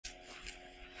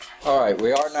All right,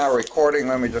 we are now recording.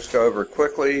 Let me just go over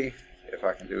quickly, if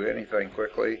I can do anything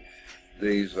quickly.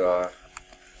 These,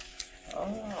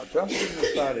 Justin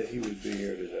decided he would be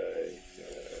here today.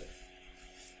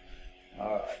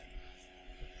 All right.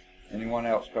 Anyone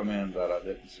else come in that I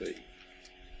didn't see?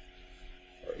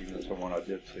 Or even someone I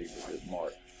did see but didn't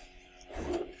mark?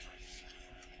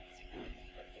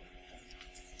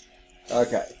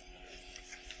 Okay.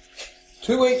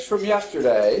 2 weeks from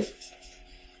yesterday,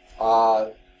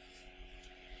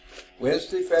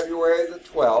 Wednesday, February the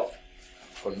 12th,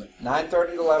 from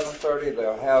 9:30 to 11:30,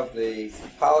 they'll have the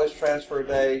college transfer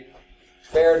day,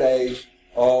 fair days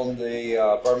on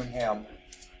the Birmingham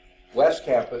West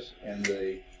Campus in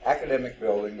the academic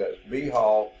building. That's B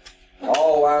Hall.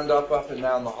 All lined up and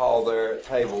down the hall there at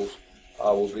tables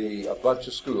will be a bunch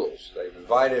of schools. They've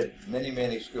invited many,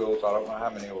 many schools. I don't know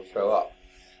how many will show up.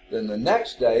 Then the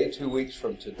next day, 2 weeks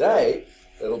from today,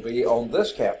 it'll be on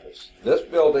this campus, this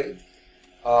building,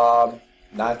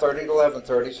 9:30 to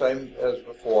 11:30, same as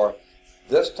before.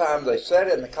 This time they said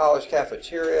in the college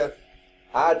cafeteria.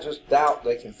 I just doubt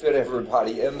they can fit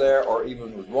everybody in there, or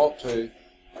even would want to.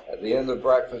 At the end of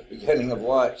breakfast, beginning of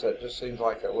lunch, that just seems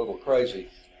like a little crazy.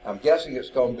 I'm guessing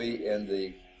it's going to be in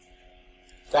the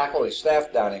faculty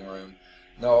staff dining room.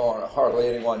 No, hardly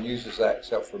anyone uses that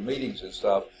except for meetings and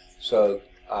stuff, so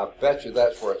I bet you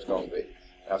that's where it's going to be.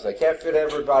 Now, if they can't fit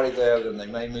everybody there, then they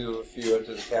may move a few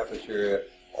into the cafeteria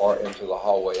or into the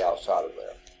hallway outside of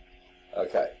there.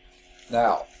 Okay.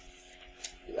 Now,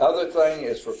 the other thing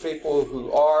is for people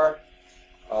who are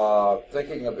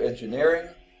thinking of engineering,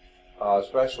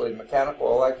 especially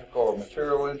mechanical, electrical, or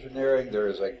material engineering, there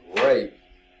is a great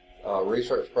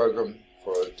research program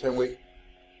for a 10-week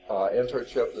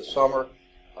internship this summer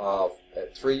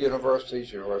at 3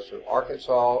 universities, University of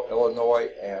Arkansas, Illinois,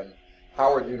 and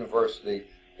Howard University.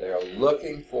 They are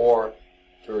looking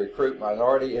to recruit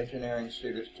minority engineering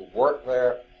students to work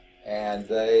there, and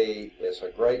it's a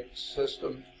great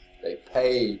system. They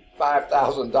pay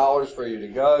 $5,000 for you to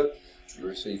go. You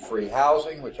receive free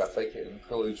housing, which I think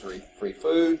includes free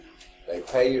food. They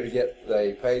pay your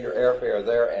airfare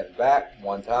there and back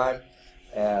one time,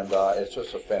 and it's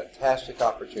just a fantastic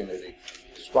opportunity,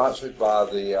 sponsored by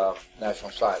the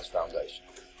National Science Foundation.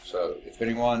 So if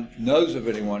anyone knows of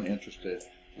anyone interested,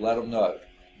 let them know.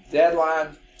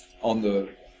 Deadline on the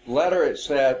letter,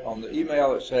 on the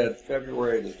email it said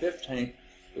February the 15th,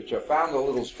 which I found a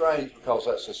little strange because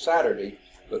that's a Saturday,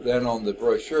 but then on the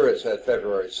brochure it said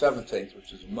February 17th,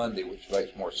 which is a Monday, which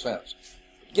makes more sense.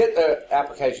 Get the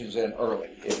applications in early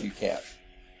if you can.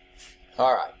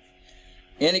 All right.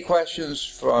 Any questions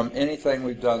from anything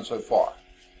we've done so far?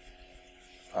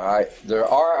 All right. There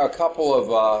are a couple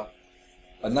of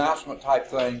announcement type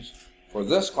things for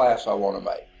this class I want to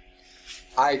make.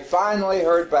 I finally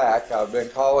heard back. I've been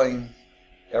calling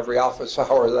every office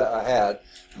hour that I had,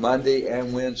 Monday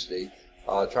and Wednesday,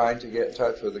 trying to get in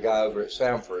touch with the guy over at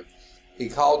Samford. He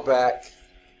called back,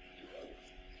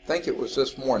 I think it was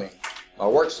this morning. My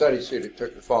work study student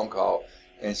took the phone call,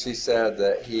 and she said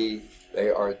that they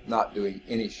are not doing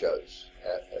any shows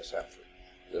at Samford.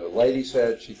 The lady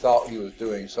said she thought he was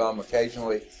doing some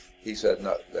occasionally. He said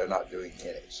no, they're not doing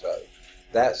any. So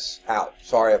that's out.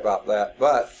 Sorry about that,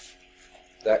 but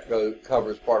that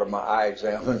covers part of my eye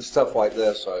exam and stuff like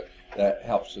this, so that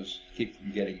helps us keep from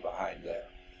getting behind there.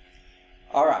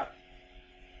 All right.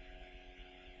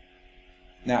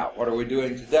 Now, what are we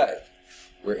doing today?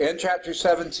 We're in Chapter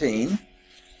 17.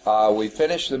 We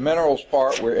finished the minerals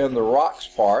part. We're in the rocks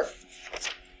part.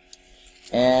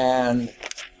 And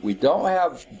we don't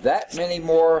have that many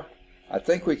more. I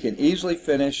think we can easily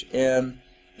finish in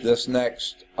this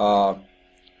next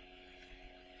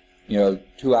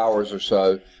 2 hours or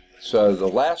so. So the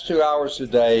last 2 hours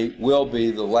today will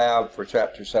be the lab for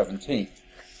Chapter 17.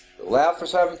 The lab for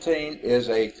 17 is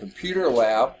a computer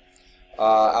lab.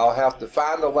 I'll have to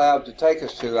find a lab to take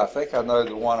us to. I think I know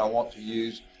the one I want to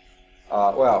use.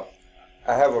 Well,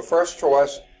 I have a first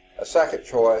choice, a second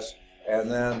choice, and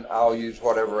then I'll use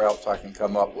whatever else I can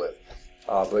come up with.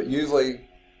 But usually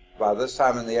by this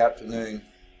time in the afternoon,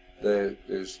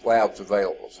 there's labs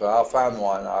available. So I'll find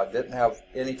one. I didn't have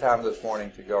any time this morning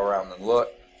to go around and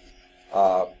look.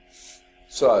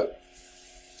 So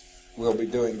we'll be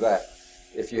doing that.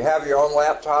 If you have your own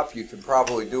laptop, you can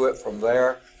probably do it from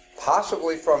there,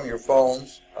 possibly from your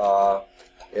phones.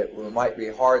 It might be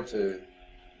hard to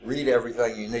read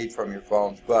everything you need from your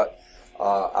phones, but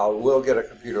I will get a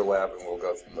computer lab and we'll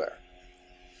go from there.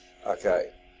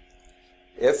 Okay.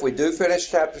 If we do finish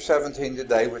Chapter 17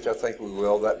 today, which I think we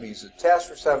will, that means the test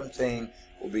for 17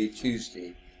 will be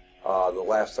Tuesday, the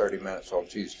last 30 minutes on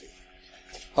Tuesday.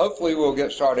 Hopefully we'll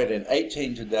get started in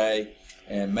 18 today,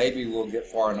 and maybe we'll get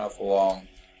far enough along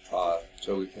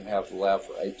so we can have the lab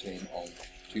for 18 on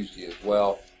Tuesday as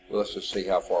well. Let's just see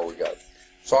how far we go.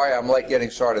 Sorry I'm late getting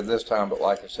started this time, but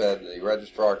like I said, the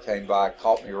registrar came by,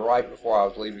 caught me right before I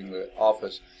was leaving the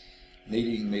office,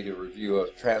 needing me to review a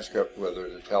transcript with her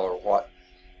to tell her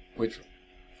which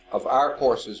of our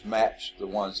courses matched the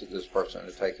ones that this person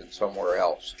had taken somewhere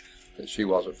else, that she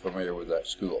wasn't familiar with that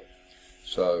school.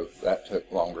 So that took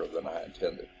longer than I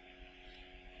intended.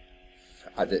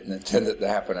 I didn't intend it to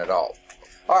happen at all.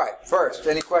 All right, first,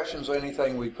 any questions on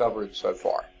anything we've covered so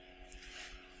far?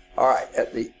 All right,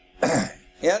 at the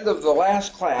end of the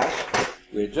last class,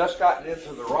 we had just gotten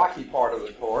into the rocky part of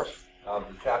the course, of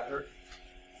the chapter.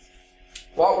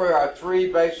 What were our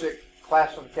three basic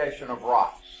classification of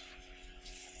rocks?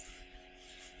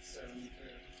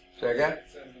 Say again?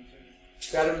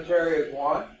 Sedimentary is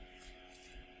one.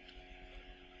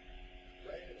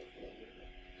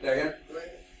 Say again?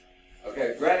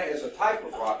 Okay, granite is a type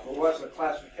of rock, but what's the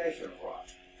classification of rock?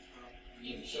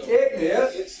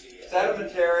 Igneous,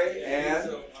 sedimentary, and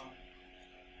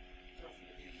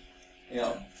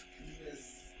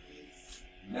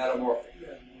metamorphic.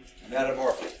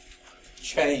 Metamorphic.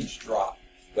 Changed rock,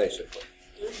 basically.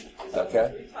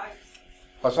 Okay?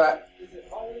 What's that?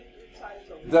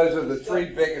 Those are the three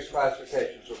biggest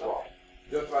classifications of rock.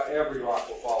 Just about every rock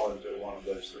will fall into one of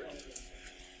those three.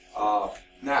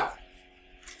 Now,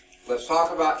 let's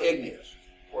talk about igneous.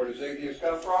 Where does igneous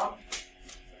come from?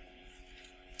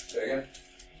 Say again.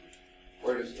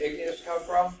 Where does igneous come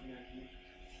from?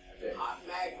 Okay. Hot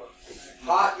magma.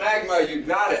 Hot magma, you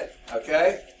got it.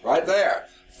 Okay? Right there.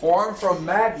 Formed from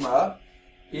magma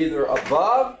either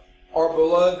above or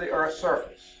below the Earth's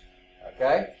surface.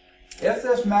 Okay? If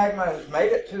this magma has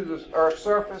made it to the Earth's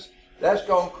surface, that's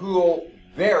going to cool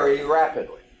very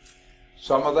rapidly.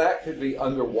 Some of that could be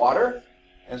underwater,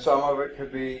 and some of it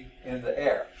could be in the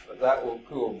air. But that will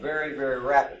cool very, very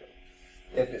rapidly.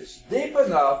 If it's deep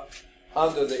enough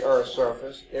under the Earth's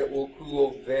surface, it will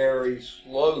cool very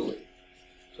slowly.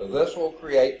 So this will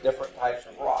create different types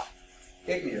of rock.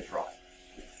 Igneous rock.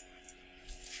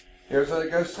 Here's a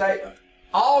good statement.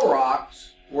 All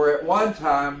rocks were at one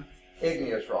time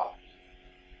igneous rocks.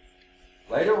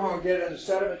 Later, when we get into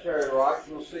sedimentary rocks,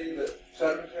 we'll see that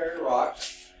sedimentary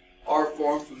rocks are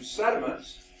formed from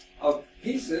sediments of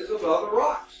pieces of other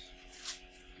rocks,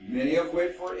 many of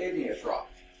which were igneous rock.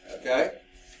 Okay?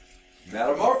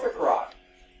 Metamorphic rock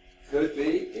could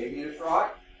be igneous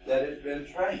rock that has been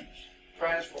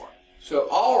transformed. So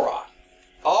all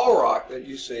rock that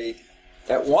you see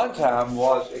at one time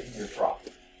was igneous rock.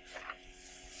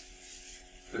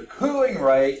 The cooling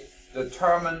rate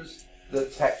determines the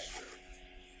texture.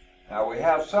 Now we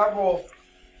have several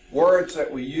words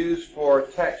that we use for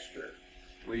texture.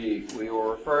 We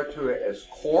will refer to it as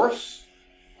coarse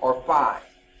or fine.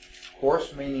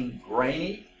 Coarse meaning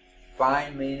grainy,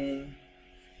 fine meaning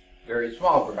very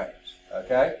small grains.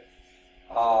 Okay?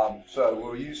 So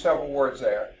we'll use several words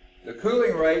there. The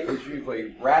cooling rate is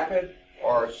usually rapid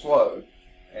or slow,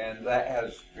 and that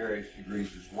has various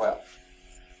degrees as well.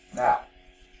 Now,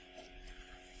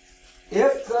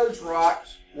 if those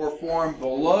rocks were formed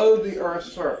below the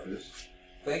Earth's surface,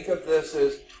 think of this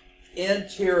as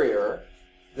interior,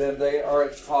 then they are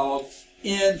called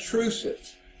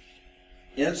intrusive.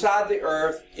 Inside the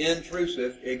Earth,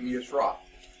 intrusive igneous rock,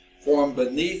 formed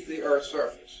beneath the Earth's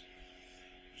surface.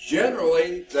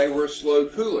 Generally, they were slow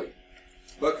cooling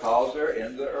because they're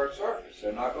in the Earth's surface.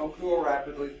 They're not going to cool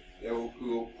rapidly, they will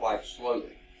cool quite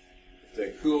slowly. If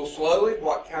they cool slowly,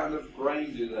 what kind of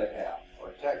grain do they have,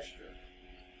 or texture?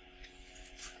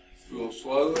 Cool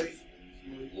slowly,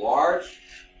 large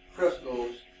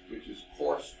crystals, which is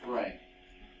coarse grain.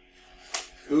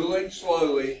 Cooling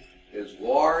slowly is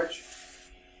large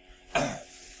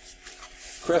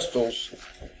crystals,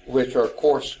 which are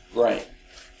coarse grain.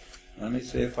 Let me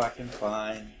see if I can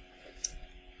find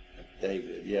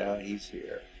David. Yeah, he's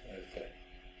here. Okay.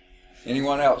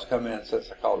 Anyone else come in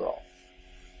since I called roll?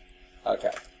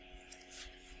 Okay.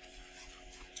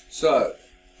 So,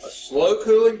 a slow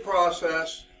cooling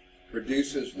process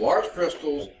produces large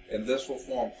crystals, and this will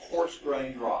form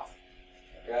coarse-grained rock.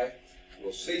 Okay?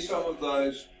 We'll see some of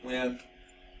those when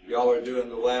y'all are doing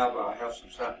the lab. I have some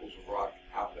samples of rock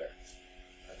out there.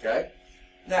 Okay?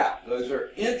 Now, those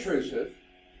are intrusive,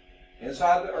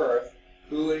 inside the Earth,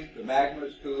 cooling, the magma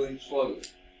is cooling slowly,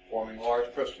 forming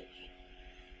large crystals.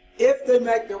 If they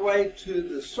make their way to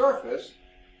the surface,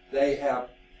 they have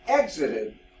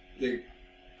exited the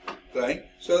thing,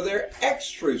 so they're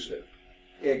extrusive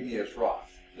igneous rock.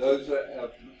 Those that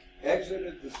have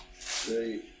exited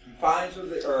the confines of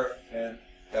the Earth and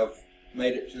have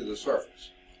made it to the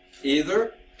surface.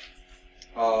 Either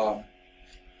By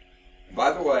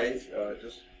the way,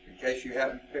 just in case you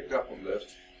haven't picked up on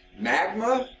this,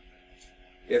 magma,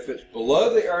 if it's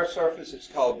below the Earth's surface, it's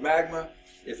called magma.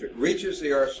 If it reaches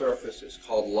the Earth's surface, it's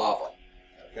called lava.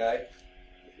 Okay?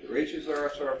 If it reaches the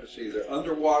Earth's surface, either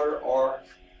underwater or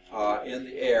in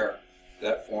the air,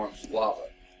 that forms lava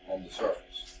on the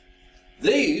surface.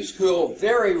 These cool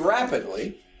very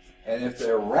rapidly, and if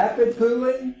they're rapid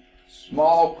cooling,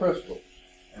 small crystals,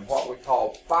 and what we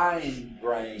call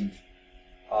fine-grained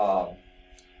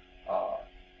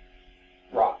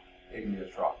rock,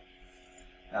 igneous rock.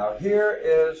 Now here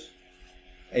is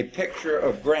a picture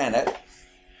of granite.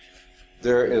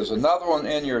 There is another one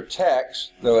in your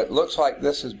text, though it looks like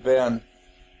this has been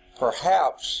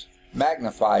perhaps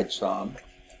magnified some.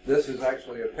 This is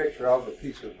actually a picture of a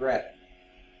piece of granite.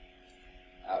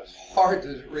 Now it's hard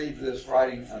to read this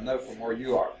writing, I know from where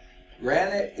you are.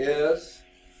 Granite is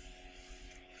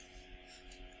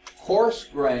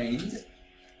coarse-grained.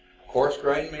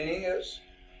 Coarse-grained meaning it's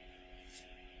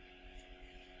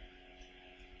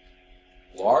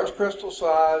large crystal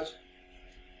size,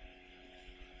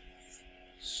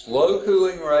 slow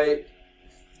cooling rate,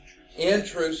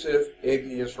 intrusive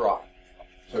igneous rock.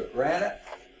 So granite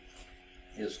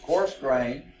is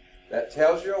coarse-grained. That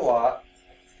tells you a lot.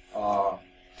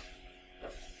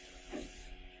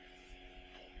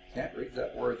 Can't read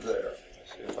that word there.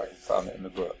 Let's see if I can find it in the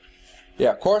book.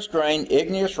 Yeah, coarse-grained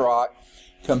igneous rock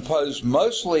composed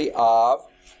mostly of,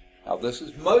 now this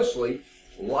is mostly,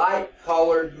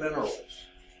 light-colored minerals.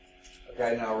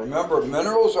 Okay, now remember,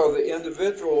 minerals are the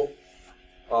individual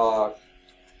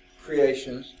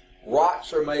creations.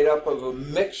 Rocks are made up of a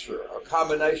mixture, a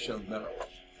combination of minerals.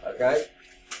 Okay?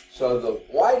 So the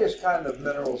whitest kind of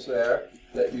minerals there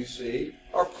that you see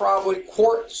are probably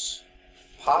quartz,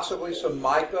 possibly some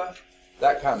mica,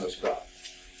 that kind of stuff.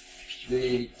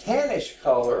 The tannish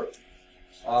color,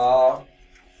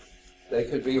 they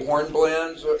could be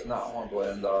hornblends, or not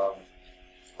hornblende,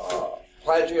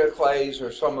 plagioclase,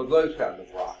 or some of those kinds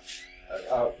of rocks,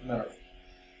 minerals.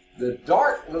 The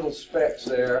dark little specks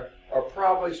there are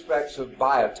probably specks of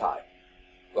biotite.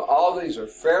 But all these are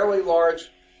fairly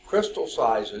large crystal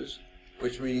sizes,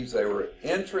 which means they were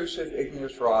intrusive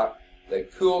igneous rock. They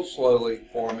cooled slowly,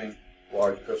 forming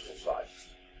large crystal sizes.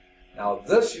 Now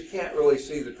this, you can't really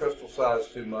see the crystal size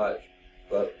too much,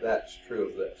 but that's true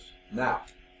of this. Now,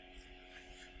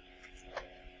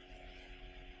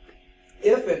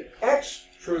 if an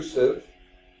extrusive,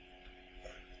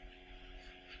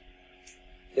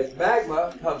 if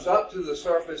magma comes up to the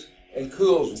surface and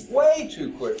cools way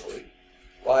too quickly,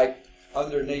 like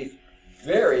underneath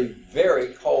very,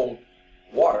 very cold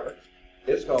water,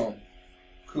 it's going to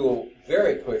cool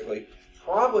very quickly,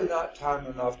 probably not time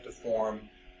enough to form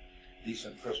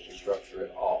decent crystal structure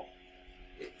at all.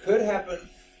 It could happen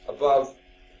above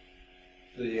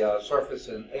the surface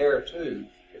in air too.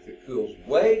 If it cools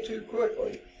way too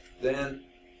quickly, then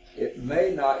it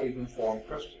may not even form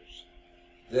crystals.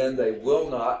 Then they will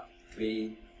not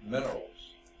be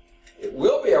minerals. It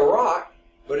will be a rock,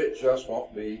 but it just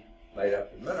won't be made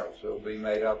up of minerals. It will be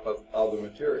made up of other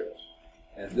materials.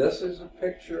 And this is a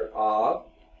picture of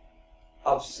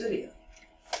obsidian.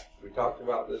 We talked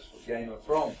about this with Game of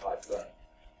Thrones type thing.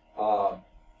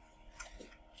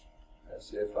 Let's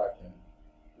see if I can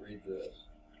read this.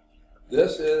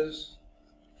 This is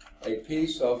a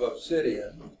piece of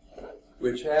obsidian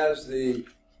which has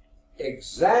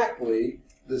exactly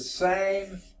the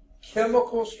same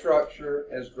chemical structure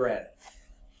as granite.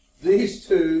 These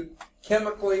two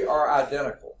chemically are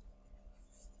identical.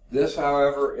 This,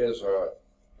 however, is a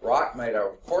rock made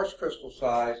out of coarse crystal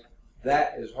size.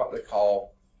 That is what they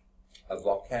call a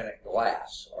volcanic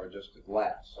glass, or just a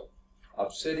glass.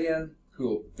 Obsidian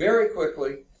cooled very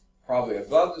quickly, probably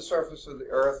above the surface of the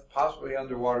earth, possibly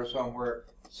underwater somewhere.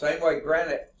 Same way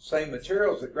granite, same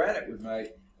materials that granite would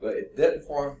make, but it didn't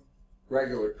form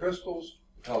regular crystals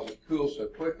because it cools so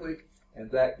quickly,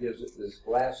 and that gives it this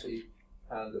glassy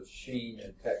kind of sheen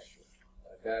and texture.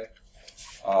 Okay?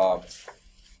 I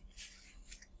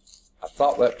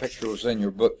thought that picture was in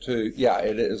your book too. Yeah,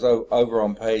 it is over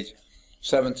on page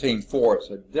 17.4. It's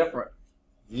a different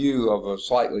view of a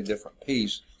slightly different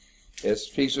piece.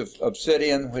 It's a piece of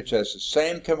obsidian which has the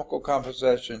same chemical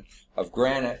composition of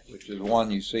granite, which is the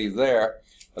one you see there.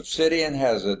 Obsidian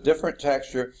has a different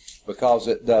texture because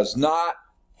it does not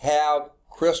have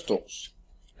crystals.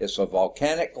 It's a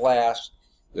volcanic glass.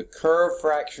 The curved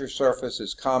fracture surface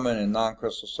is common in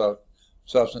non-crystal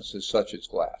substances such as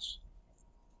glass.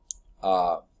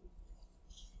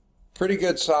 Pretty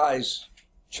good size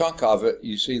chunk of it.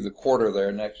 You see the quarter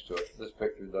there next to it. This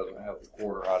picture doesn't have the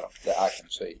quarter that I can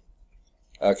see.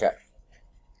 Okay.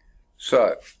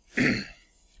 So,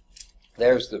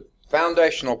 there's the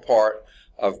foundational part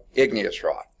of igneous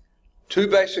rock. Two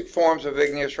basic forms of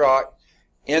igneous rock: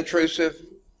 intrusive,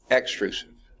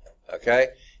 extrusive. Okay?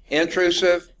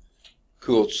 Intrusive,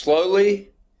 cooled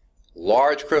slowly,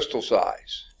 large crystal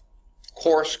size,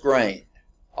 coarse grained.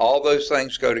 All those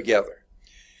things go together.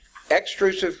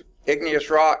 Extrusive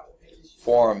igneous rock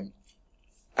form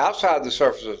outside the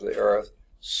surface of the earth,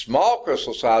 small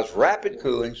crystal size, rapid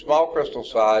cooling, small crystal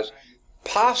size,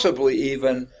 possibly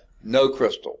even no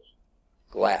crystals,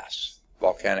 glass,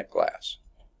 volcanic glass.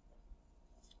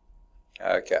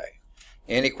 Okay.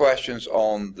 Any questions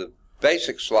on the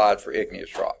basic slide for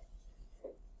igneous rock?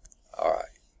 All right.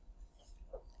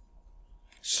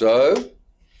 So,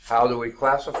 how do we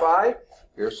classify it?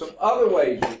 Here's some other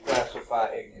ways we classify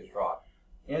igneous rock.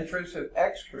 Intrusive,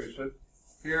 extrusive.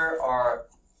 Here are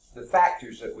the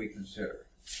factors that we consider.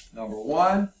 Number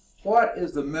one, what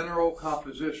is the mineral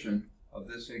composition of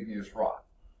this igneous rock?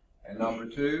 And number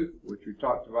two, which we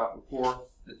talked about before,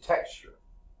 the texture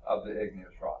of the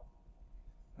igneous rock.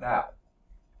 Now,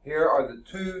 here are the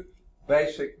two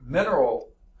basic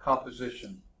mineral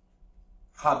composition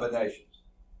combinations.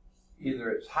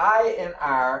 Either it's high in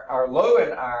iron or low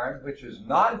in iron, which is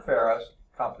non-ferrous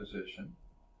composition,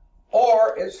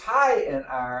 or it's high in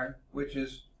iron, which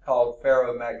is called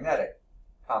ferromagnetic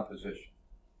composition.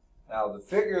 Now, the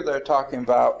figure they're talking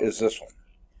about is this one.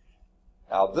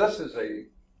 Now, this is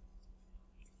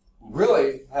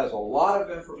really has a lot of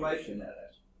information in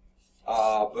it,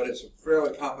 but it's a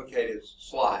fairly complicated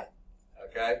slide.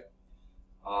 Okay?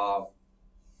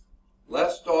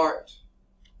 Let's start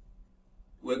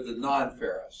with the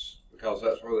non-ferrous, because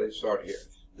that's where they start here.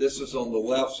 This is on the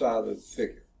left side of the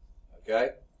figure.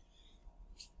 Okay?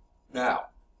 Now,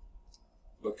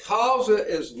 because it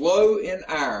is low in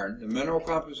iron, the mineral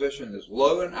composition is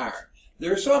low in iron.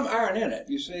 There's some iron in it.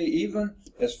 You see, even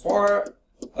as far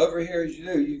over here as you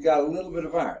do, you've got a little bit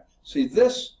of iron. See,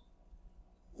 this,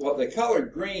 what they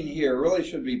colored green here really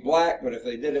should be black, but if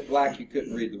they did it black, you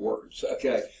couldn't read the words.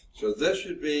 Okay, so this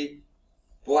should be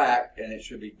black, and it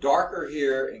should be darker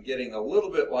here and getting a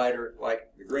little bit lighter,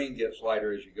 like the green gets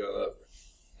lighter as you go over.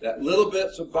 That little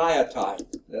bit's of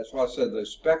biotite. That's why I said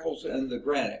those speckles in the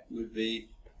granite would be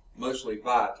mostly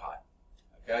biotite.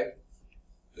 Okay?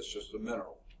 It's just a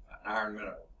mineral, an iron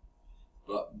mineral.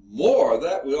 But more,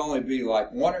 that would only be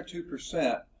like 1 or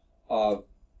 2% of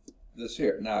this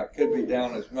here. Now, it could be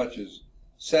down as much as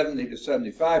 70 to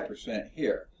 75%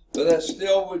 here. But that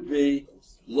still would be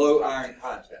low iron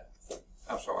content.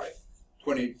 I'm sorry,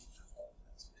 25%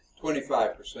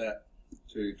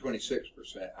 to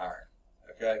 26% iron.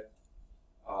 Okay,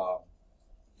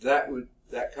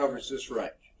 that covers this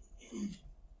range.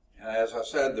 As I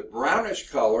said, the brownish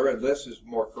color, and this is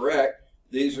more correct,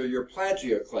 these are your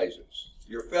plagioclases,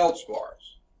 your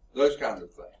feldspars, those kinds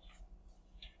of things.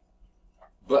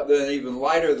 But then even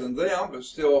lighter than them, but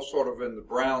still sort of in the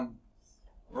brown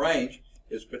range,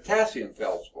 is potassium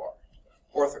feldspar,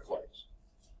 orthoclase.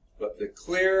 But the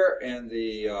clear and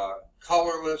the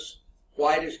colorless,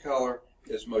 whitish color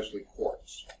is mostly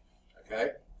quartz.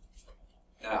 Okay?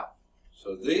 Now,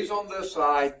 so these on this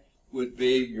side would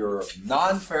be your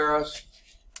non-ferrous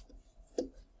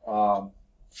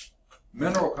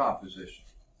mineral composition.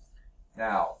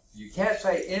 Now, you can't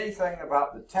say anything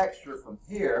about the texture from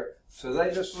here, so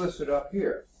they just list it up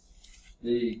here.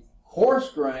 The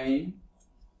coarse grain,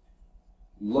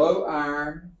 low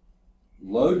iron,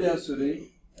 low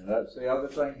density, and that's the other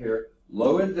thing here,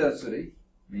 low in density,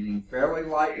 meaning fairly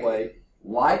lightweight,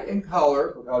 light in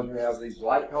color, because you have these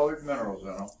light-colored minerals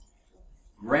in them.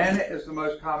 Granite is the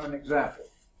most common example.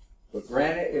 But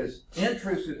granite is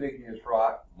intrusive igneous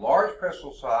rock, large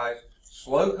crystal size,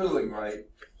 slow cooling rate,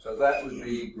 so that would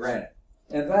be granite.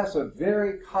 And that's a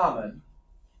very common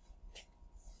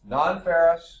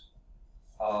non-ferrous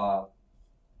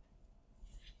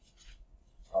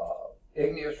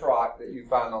igneous rock that you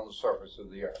find on the surface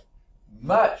of the earth.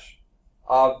 Much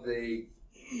of the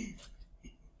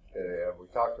we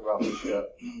talked about this yet?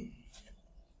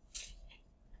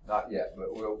 Not yet, but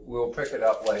we'll pick it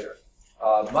up later.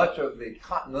 Much of the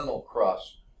continental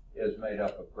crust is made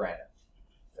up of granite.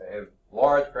 They have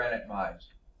large granite mines.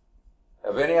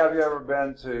 Have any of you ever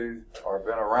been to or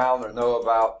been around or know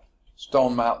about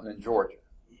Stone Mountain in Georgia?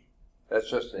 That's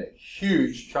just a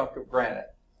huge chunk of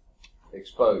granite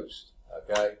exposed,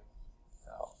 okay?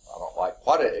 Now, I don't like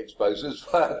what it exposes,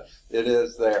 but it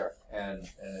is there, and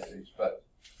it's exposed.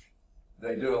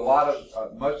 They do a lot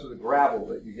of, most of the gravel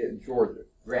that you get in Georgia,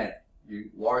 granite,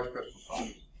 large crystal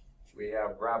size. We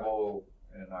have gravel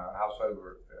in our house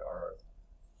over, our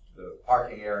the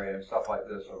parking area and stuff like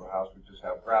this of a house. We just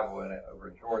have gravel in it over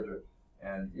in Georgia,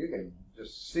 and you can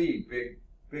just see big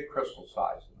crystal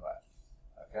size in that.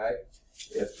 Okay,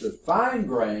 it's the fine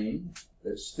grain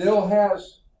that still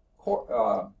has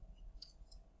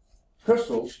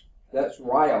crystals. That's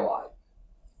rhyolite.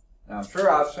 Now I'm sure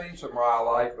I've seen some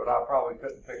rhyolite, but I probably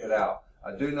couldn't pick it out.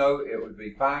 I do know it would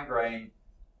be fine grain,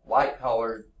 light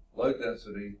colored, low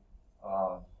density.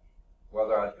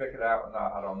 Whether I'd pick it out or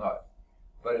not, I don't know.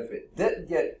 But if it didn't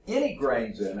get any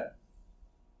grains in it,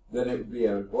 then it would be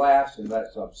a glass, and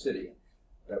that's obsidian.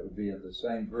 That would be in the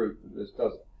same group, but this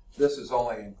doesn't. This is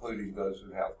only including those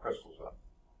who have crystals on them.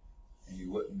 And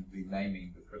you wouldn't be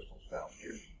naming the crystals down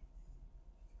here.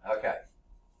 Okay.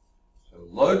 So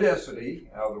low density,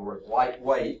 in other words,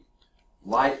 lightweight,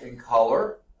 light in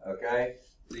color. Okay.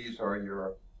 These are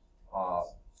your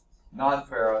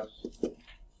non-ferrous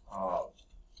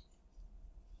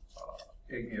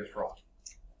igneous rock.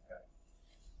 Okay.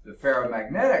 The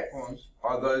ferromagnetic ones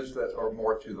are those that are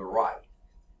more to the right.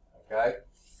 Okay.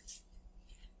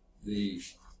 The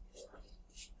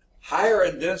higher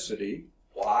in density,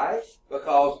 why?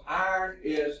 Because iron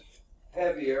is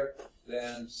heavier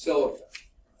than silicon.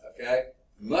 Okay,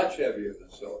 much heavier than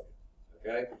silicon.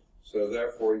 Okay, so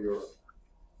therefore your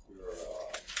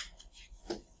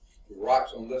the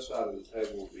rocks on this side of the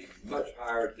table will be much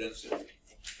higher density.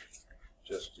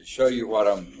 Just to show you what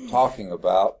I'm talking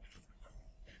about,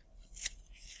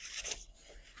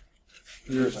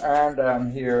 here's iron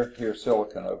down here, here's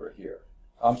silicon over here.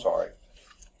 I'm sorry,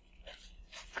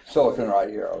 silicon right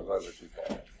here, I was over too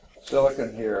far.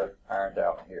 Silicon here, iron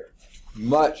down here.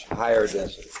 Much higher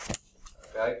density.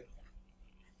 Okay?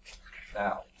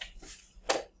 Now,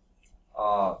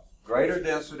 greater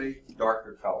density,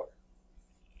 darker color.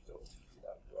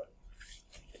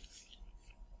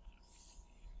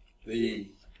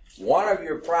 One of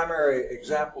your primary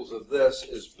examples of this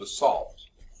is basalt.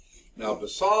 Now,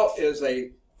 basalt is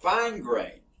a fine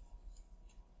grain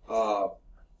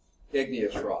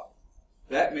igneous rock.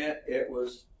 That meant it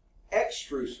was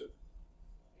extrusive.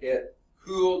 It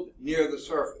cooled near the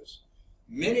surface.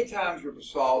 Many times your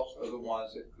basalts are the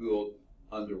ones that cooled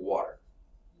underwater,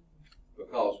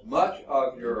 because much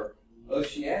of your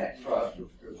oceanic crust, which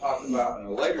we'll talk about in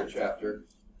a later chapter,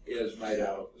 is made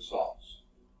out of basalts.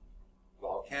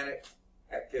 Volcanic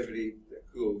activity that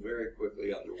cooled very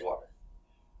quickly underwater.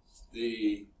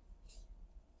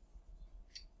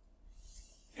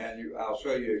 I'll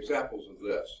show you examples of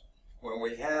this. When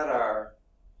we had our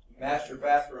master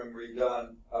bathroom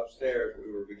redone upstairs,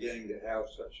 we were beginning to have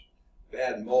such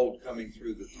bad mold coming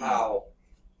through the tile.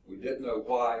 We didn't know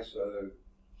why, so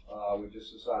we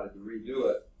just decided to redo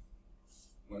it.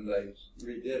 When they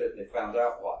redid it, they found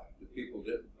out why. The people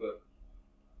didn't put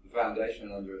the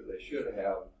foundation under it they should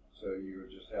have, so you were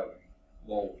just having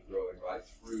mold growing right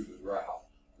through the grout.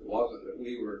 It wasn't that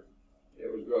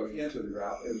it was growing into the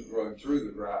grout, it was growing through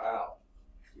the grout out.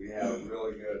 We had a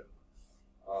really good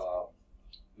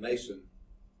mason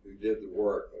who did the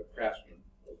work, a craftsman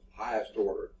of the highest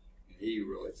order, and he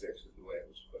really fixed it the way it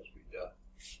was supposed to be done.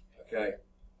 Okay,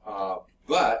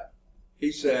 but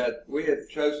he said we had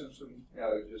chosen some,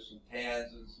 just some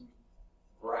tans and some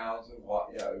browns and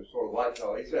what, sort of light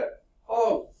color. He said,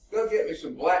 "Oh, go get me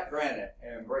some black granite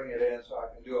and bring it in so I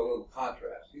can do a little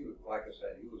contrast." He was, like I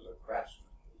said, he was a craftsman.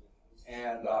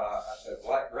 And I said,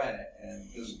 "Black granite," and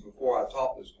this is before I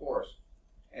taught this course.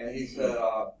 And he said,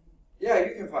 "Yeah,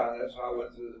 you can find this." So I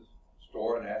went to the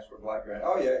store and asked for black granite.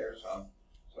 "Oh yeah, here's some."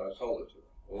 So I sold it to him.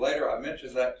 Well, later I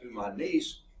mentioned that to my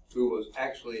niece, who was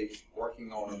actually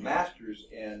working on a master's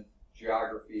in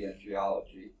geography and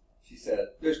geology. She said,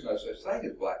 "There's no such thing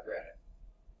as black granite."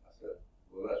 I said,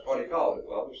 "Well, that's what he called it."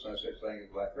 "Well, there's no such thing as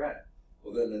black granite."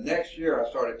 Well, then the next year I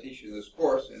started teaching this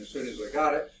course, and as soon as I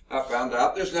got it, I found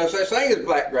out there's no such thing as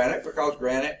black granite, because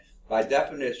granite, by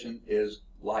definition, is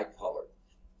light colored.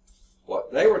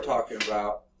 What they were talking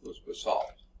about was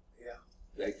basalt. Yeah.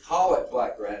 They call it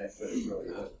black granite, but it really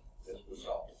isn't. It's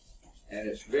basalt. And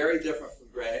it's very different from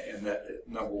granite in that,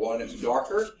 number one, it's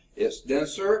darker, it's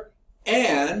denser,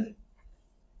 and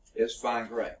it's fine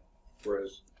grain,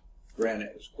 whereas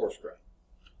granite is coarse grain.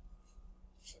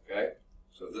 Okay?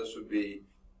 So this would be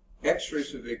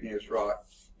extrusive igneous rock,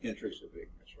 intrusive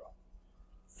igneous rock.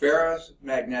 Ferrous,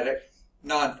 magnetic,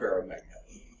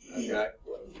 non-ferromagnetic. Okay?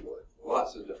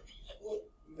 Lots of differences. What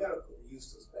medical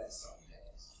use does basalt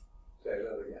have? Say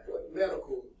that again. What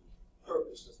medical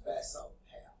purpose does basalt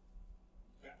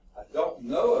have? I don't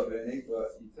know of any,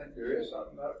 but you think there is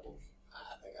something medical?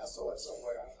 I think I saw it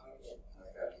somewhere. I don't know.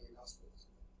 Okay.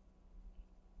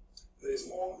 But it's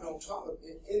formed on top of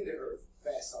in the earth,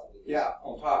 basalt. Yeah,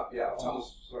 on top, yeah, on the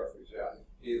surface, yeah.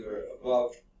 either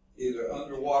above, either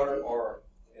underwater or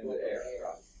in the air.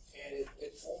 Right? And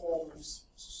it forms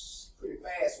pretty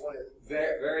fast when it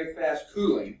Very fast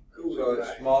cooling, so it's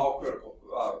right. small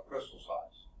crystal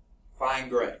size, fine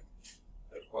grain.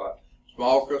 That's why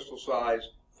small crystal size,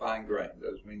 fine grain.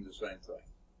 Those mean the same thing.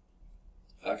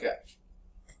 Okay.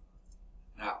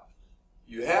 Now,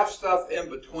 you have stuff in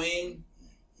between.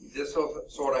 You just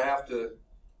sort of have to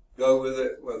go with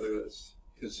it, whether it's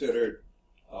considered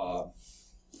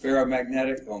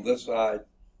ferromagnetic on this side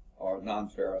or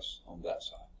non-ferrous on that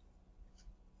side.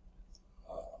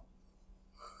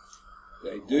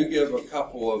 They do give a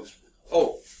couple of,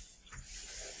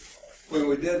 when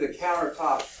we did the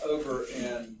countertops over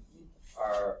in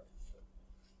at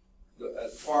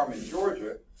the farm in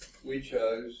Georgia, we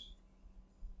chose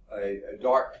a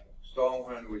dark stone.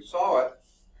 When we saw it,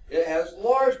 it has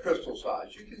large crystal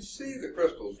size. You can see the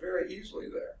crystals very easily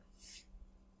there.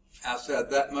 I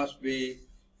said, that must be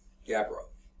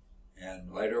gabbro.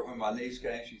 And later when my niece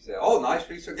came, she said, oh, nice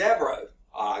piece of gabbro.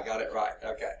 Ah, I got it right.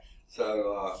 Okay.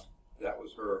 So that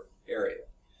was her area.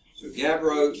 So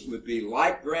gabbro would be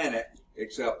like granite,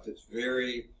 except it's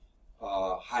very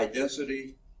high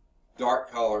density,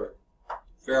 dark color,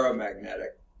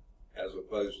 ferromagnetic, as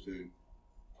opposed to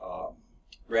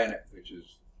granite, which is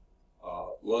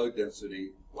low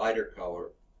density, lighter color,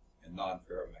 and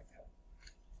non-ferromagnetic.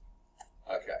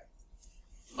 Okay.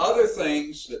 Other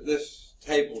things that this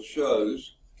table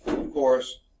shows, of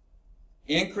course,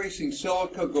 increasing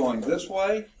silica going this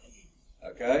way,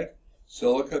 okay?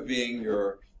 Silica being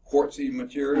your quartzy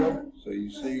material, so you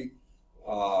see,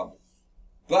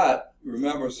 but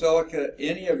remember silica,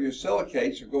 any of your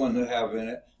silicates are going to have in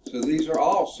it, so these are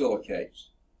all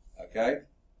silicates, okay?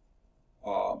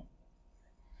 So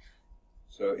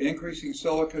increasing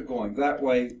silica going that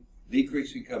way,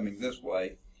 decreasing coming this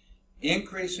way,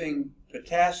 increasing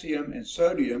potassium and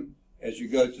sodium as you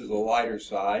go to the lighter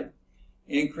side,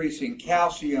 increasing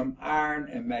calcium, iron,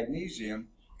 and magnesium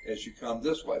as you come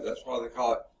this way. That's why they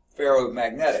call it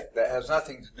ferromagnetic. That has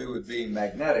nothing to do with being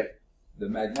magnetic. The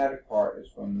magnetic part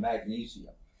is from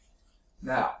magnesium.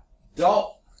 Now,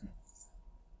 don't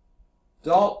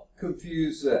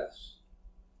confuse this.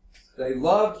 They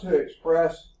love to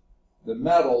express the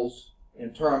metals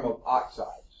in terms of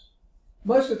oxides.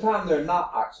 Most of the time they're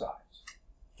not oxides.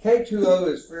 K2O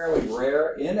is fairly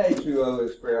rare. Na2O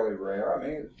is fairly rare. I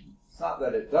mean, it's not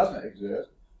that it doesn't exist.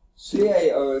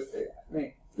 CaO, I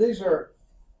mean,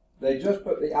 they just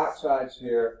put the oxides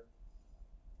here.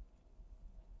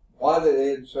 Why they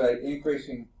didn't say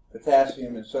increasing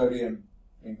potassium and sodium,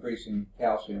 increasing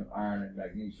calcium, iron, and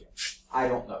magnesium? I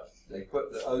don't know. They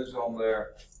put the O's on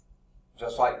there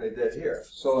just like they did here.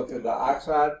 Silica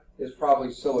dioxide is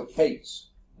probably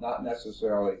silicates, not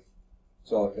necessarily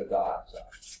silica dioxide.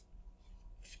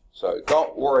 So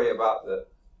don't worry about the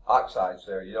oxides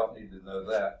there. You don't need to know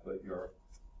that, but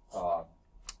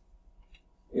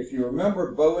if you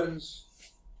remember Bowen's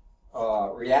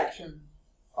reaction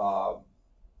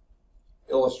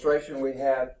illustration we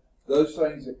had, those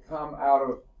things that come out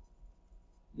of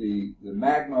the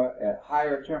magma at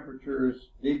higher temperatures,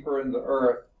 deeper in the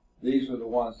earth, these are the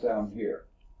ones down here.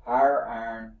 Higher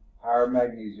iron, higher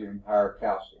magnesium, higher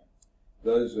calcium.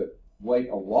 Those that wait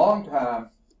a long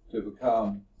time to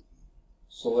become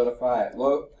solidify at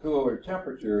cooler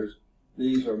temperatures,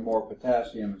 these are more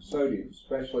potassium and sodium,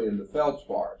 especially in the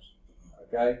feldspars,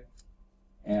 okay?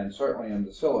 And certainly in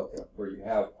the silica, where you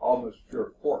have almost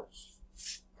pure quartz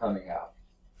coming out.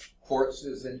 Quartz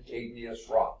is an igneous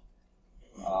rock.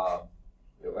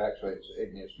 Actually, it's an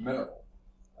igneous mineral,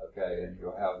 okay? And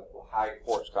you'll have high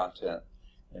quartz content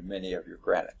in many of your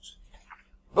granites.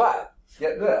 But,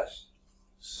 get this,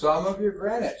 some of your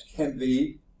granites can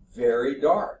be very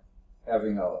dark,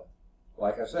 having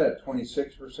like I said,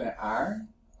 26% iron,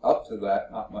 up to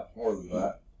that, not much more than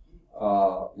that.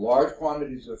 Large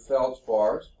quantities of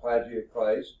feldspars,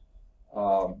 plagioclase,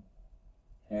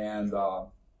 and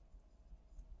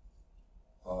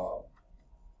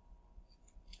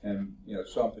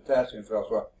some potassium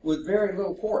feldspar with very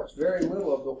little quartz, very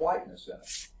little of the whiteness in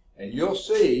it. And you'll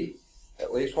see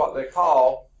at least what they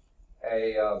call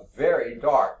a very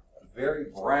dark, very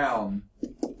brown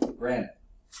granite,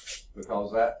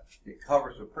 because it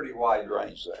covers a pretty wide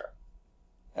range there.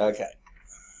 Okay.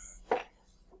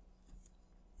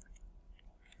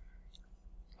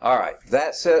 All right,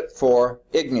 that's it for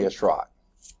igneous rock.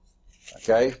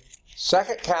 Okay,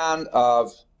 second kind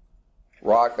of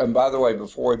rock, and by the way,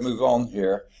 before we move on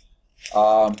here,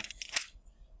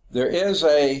 there is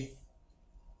a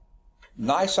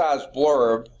nice-sized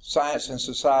blurb, Science and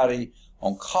Society,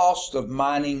 on cost of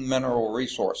mining mineral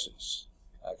resources.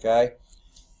 Okay,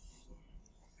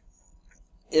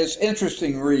 it's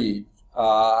interesting read.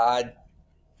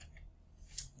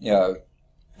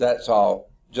 That's all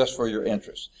just for your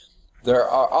interest. There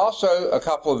are also a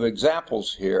couple of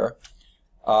examples here,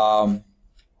 and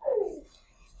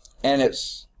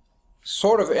it's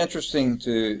sort of interesting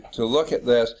to look at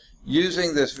this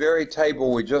using this very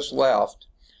table we just left.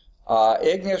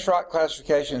 Igneous rock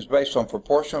classification is based on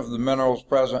proportion of the minerals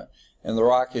present in the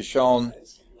rock as shown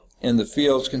in the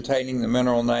fields containing the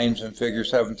mineral names in figure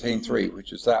 17.3,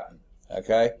 which is that one,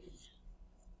 okay?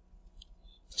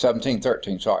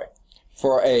 1713, sorry.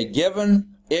 For a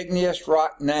given igneous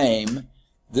rock name,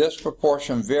 this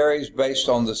proportion varies based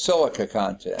on the silica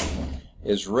content.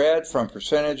 Is read from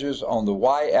percentages on the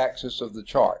y-axis of the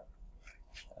chart.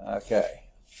 Okay.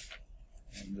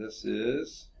 And this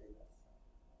is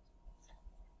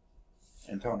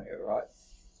Antonio, right?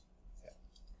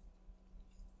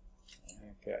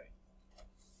 Okay.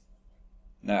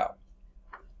 Now,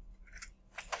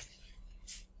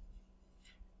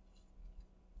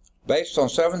 based on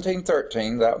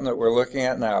 1713, that one that we're looking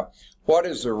at now, what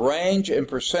is the range in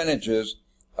percentages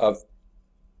of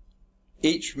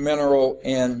each mineral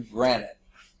in granite?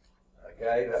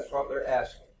 Okay, that's what they're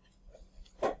asking.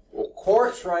 Well,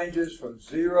 quartz ranges from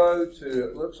 0 to,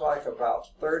 it looks like about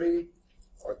 30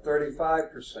 or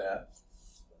 35%,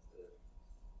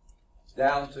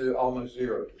 down to almost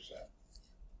 0%.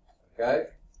 Okay?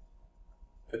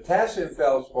 Potassium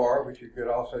feldspar, which you could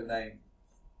also name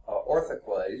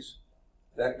orthoclase,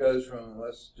 that goes from,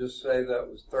 let's just say that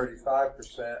was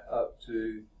 35% up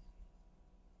to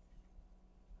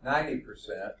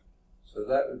 90%. So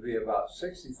that would be about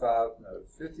 55, no,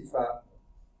 55.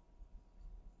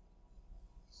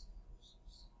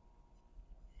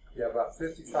 Yeah, about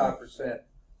 55%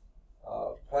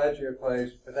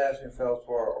 plagioclase, potassium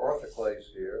feldspar, or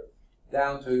orthoclase here,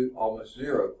 down to almost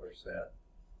 0%.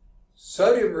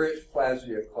 Sodium-rich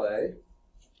plagioclase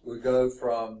would go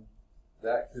from,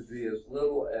 that could be as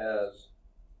little as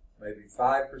maybe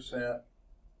 5%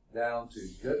 down to,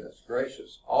 goodness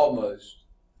gracious, almost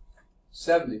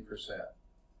 70%.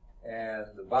 And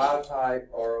the biotype,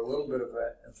 or a little bit of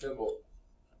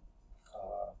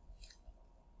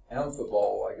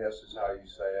amphibole, I guess is how you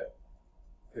say it,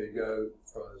 could go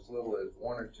from as little as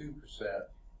 1 or 2%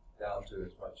 down to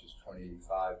as much as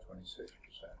 25, 26%.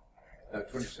 No,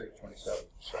 26, 27%.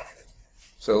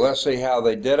 So let's see how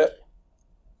they did it.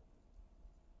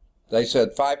 They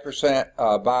said 5%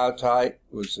 biotype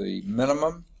was the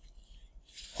minimum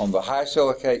on the high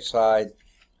silicate side,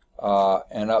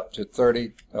 and up to 5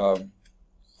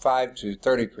 to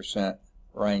 30%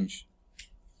 range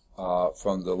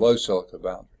from the low silica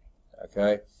boundary.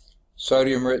 Okay,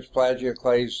 sodium-rich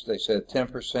plagioclase, they said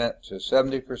 10% to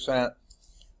 70%.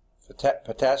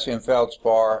 Potassium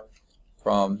feldspar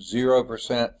from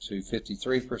 0% to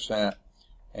 53%,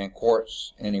 and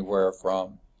quartz anywhere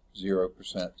from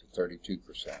 0% to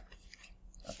 32%.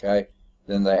 Okay,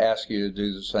 then they ask you to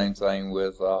do the same thing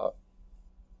with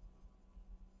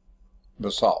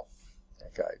basalt.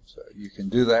 Okay, so you can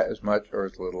do that as much or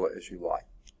as little as you like.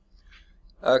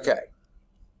 Okay,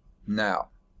 now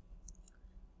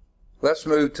let's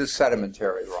move to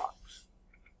sedimentary rocks.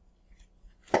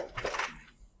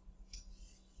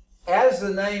 As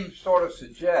the name sort of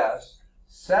suggests,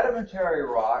 sedimentary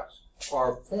rocks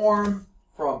are formed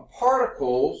from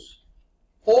particles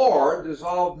or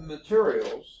dissolved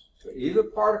materials, so either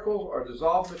particles or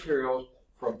dissolved materials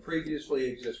from previously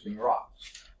existing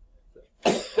rocks.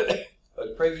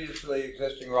 Those previously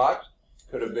existing rocks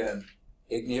could have been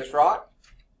igneous rock,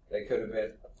 they could have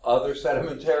been other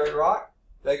sedimentary rock,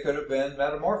 they could have been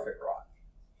metamorphic rock.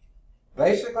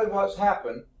 Basically what's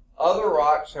happened, other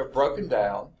rocks have broken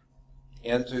down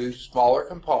into smaller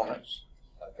components,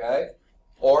 okay,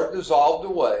 or dissolved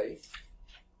away,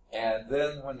 and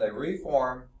then when they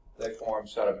reform, they form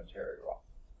sedimentary rock.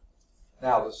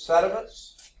 Now the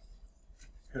sediments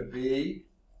could be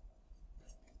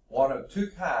one of two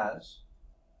kinds,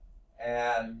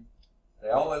 and they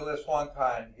only list one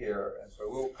kind here, and so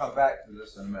we'll come back to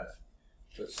this in a minute.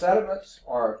 But sediments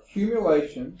are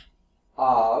accumulation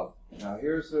of, now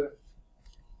here's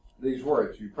these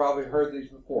words, you've probably heard these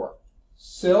before,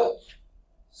 silt,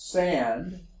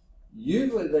 sand,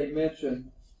 usually they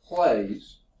mention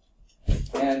clays,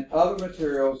 and other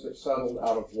materials that settled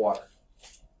out of water.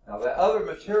 Now the other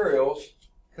materials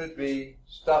could be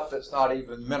stuff that's not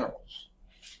even minerals,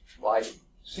 like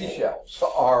seashells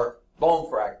or bone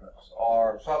fragments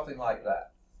or something like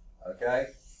that, okay?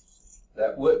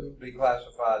 That wouldn't be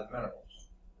classified as minerals.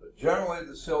 But generally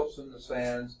the silts and the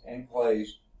sands and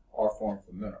clays are formed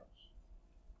from minerals.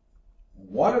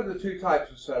 One of the two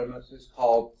types of sediments is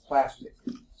called plastic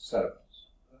sediments.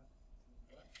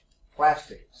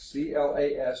 Clastic,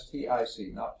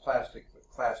 C-L-A-S-T-I-C, not plastic, but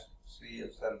clastic, C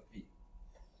instead of P.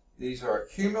 These are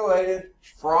accumulated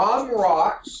from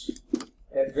rocks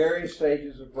at various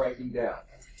stages of breaking down.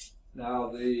 Now,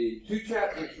 the 3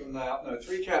 chapters from now,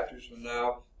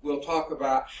 we'll talk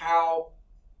about how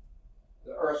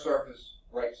the Earth's surface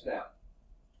breaks down.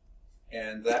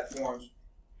 And that forms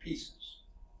pieces,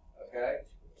 okay?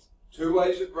 2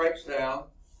 ways it breaks down.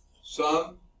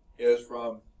 Some is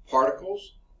from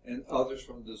particles and others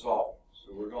from dissolving.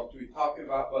 So we're going to be talking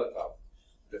about both of them.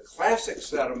 The plastic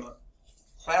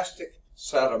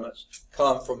sediments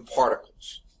come from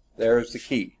particles. There's the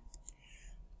key.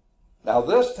 Now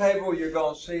this table you're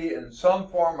going to see in some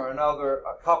form or another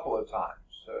a couple of times,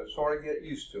 so sort of get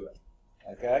used to it,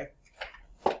 okay?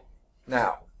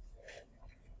 Now,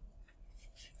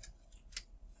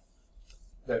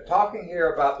 they're talking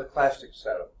here about the clastic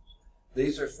sediments.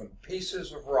 These are from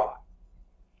pieces of rock.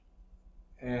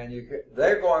 And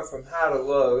they're going from high to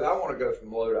low. I want to go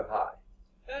from low to high.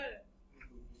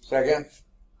 Second?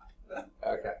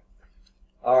 Okay.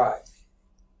 All right.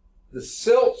 The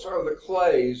silts or the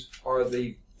clays are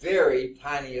the very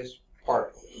tiniest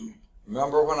particles.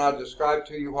 Remember when I described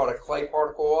to you what a clay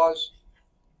particle was?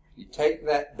 You take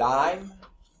that dime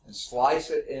and slice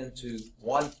it into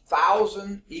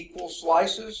 1,000 equal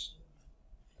slices.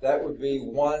 That would be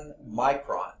 1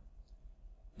 micron.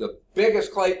 The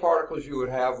biggest clay particles you would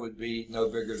have would be no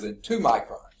bigger than 2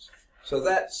 microns. So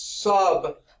that's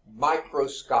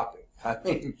sub-microscopic. I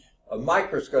mean, a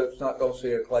microscope's not going to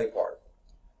see a clay particle.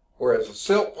 Whereas a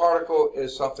silt particle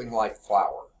is something like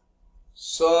flour.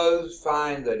 So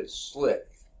fine that it's slick,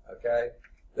 okay?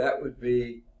 That would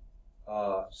be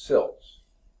silts.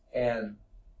 And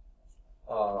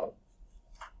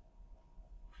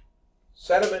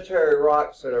sedimentary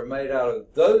rocks that are made out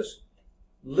of those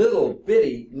little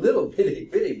bitty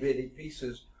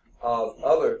pieces of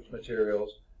other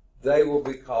materials, they will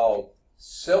be called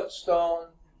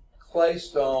siltstone,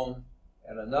 claystone,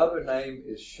 and another name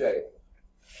is shale.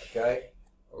 Okay?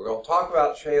 We're going to talk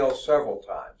about shale several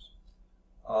times.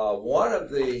 One of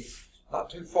the, not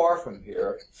too far from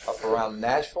here, up around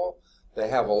Nashville, they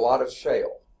have a lot of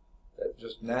shale. That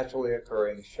just naturally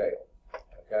occurring shale.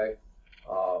 Okay?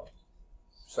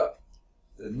 So,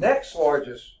 the next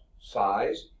largest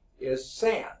size is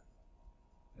sand.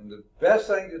 And the best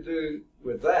thing to do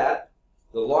with that,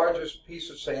 the largest piece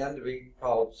of sand to be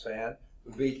called sand,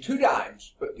 would be 2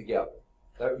 dimes put together.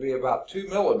 That would be about 2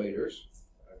 millimeters.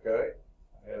 Okay?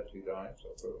 I have 2 dimes, so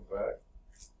I'll put them back.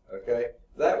 Okay?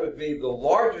 That would be the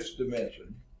largest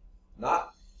dimension,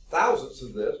 not thousandths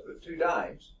of this, but 2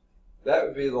 dimes. That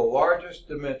would be the largest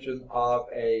dimension of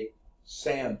a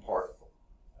sand particle.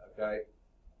 Okay?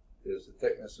 Is the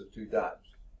thickness of 2 dimes.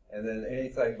 And then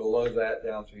anything below that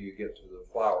down till you get to the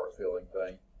flour filling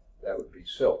thing, that would be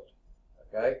silt.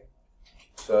 Okay?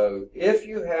 So if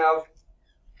you have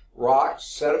rocks,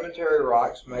 sedimentary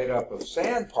rocks made up of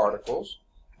sand particles,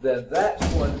 then that's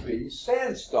going to be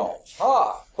sandstone.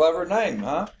 Ah, clever name,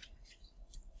 huh?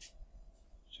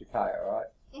 Shikaya,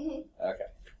 right? Mm-hmm. Okay.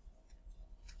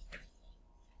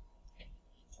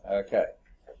 Okay.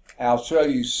 I'll show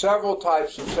you several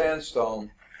types of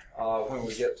sandstone when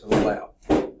we get to the lab.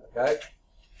 Okay?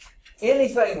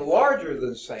 Anything larger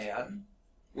than sand,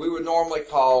 we would normally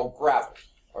call gravel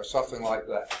or something like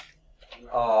that.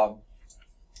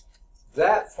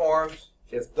 That forms,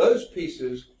 if those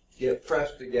pieces get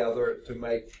pressed together to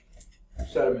make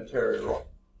sedimentary rock,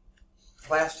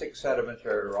 plastic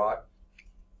sedimentary rock,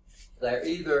 they're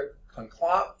either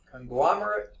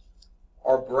conglomerate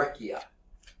or breccia.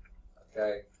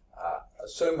 Okay?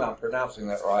 Assume I'm pronouncing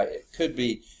that right. It could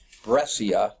be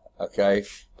breccia, okay,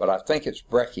 but I think it's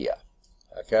breccia,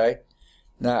 okay?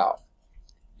 Now,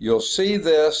 you'll see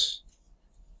this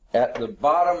at the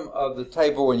bottom of the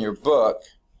table in your book,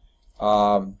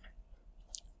 well,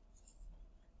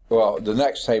 the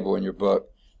next table in your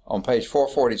book, on page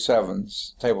 447,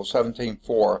 table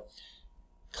 17.4,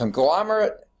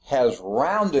 conglomerate has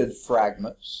rounded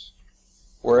fragments,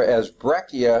 whereas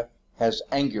breccia has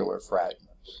angular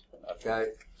fragments, okay?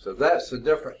 So that's the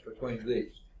difference between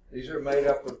these. These are made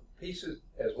up of pieces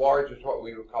as large as what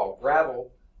we would call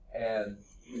gravel, and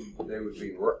they would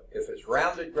be, if it's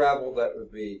rounded gravel, that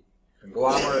would be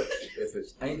conglomerate. If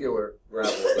it's angular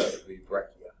gravel, that would be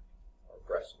breccia or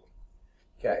breccia.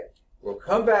 Okay, we'll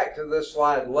come back to this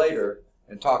slide later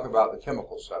and talk about the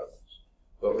chemical sediments.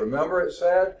 But remember it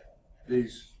said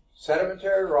these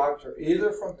sedimentary rocks are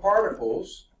either from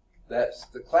particles, that's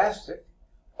the clastic,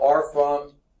 or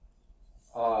from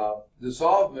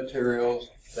dissolved materials,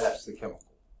 that's the chemical.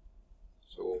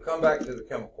 So we'll come back to the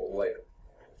chemical later.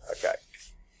 Okay.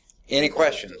 Any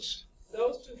questions?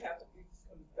 Those two have to be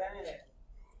combined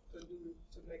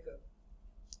to make a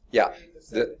Yeah.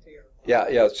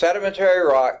 sedimentary. Sedimentary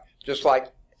rock, just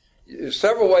like there's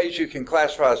several ways you can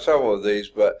classify several of these,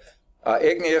 but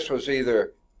igneous was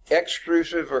either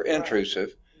extrusive or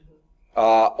intrusive,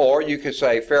 or you could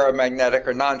say ferromagnetic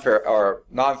or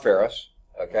non-ferrous.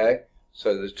 Okay,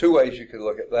 so there's two ways you could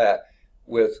look at that.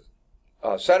 With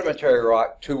sedimentary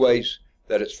rock, two ways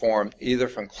that it's formed, either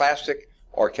from clastic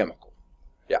or chemical.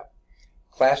 Yeah,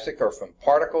 clastic are from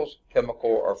particles,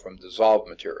 chemical are from dissolved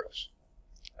materials.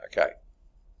 Okay.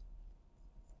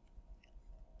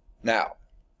 Now,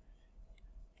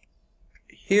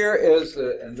 here is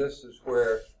and this is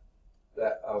where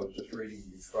that I was just reading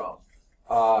you from.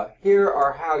 Here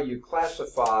are how you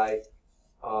classify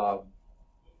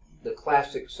the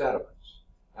clastic sediments.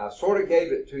 I sort of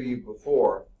gave it to you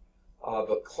before,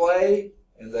 but clay,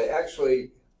 and they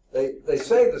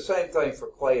say the same thing for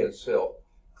clay and silt.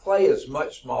 Clay is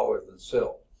much smaller than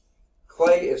silt.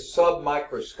 Clay is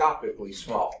submicroscopically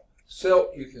small.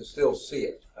 Silt, you can still see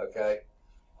it, okay?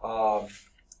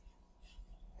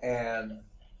 And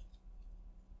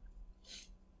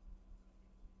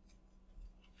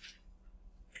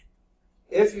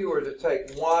if you were to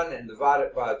take 1 and divide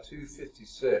it by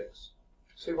 256,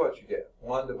 see what you get.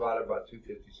 1 divided by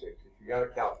 256. If you got a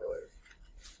calculator.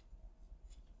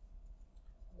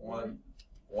 1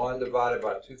 divided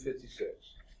by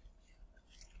 256.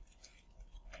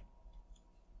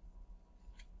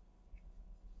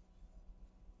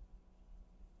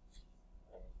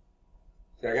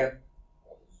 Say again?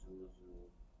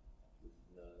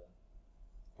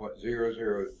 What,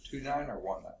 0029 or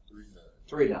 19?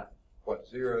 39.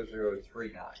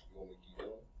 0.0039.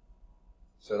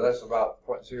 So that's about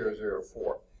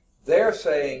 0.004. They're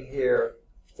saying here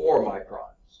 4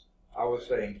 microns. I was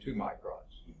saying 2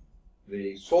 microns.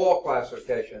 The soil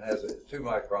classification has it at 2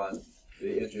 microns.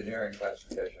 The engineering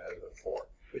classification has it at 4.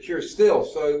 But you're still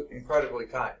so incredibly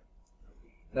tiny.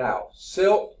 Now,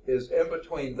 silt is in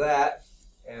between that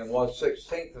and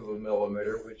 1/16 of a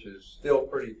millimeter, which is still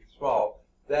pretty small.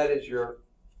 That is your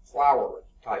flour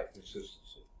type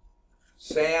consistency.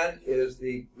 Sand is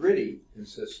the gritty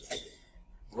consistency.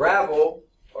 Gravel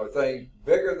are things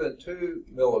bigger than 2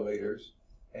 millimeters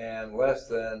and less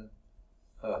than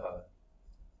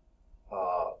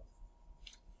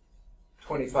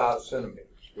 25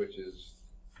 centimeters, which is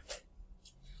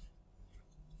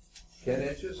 10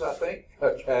 inches, I think.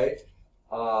 Okay.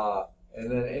 And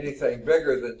then anything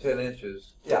bigger than 10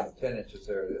 inches, 10 inches,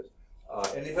 there it is.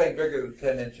 Anything bigger than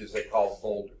 10 inches they call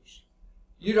boulders.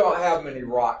 You don't have many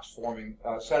rocks forming,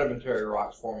 sedimentary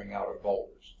rocks forming out of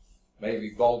boulders. Maybe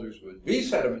boulders would be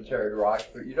sedimentary rocks,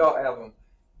 but you don't have them,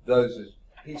 those as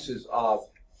pieces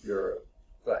of your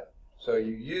thing. So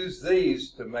you use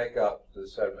these to make up the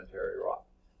sedimentary rock.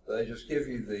 So they just give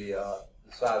you the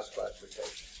size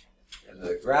classification. And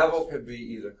the gravel could be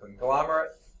either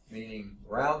conglomerate, meaning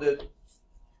rounded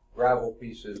gravel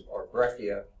pieces, or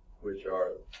breccia, which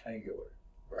are angular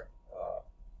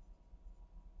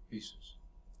pieces.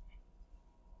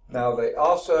 Now they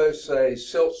also say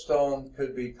siltstone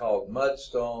could be called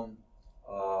mudstone.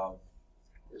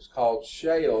 It's called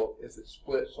shale if it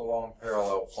splits along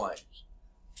parallel planes.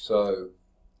 So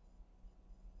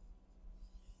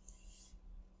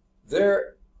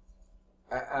there,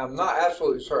 I'm not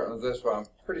absolutely certain of this, but I'm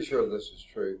pretty sure this is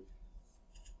true.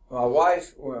 My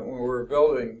wife, when we were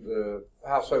building the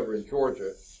house over in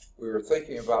Georgia, we were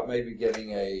thinking about maybe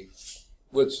getting a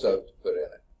wood stove to put in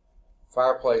it.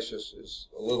 Fireplace is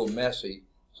a little messy,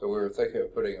 so we were thinking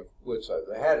of putting a wood stove.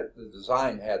 The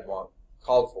design had one,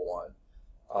 called for one,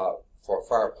 for a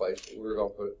fireplace, but we were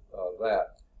going to put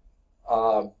that.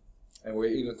 And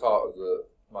we even thought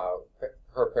of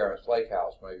her parents' lake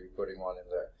house, maybe putting one in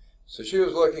there. So she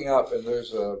was looking up, and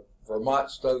there's a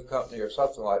Vermont Stove Company or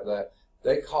something like that.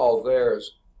 They call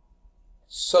theirs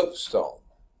soapstone.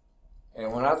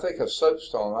 And when I think of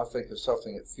soapstone, I think of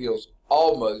something that feels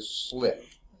almost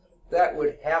slick. That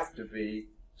would have to be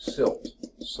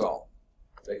siltstone.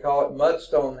 They call it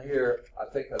mudstone here. I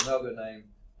think another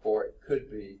name for it could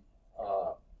be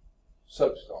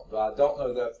soapstone, but I don't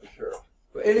know that for sure.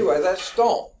 But anyway, that's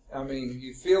stone. I mean,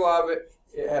 you feel of it,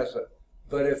 it has a,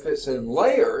 but if it's in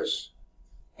layers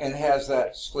and has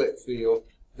that slick feel,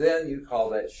 then you call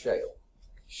that shale.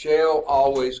 Shale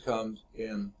always comes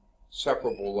in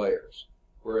separable layers,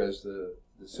 whereas the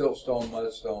siltstone,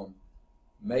 mudstone,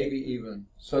 maybe even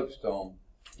soapstone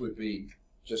would be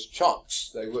just chunks.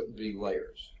 They wouldn't be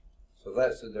layers. So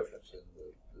that's the difference in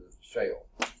the shale.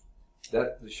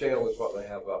 The shale is what they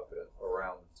have up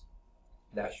around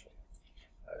Nashville.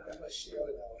 Okay.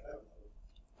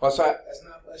 What's that? That's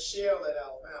not a shale at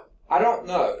Alabama. I don't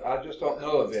know. I just don't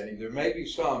know of any. There may be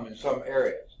some in some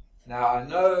areas. Now, I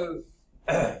know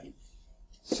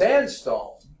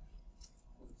sandstone,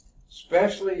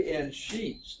 especially in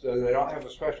sheets, though they don't have a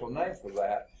special name for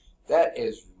that, that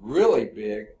is really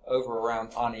big over around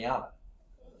Aniana.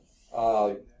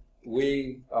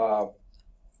 We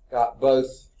got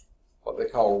both what they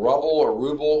call rubble or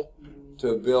ruble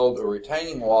to build a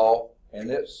retaining wall, and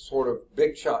it's sort of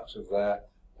big chunks of that,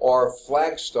 or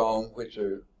flagstone, which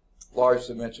are large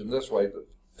dimension this way but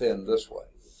thin this way,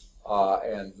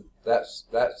 and that's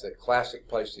the classic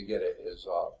place to get it is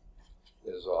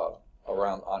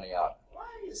around Aniana. Why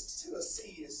is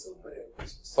Tennessee is so many?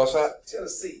 What's that?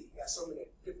 Tennessee got so many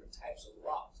different types of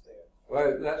rocks there.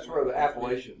 Well, that's where the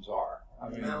Appalachians are. I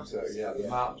mean, Mountains. so yeah, the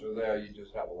mountains are there. You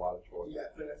just have a lot of choice. You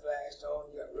got plenty of flagstone.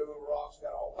 You got river rocks. You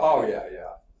got all. Oh yeah,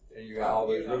 yeah, and you got all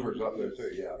those rivers up there too.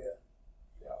 Yeah.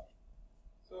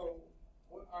 So,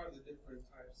 what are the different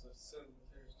types of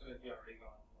sedimentary stone you already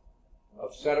gone?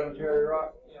 Of sedimentary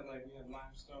rock. Yeah, like we have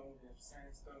limestone, we have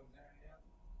sandstone,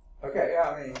 yeah. Okay, yeah,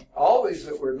 I mean, all these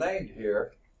that were named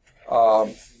here.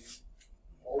 Old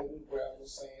gravel,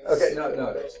 sand. Okay,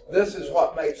 no. This is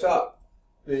what makes up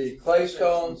the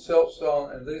claystone,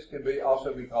 siltstone, and these can be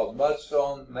also be called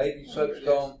mudstone, maybe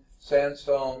soapstone,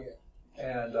 sandstone,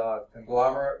 and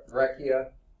conglomerate,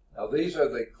 breccia. Now, these are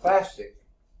the classic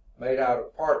made out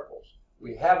of particles.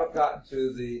 We haven't gotten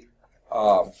to the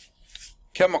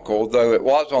chemical, though it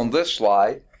was on this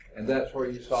slide, and that's where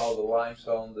you saw the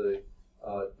limestone, the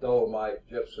dolomite,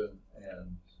 gypsum,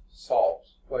 and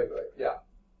salts. Wait, yeah,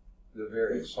 the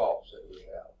various salts that we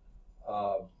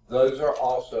have. Those are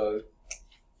also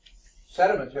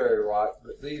sedimentary rock,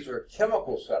 but these are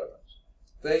chemical sediments,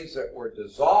 things that were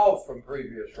dissolved from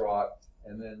previous rock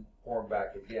and then formed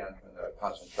back again when the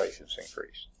concentrations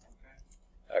increased.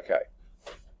 Okay.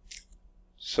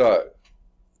 So,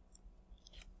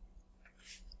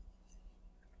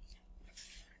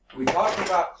 we talked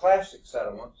about classic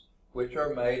sediments, which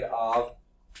are made of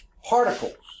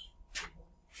particles.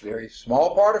 Very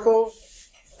small particles,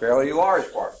 fairly large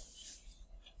particles.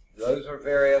 Those are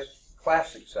various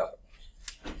classic sediments.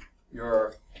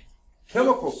 Your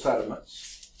chemical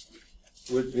sediments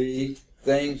would be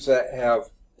things that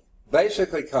have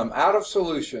basically come out of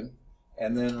solution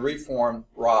and then reformed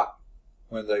rock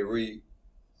when they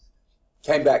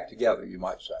came back together, you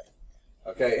might say.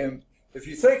 Okay, and if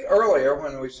you think earlier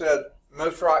when we said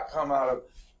most rock come out of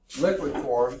liquid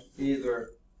forms, either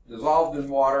dissolved in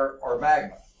water or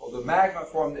magma. Well, the magma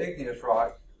formed igneous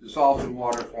rock, dissolved in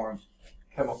water forms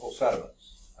chemical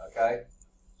sediments, okay?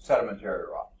 Sedimentary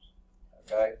rocks,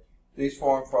 okay? These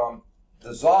form from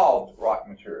dissolved rock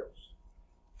materials.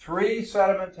 3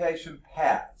 sedimentation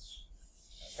paths,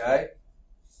 okay?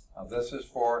 Now this is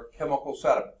for chemical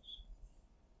sediments,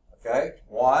 okay?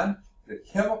 1, the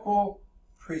chemical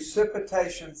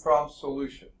precipitation from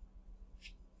solution.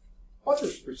 What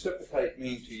does precipitate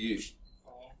mean to you?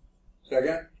 Say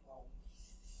again?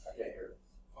 I can't hear it.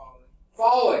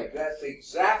 Falling. That's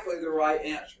exactly the right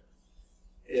answer.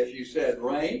 If you said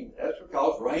rain, that's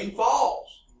because rain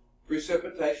falls.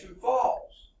 Precipitation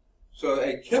falls. So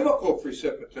a chemical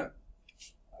precipitant,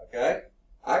 okay?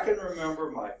 I can remember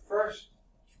my first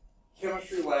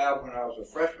chemistry lab when I was a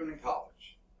freshman in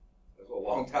college. It was a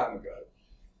long time ago.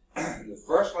 The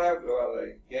first lab,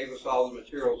 they gave us all the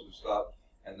materials and stuff,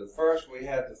 and the first we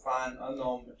had to find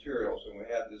unknown materials, and we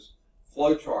had this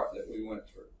flow chart that we went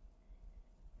through.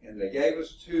 And they gave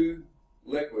us 2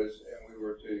 liquids, and we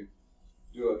were to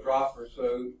do a drop or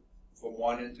so from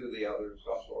one into the other,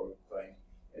 some sort of thing.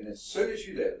 And as soon as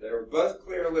you did, they were both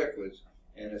clear liquids,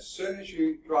 and as soon as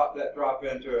you dropped that drop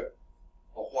into it,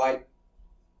 a white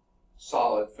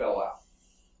solid fell out.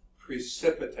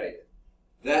 Precipitated.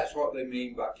 That's what they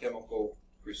mean by chemical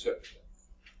precipitant.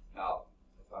 Now,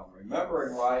 if I'm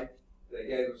remembering right, they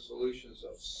gave us solutions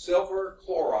of silver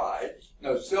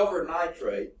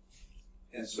nitrate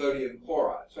and sodium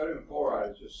chloride. Sodium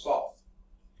chloride is just salt.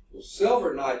 Well,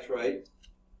 silver nitrate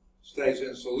stays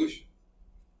in solution.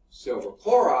 Silver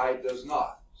chloride does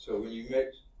not. So when you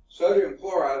mix sodium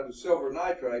chloride with silver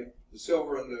nitrate, the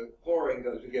silver and the chlorine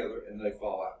go together and they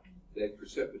fall out. They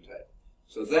precipitate.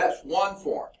 So that's one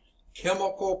form.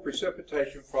 Chemical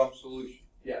precipitation from solution.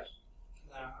 Yes?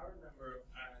 Now, I remember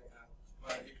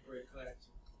my 8th grade class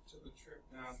took a trip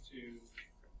down to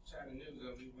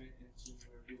Chattanooga. We went into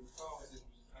where River Falls. It was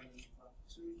under about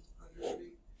 200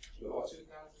 feet. 2,000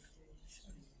 feet.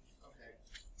 Okay.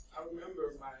 I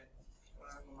remember when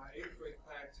my 8th grade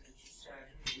class took a trip to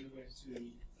Chattanooga, we went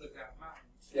to Lookout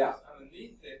Mountain. Yeah.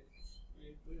 Underneath it,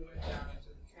 we went down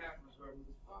into the caverns where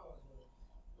River Falls was.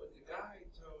 But the guy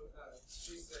told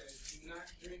she said, do not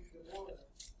drink the water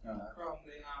Uh-huh. from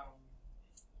the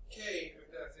cave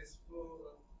because it's full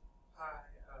of high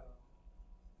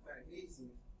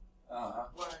magnesium. Uh-huh.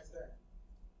 Why is that?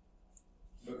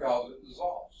 Because it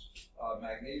dissolves.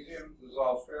 Magnesium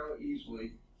dissolves fairly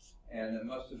easily, and there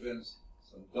must have been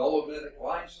some dolomitic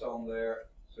limestone there,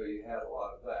 so you had a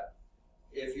lot of that.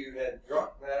 If you had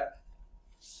drunk that,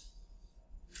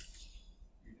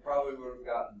 you probably would have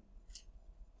gotten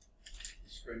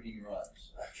screaming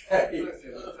runs. Okay? Plus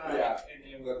it was high, Yeah, and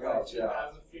then because,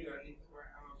 2,000 feet underneath the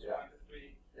ground, Yeah. 200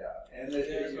 feet. yeah. And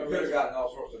you could have gotten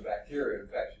all sorts of bacteria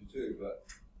infection too, but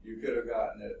you could have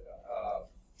gotten it.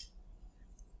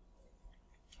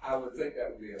 I would think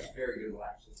that would be a very good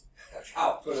laxative.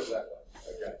 I'll put it that way.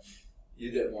 Okay.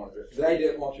 You didn't want to. They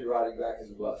didn't want you riding back in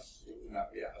the bus. No,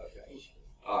 yeah, okay.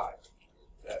 All right.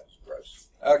 That was gross.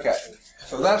 Okay.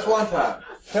 So that's one time.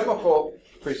 Chemical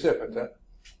precipitant.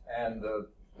 And the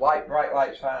bright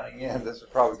light shining in. This is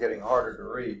probably getting harder to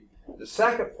read. The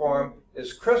second form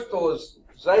is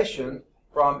crystallization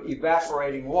from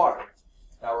evaporating water.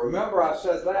 Now remember I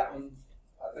said that one,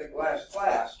 I think last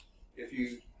class, if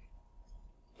you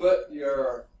put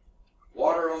your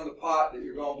water on the pot that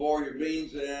you're going to boil your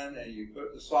beans in, and you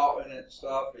put the salt in it and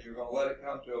stuff, and you're going to let it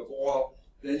come to a boil,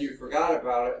 then you forgot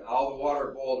about it, and all the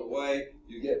water boiled away,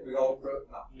 you get big old,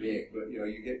 not big, but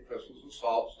you get crystals of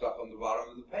salt stuck on the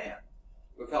bottom of the pan,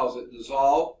 because it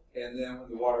dissolved, and then when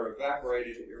the water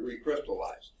evaporated, it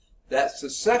recrystallized. That's the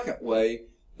second way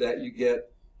that you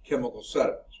get chemical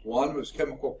sediments. One was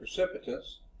chemical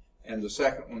precipitants, and the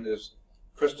second one is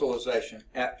crystallization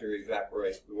after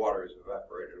the water is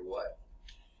evaporated away.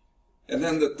 And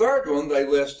then the third one they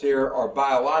list here are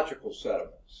biological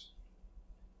sediments,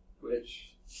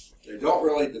 which they don't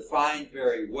really define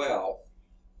very well,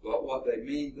 but what they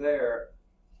mean there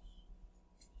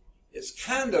is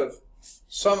kind of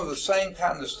some of the same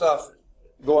kind of stuff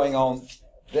going on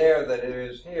there that it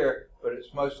is here, but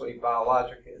it's mostly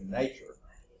biologic in nature.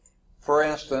 For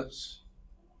instance,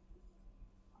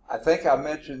 I think I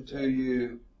mentioned to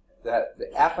you that the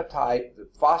apatite, the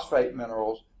phosphate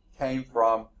minerals, came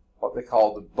from what they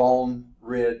call the Bone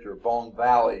Ridge or Bone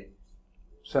Valley.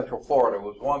 Central Florida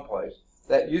was one place.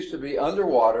 That used to be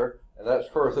underwater, and that's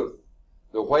where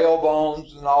the whale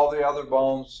bones and all the other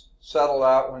bones settled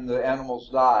out when the animals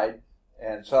died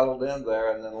and settled in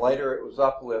there, and then later it was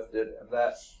uplifted, and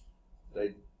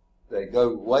they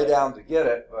go way down to get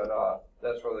it, but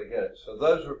that's where they get it. So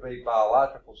those would be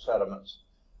biological sediments,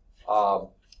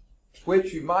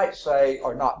 which you might say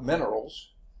are not minerals,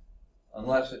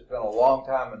 unless it's been a long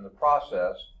time in the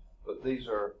process, but these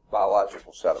are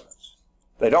biological sediments.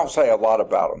 They don't say a lot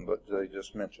about them, but they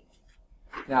just mention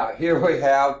them. Now, here we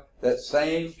have that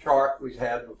same chart we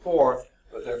had before,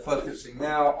 but they're focusing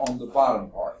now on the bottom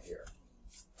part here.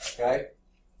 Okay?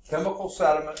 Chemical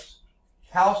sediments,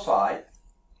 calcite,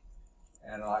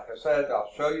 and like I said,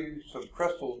 I'll show you some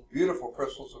crystals, beautiful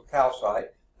crystals of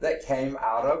calcite that came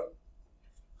out of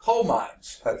coal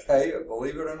mines, okay?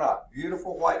 Believe it or not.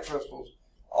 Beautiful white crystals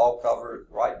all covered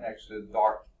right next to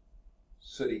dark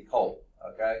city coal,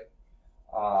 okay?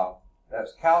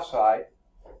 That's calcite.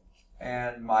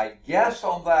 And my guess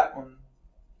on that one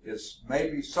is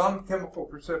maybe some chemical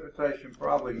precipitation,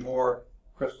 probably more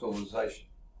crystallization.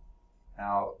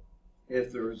 Now,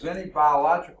 if there is any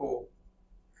biological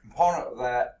component of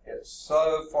that, it's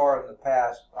so far in the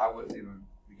past, I wouldn't even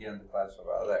begin to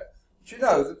classify that. But you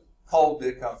know that coal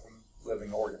did come from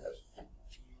living organisms.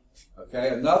 Okay,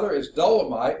 another is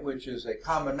dolomite, which is a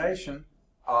combination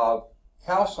of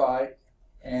calcite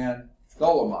and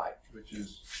dolomite, which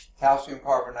is calcium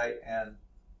carbonate and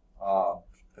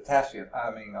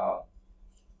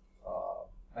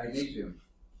magnesium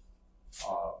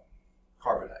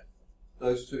carbonate.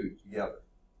 Those two together.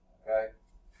 Okay.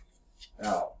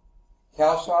 Now,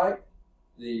 calcite,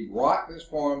 the rock that's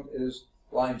formed is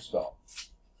limestone.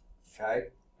 Okay,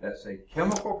 that's a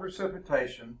chemical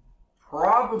precipitation,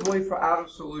 probably out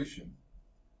of solution.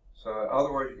 So, in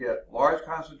other words, you get large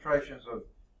concentrations of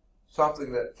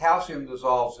something that calcium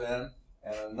dissolves in,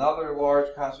 and another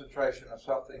large concentration of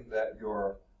something that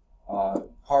your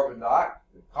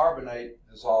carbonate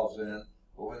dissolves in.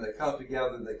 But when they come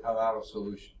together, they come out of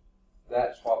solution.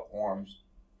 That's what forms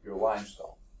your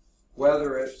limestone,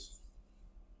 whether it's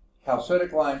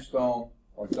calcitic limestone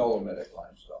or dolomitic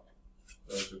limestone.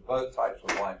 Those are both types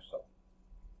of limestone.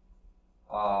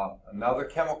 Another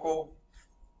chemical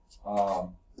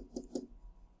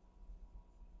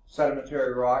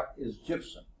sedimentary rock is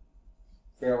gypsum.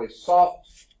 Fairly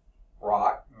soft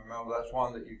rock. Remember, that's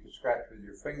one that you can scratch with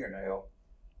your fingernail,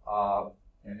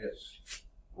 and its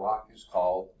rock is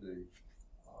called the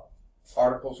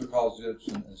particles are called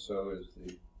gypsum, and so is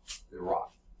the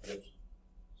rock. It's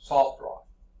soft rock.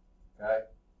 Okay?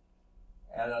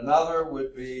 And another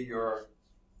would be your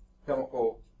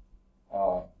chemical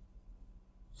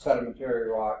sedimentary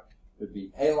rock. Would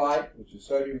be halite, which is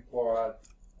sodium chloride,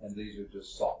 and these are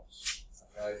just salts.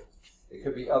 Okay? It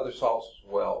could be other salts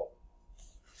as well.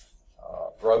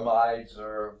 Bromides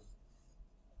or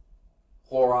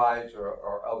chlorides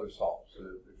or other salts. So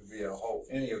it could be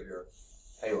any of your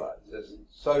halides.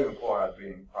 Sodium chloride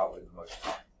being probably the most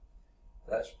common.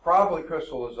 That's probably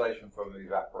crystallization from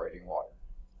evaporating water.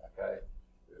 Okay?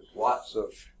 There's lots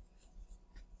of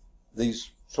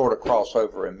these sort of cross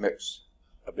over and mix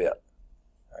a bit.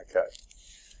 Okay.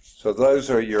 So those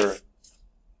are your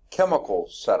chemical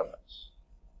sediments.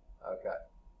 Okay.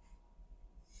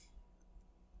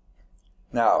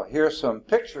 Now, here's some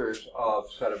pictures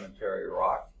of sedimentary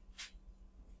rock.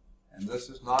 And this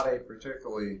is not a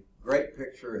particularly great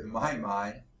picture in my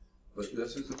mind, but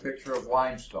this is a picture of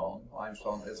limestone.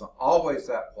 Limestone isn't always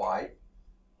that white,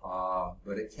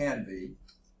 but it can be.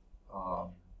 I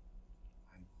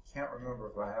can't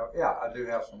remember if I have, yeah, I do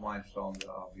have some limestone that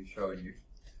I'll be showing you.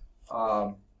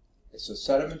 It's a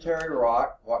sedimentary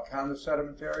rock. What kind of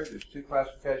sedimentary? There's two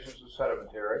classifications of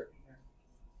sedimentary.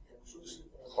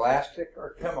 Clastic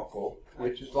or chemical,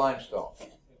 which is limestone.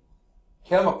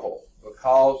 Chemical,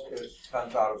 because it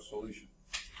comes out of solution.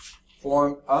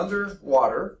 Formed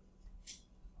underwater,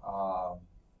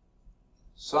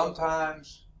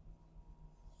 sometimes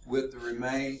with the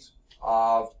remains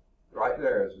of, right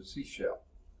there is a seashell.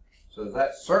 So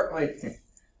that's certainly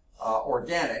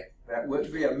organic. That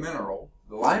wouldn't be a mineral.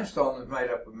 The limestone is made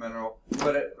up of mineral,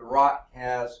 but the rock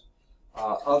has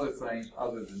other things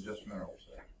other than just minerals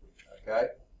there. Okay?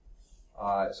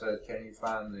 It says, can you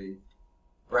find the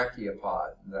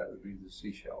brachiopod? And that would be the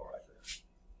seashell right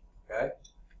there. Okay?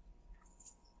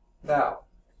 Now,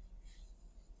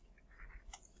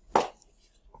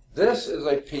 this is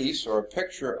a piece or a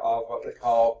picture of what they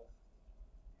call,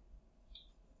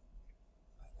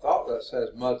 I thought that says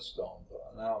mudstone,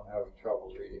 but now I'm having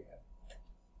trouble reading it.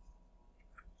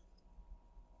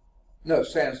 No,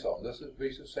 sandstone. This is a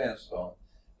piece of sandstone.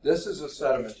 This is a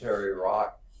sedimentary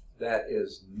rock that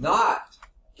is not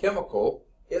chemical,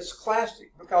 it's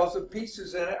clastic, because the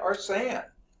pieces in it are sand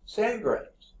grains.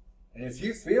 And if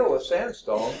you feel a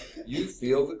sandstone, you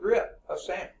feel the grit of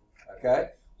sand. Okay?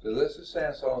 So this is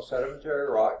sandstone, sedimentary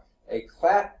rock, a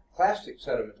clastic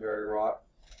sedimentary rock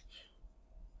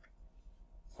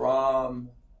from,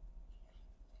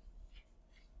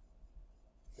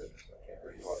 goodness, I can't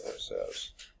read what that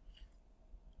says.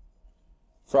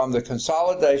 From the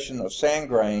consolidation of sand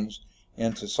grains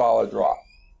into solid rock.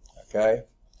 Okay?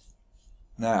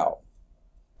 Now,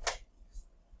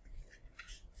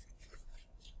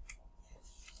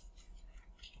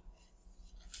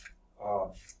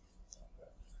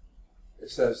 it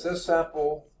says this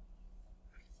sample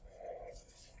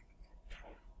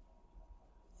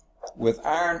with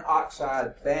iron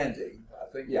oxide banding, I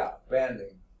think, yeah,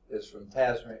 banding is from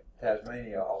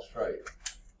Tasmania, Australia.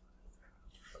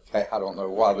 Okay, I don't know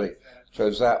why they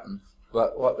chose that one,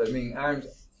 but what they mean,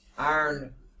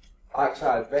 iron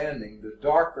oxide banding, the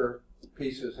darker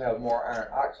pieces have more iron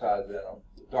oxide in them,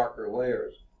 the darker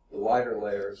layers, the lighter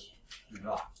layers do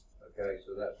not. Okay,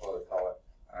 so that's why they call it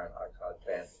iron oxide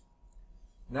banding.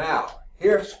 Now,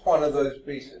 here's one of those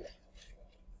pieces.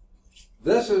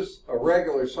 This is a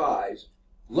regular size.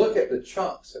 Look at the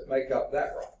chunks that make up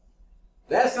that rock.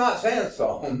 That's not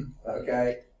sandstone,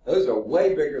 okay? Those are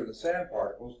way bigger than sand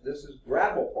particles. This is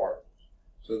gravel particles.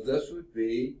 So this would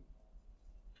be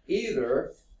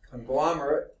either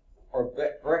conglomerate or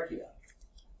breccia.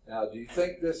 Now, do you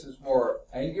think this is more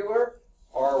angular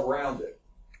or rounded?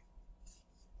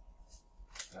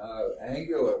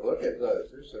 Angular, look at those.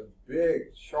 There's some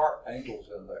big, sharp angles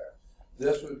in there.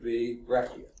 This would be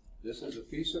breccia. This is a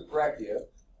piece of breccia,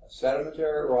 a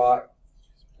sedimentary rock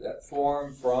that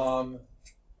formed from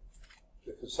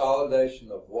the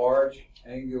consolidation of large,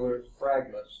 angular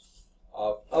fragments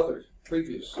of other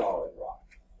previous solid rock.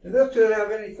 And this could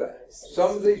have anything.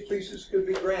 Some of these pieces could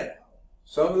be granite.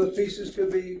 Some of the pieces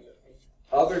could be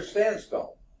other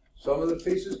sandstone. Some of the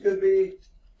pieces could be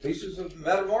pieces of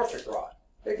metamorphic rock.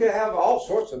 It could have all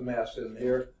sorts of mess in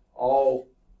here, all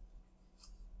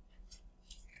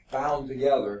bound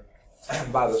together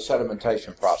by the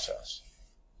sedimentation process.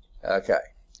 Okay.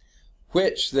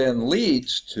 Which then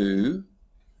leads to,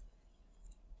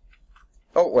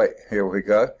 oh wait, here we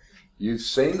go. You've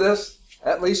seen this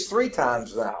at least 3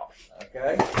 times now.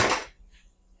 Okay.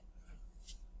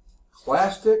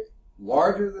 Clastic,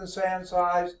 larger than sand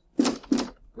size,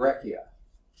 breccia.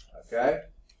 Okay.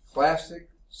 Clastic,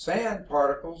 Sand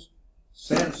particles,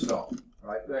 sandstone,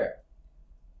 right there.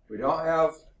 We don't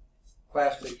have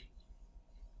plastic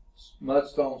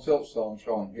mudstone, siltstone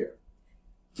shown here.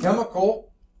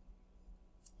 Chemical,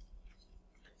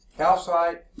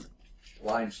 calcite,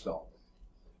 limestone.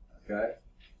 Okay?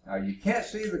 Now you can't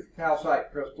see the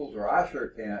calcite crystals, or I sure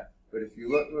can't, but if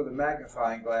you look with a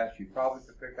magnifying glass, you probably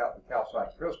could pick out the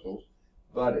calcite crystals,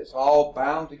 but it's all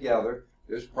bound together.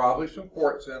 There's probably some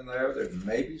quartz in there, there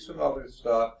may be some other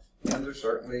stuff, and there's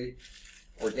certainly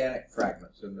organic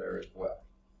fragments in there as well.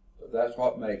 So that's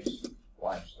what makes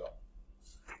limestone.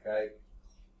 Okay?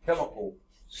 Chemical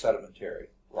sedimentary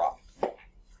rock.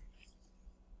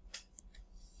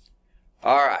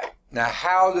 All right. Now,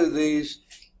 how do these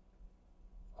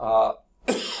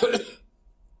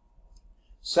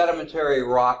sedimentary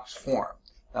rocks form?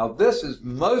 Now, this is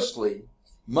mostly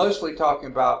talking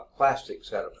about plastic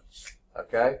sediments.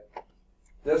 Okay?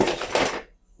 This is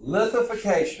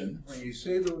lithification. When you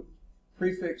see the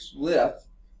prefix lith,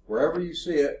 wherever you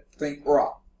see it, think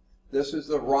rock. This is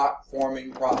the rock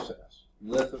forming process,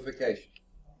 lithification.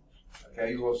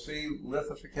 Okay, you will see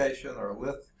lithification or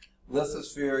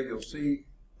lithosphere. You'll see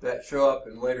that show up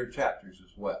in later chapters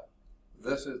as well.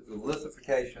 This is the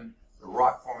lithification, the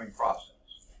rock forming process.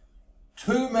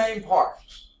 Two main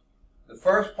parts. The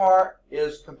first part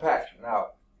is compaction.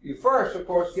 Now, you first, of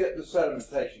course, get the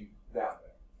sedimentation down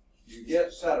there. You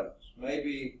get sediments.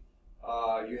 Maybe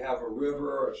you have a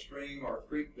river or a stream or a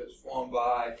creek that's flown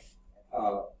by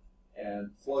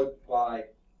and flowed by,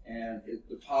 and it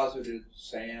deposited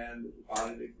sand, it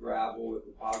deposited gravel, it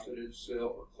deposited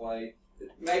silt or clay. It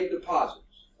made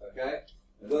deposits, okay?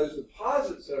 And those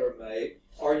deposits that are made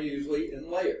are usually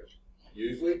in layers,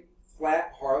 usually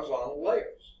flat horizontal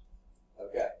layers,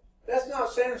 okay? That's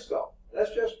not sandstone.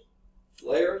 That's just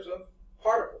layers of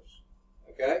particles,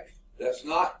 okay? That's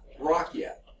not rock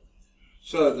yet.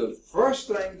 So the first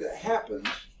thing that happens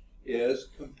is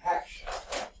compaction.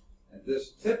 And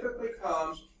this typically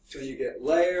comes when you get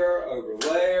layer over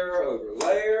layer over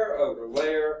layer over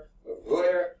layer over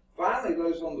layer. Finally,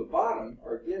 those on the bottom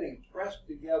are getting pressed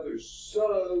together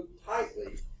so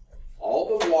tightly,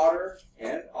 all the water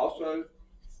and also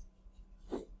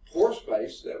pore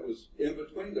space that was in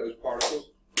between those particles,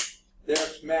 they're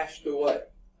smashed away,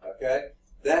 okay?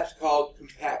 That's called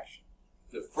compaction,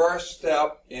 the first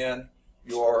step in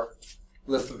your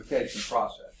lithification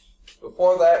process.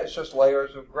 Before that, it's just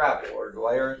layers of gravel or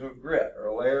layers of grit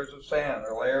or layers of sand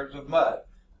or layers of mud,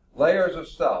 layers of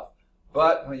stuff.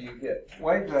 But when you get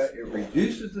way to it, it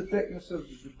reduces the thickness of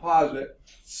the deposit,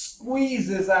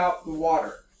 squeezes out the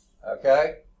water,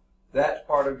 okay? That's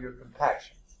part of your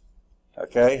compaction.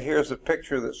 Okay, here's a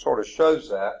picture that sort of shows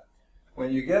that.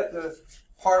 When you get the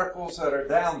particles that are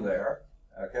down there,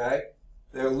 okay,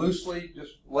 they're loosely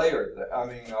just layered.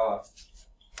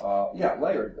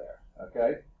 Layered there,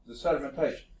 okay? The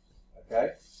sedimentation,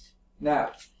 okay?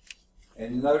 Now,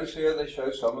 and you notice here they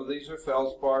show some of these are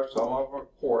feldspar, some of them are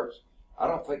quartz. I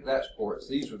don't think that's quartz.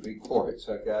 These would be quartz,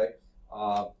 okay?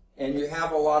 And you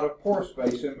have a lot of pore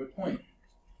space in between.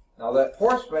 Now, that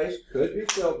pore space could be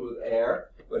filled with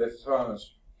air, but if it's on a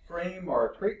stream or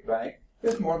a creek bank,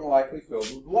 it's more than likely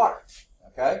filled with water,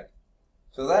 okay?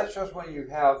 So that's just when you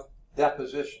have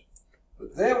deposition.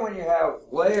 But then when you have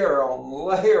layer on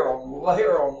layer on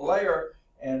layer on layer,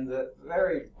 and the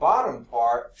very bottom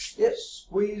part, it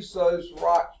squeezed those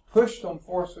rocks, pushed them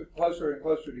closer and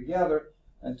closer together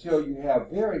until you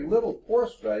have very little pore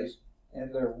space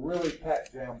and they're really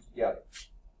packed jammed together.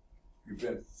 You've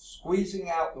been squeezing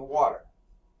out the water.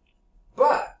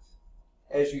 But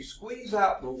as you squeeze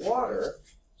out the water,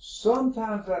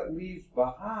 sometimes that leaves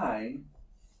behind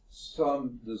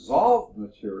some dissolved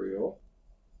material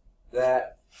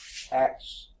that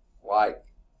acts like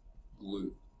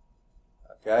glue.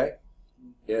 Okay?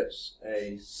 It's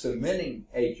a cementing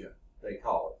agent, they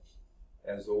call it.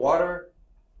 As the water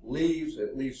leaves,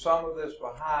 it leaves some of this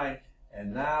behind,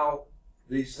 and now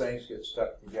these things get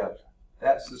stuck together.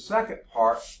 That's the second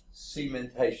part,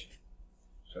 cementation.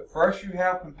 So first you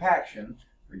have compaction,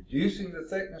 reducing the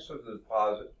thickness of the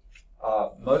deposit,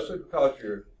 mostly because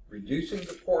you're reducing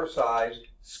the pore size,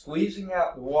 squeezing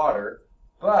out the water,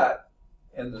 but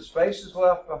in the spaces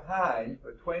left behind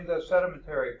between those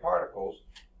sedimentary particles,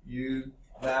 you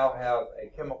now have a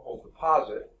chemical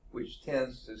deposit which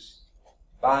tends to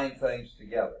bind things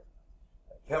together.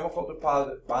 A chemical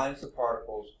deposit binds the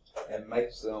particles and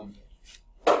makes them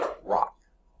rock,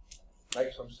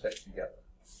 makes them stick together.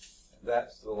 And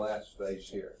that's the last phase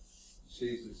here. You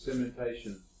see the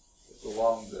cementation is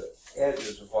along the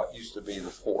edges of what used to be the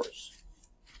pores.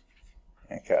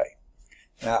 Okay.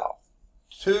 Now,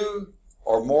 two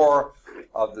or more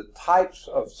of the types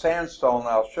of sandstone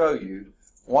I'll show you.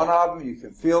 One of them, you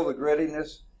can feel the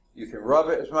grittiness. You can rub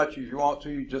it as much as you want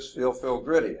to. You just feel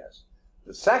grittiness.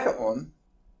 The second one,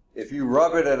 if you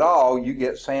rub it at all, you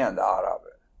get sand out of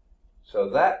it. So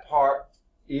that part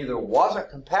either wasn't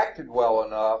compacted well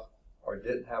enough or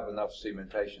didn't have enough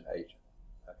cementation agent.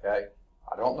 Okay?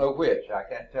 I don't know which. I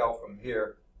can't tell from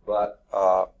here, but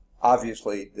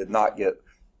obviously did not get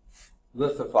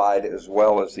lithified as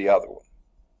well as the other one.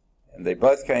 And they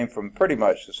both came from pretty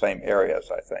much the same areas,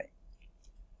 I think.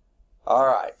 All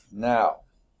right, now,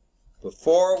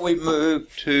 before we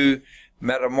move to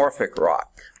metamorphic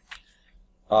rock,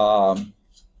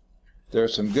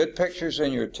 there's some good pictures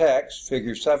in your text,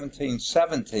 figure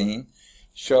 1717,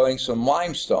 showing some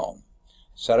limestone.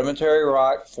 Sedimentary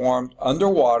rock formed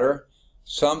underwater,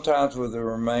 sometimes with the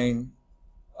remain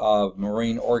of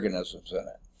marine organisms in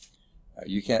it.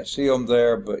 You can't see them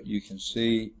there, but you can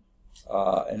see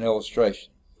an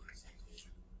illustration.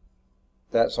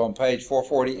 That's on page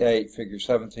 448, figure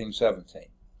 1717.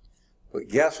 But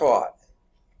guess what?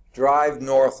 Drive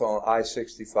north on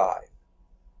I-65,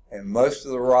 and most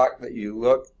of the rock that you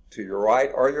look to your right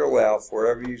or your left,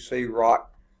 wherever you see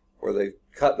rock where they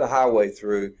cut the highway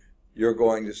through, you're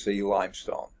going to see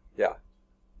limestone. Yeah.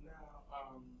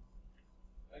 Now,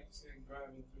 like you said,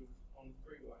 driving through on the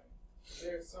freeway,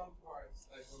 there are some parts,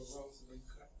 like where roads have been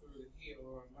cut through the hill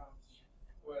or a mountain,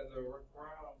 where the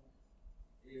ground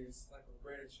is like a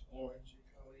reddish orange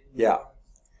color. Yeah. Are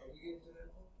we getting to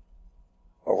that point?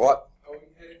 Or what? Are we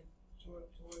headed toward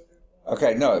that point?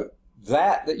 Okay, no.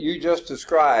 That you just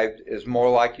described is more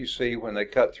like you see when they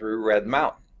cut through Red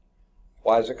Mountain.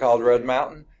 Why is it called Red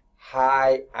Mountain?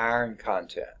 High iron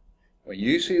content. When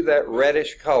you see that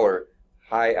reddish color,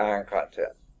 high iron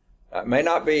content. It may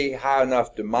not be high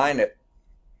enough to mine it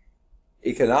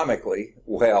economically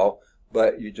well,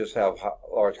 but you just have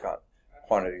large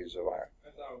quantities of iron. I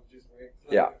thought it was just red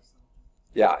clay. Yeah.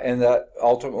 Yeah, and that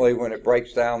ultimately when it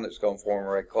breaks down, it's going to form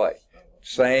red clay.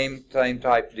 Same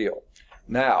type deal.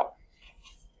 Now,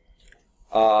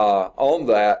 on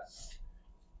that,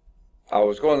 I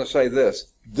was going to say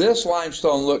this. This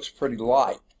limestone looks pretty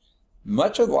light.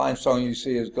 Much of the limestone you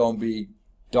see is going to be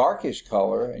darkish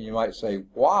color, and you might say,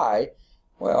 why?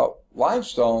 Well,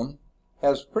 limestone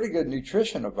has pretty good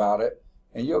nutrition about it,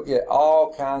 and you'll get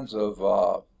all kinds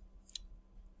of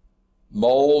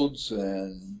molds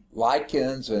and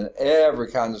lichens and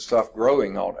every kind of stuff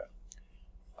growing on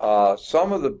it.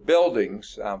 Some of the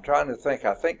buildings, I'm trying to think,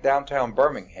 I think downtown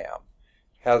Birmingham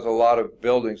has a lot of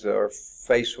buildings that are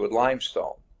faced with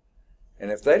limestone.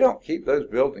 And if they don't keep those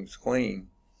buildings clean,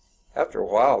 after a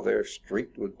while they're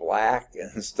streaked with black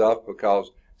and stuff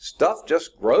because stuff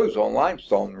just grows on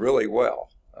limestone really well.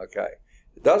 Okay,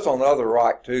 it does on other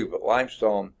rock too, but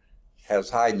limestone has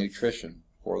high nutrition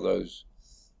for those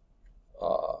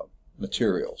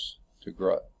materials to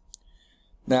grow.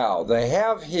 Now they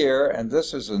have here, and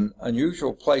this is an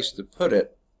unusual place to put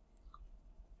it,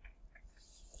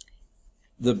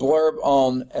 the blurb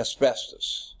on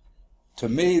asbestos. To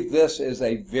me, this is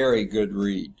a very good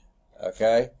read.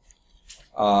 Okay.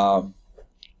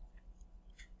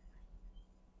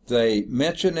 They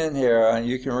mention in here, and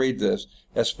you can read this,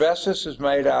 asbestos is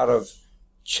made out of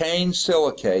chain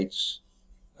silicates,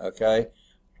 okay,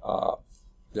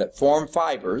 that form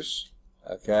fibers,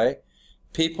 okay.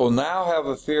 People now have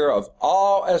a fear of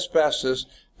all asbestos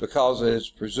because it is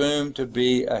presumed to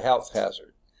be a health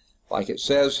hazard. Like it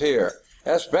says here,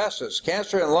 asbestos,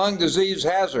 cancer and lung disease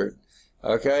hazard,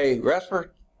 okay,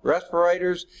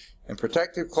 respirators and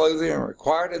protective clothing are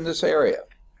required in this area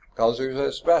because there's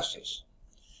asbestos.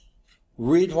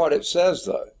 Read what it says,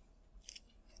 though.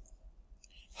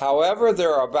 However,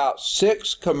 there are about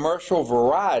 6 commercial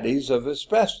varieties of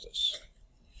asbestos.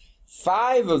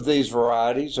 5 of these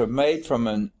varieties are made from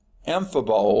an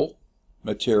amphibole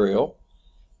material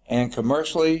and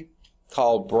commercially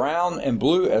called brown and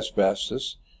blue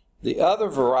asbestos. The other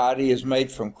variety is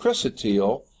made from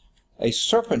chrysotile, a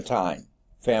serpentine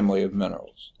family of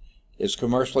minerals. It's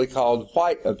commercially called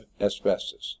white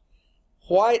asbestos.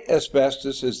 White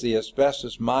asbestos is the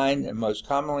asbestos mined and most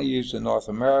commonly used in North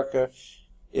America.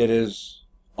 It is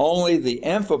only the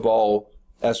amphibole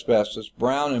asbestos,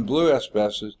 brown and blue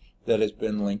asbestos, that has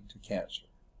been linked to cancer.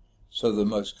 So the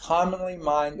most commonly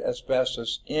mined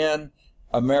asbestos in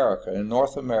America, in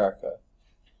North America,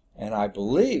 and I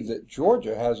believe that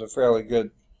Georgia has a fairly good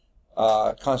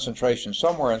concentration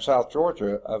somewhere in South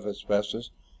Georgia of asbestos.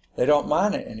 They don't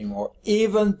mine it anymore,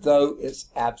 even though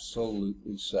it's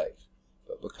absolutely safe.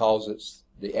 But because it's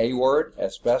the A word,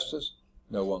 asbestos,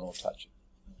 no one will touch it,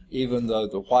 even though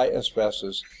the white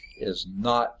asbestos is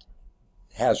not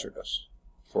hazardous.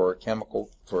 for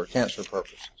cancer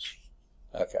purposes.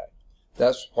 Okay,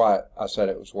 that's why I said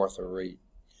it was worth a read.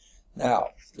 Now,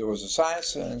 there was a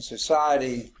Science and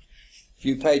Society a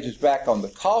few pages back on the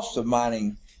cost of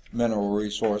mining mineral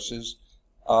resources.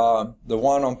 The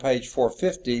one on page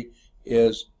 450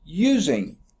 is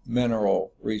using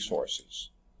mineral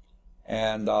resources.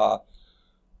 And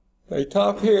they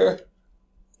talk here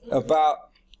about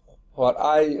what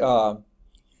I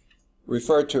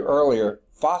referred to earlier,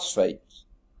 phosphates,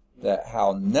 that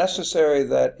how necessary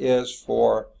that is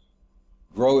for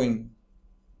growing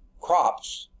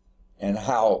crops and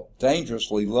how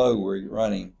dangerously low we're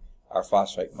running our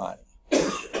phosphate mining. And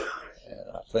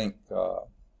I think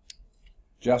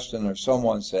Justin or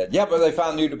someone said, yeah, but they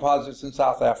found new deposits in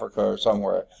South Africa or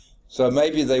somewhere. So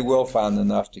maybe they will find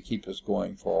enough to keep us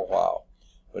going for a while.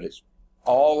 But it's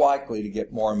all likely to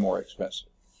get more and more expensive.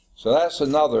 So that's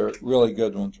another really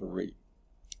good one to read.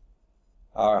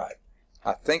 All right.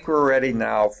 I think we're ready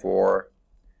now for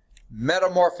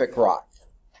metamorphic rock.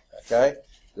 Okay?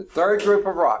 The third group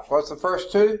of rock. What's the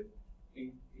first two?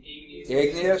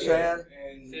 Igneous and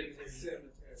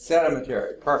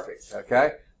sedimentary. Perfect.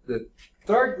 Okay? The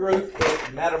third group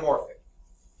is metamorphic.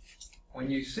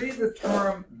 When you see the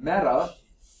term meta,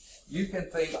 you can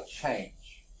think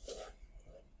change.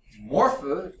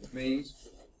 Morpha means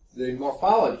the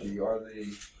morphology or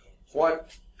the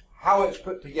how it's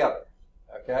put together.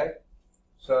 Okay?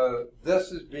 So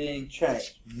this is being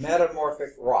changed.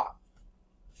 Metamorphic rock.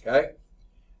 Okay?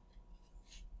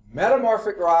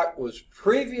 Metamorphic rock was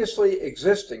previously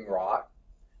existing rock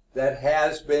that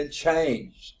has been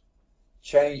changed.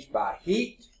 Changed by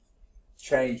heat,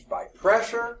 changed by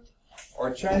pressure,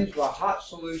 or changed by hot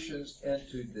solutions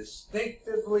into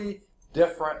distinctively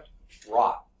different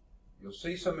rock. You'll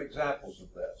see some examples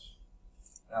of this.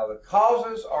 Now, the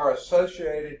causes are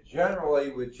associated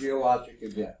generally with geologic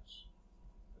events.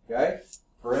 Okay?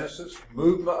 For instance,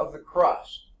 movement of the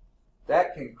crust.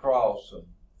 That can cause some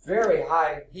very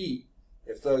high heat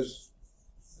if the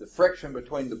friction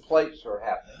between the plates are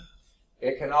happening.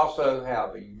 It can also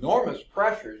have enormous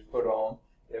pressures put on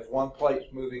if one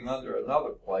plate's moving under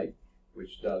another plate,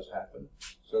 which does happen.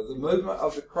 So the movement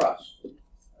of the crust.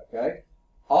 Okay?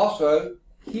 Also,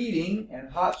 heating and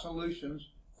hot solutions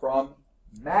from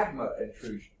magma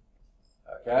intrusion.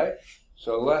 Okay?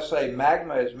 So let's say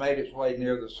magma has made its way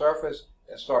near the surface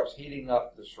and starts heating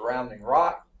up the surrounding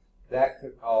rock. That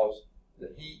could cause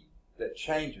the heat that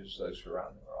changes those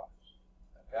surrounding rocks.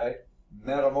 Okay?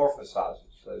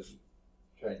 Metamorphosizes those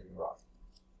changing rocks.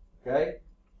 Okay?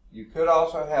 You could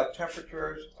also have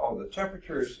temperatures, the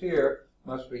temperatures here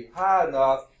must be high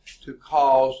enough to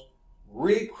cause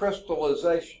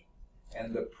recrystallization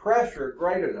and the pressure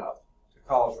great enough to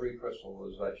cause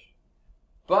recrystallization.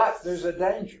 But there's a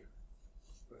danger,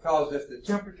 because if the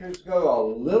temperatures go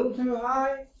a little too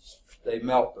high, they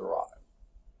melt the rock.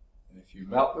 And if you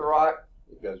melt the rock,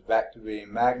 it goes back to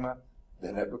being magma,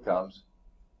 then it becomes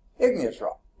igneous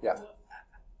rock. Yeah. Well,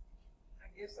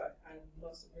 I guess I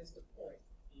must have missed the point.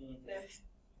 That's,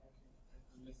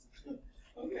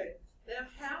 okay. Now,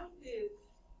 how did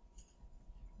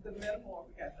the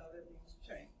metamorphic, I know that means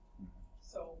change.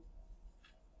 So,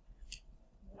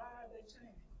 why are they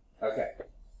changing? Okay.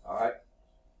 All right.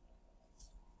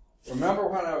 Remember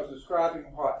when I was describing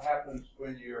what happens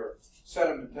when your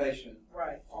sedimentation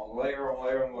Right. on layer on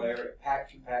layer on layer, it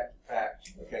packs and packs and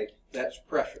packs. Okay, that's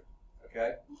pressure.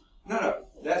 Okay. No,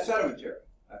 that's sedimentary.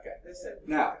 Okay. That's it.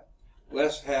 Now,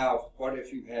 let's have, what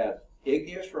if you had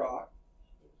igneous rock,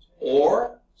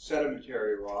 or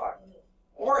sedimentary rock,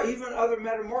 or even other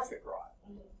metamorphic rock?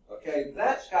 Okay,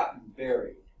 that's gotten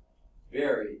buried,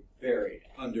 very buried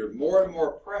under more and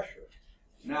more pressure.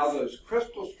 Now those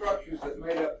crystal structures that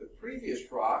made up the previous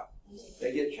rock,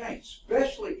 they get changed,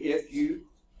 especially if you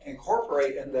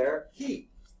incorporate in there heat,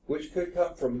 which could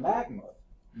come from magma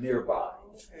nearby.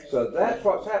 So that's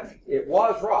what's happening. It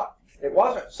was rock. It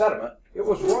wasn't sediment. It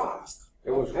was rock.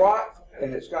 It was rock,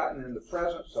 and it's gotten in the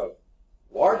presence of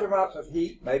large amounts of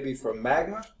heat, maybe from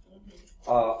magma,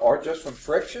 or just from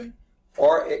friction,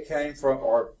 or it came from,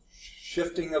 or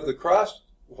shifting of the crust,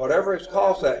 whatever has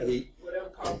caused that heat, Whatever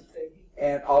causes that heat.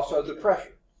 and also the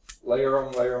pressure, layer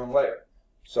on layer on layer.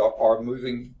 So, or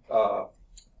moving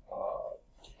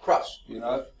crust,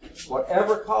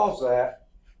 whatever caused that,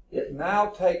 it now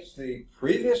takes the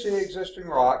previously existing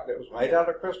rock that was made out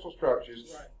of crystal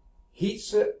structures, Right.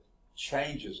 heats it,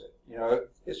 changes it.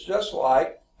 It's just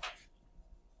like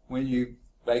when you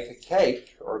bake a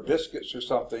cake or biscuits or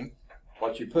something,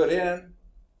 what you put in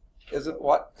isn't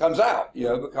what comes out,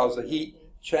 because the heat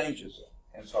changes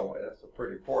it in some way. That's a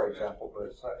pretty poor example,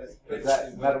 but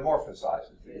that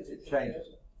metamorphosizes it. It changes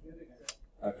it.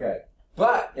 Okay,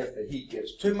 but if the heat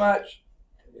gets too much,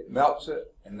 it melts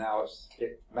it, and now it's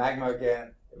magma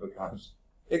again. It becomes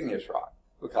igneous rock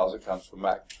because it comes from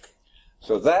magma.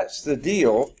 So that's the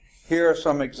deal. Here are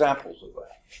some examples of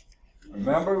that.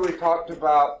 Remember we talked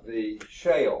about the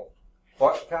shale.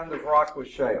 What kind of rock was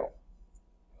shale?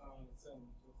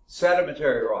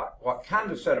 Sedimentary rock. What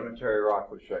kind of sedimentary rock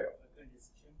was shale? I think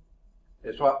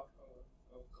It's what?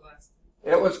 classic.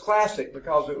 It was classic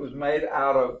because it was made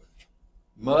out of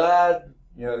mud,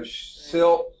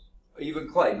 silt, even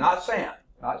clay. Not sand.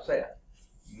 Not sand.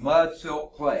 Mud,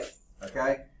 silt, clay.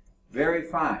 Okay? Very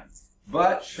fine.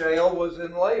 But shale was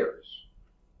in layers.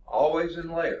 Always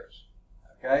in layers.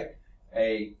 Okay?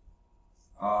 A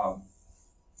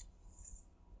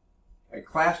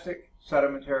clastic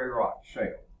sedimentary rock,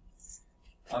 shale.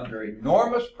 Under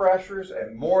enormous pressures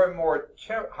and more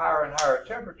higher and higher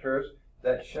temperatures,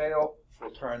 that shale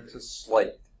will turn to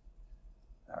slate.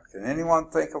 Now, can anyone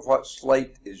think of what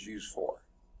slate is used for?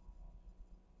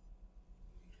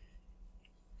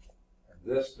 And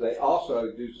this, they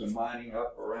also do some mining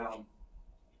up around,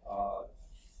 I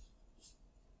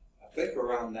think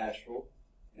around Nashville,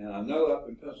 and I know up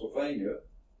in Pennsylvania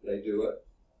they do it.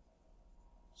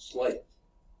 Slate.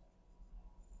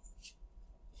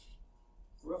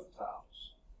 Roof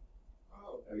tiles.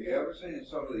 Oh, Have you ever seen in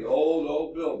some of the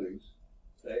old buildings,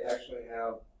 they actually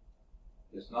have,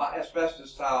 it's not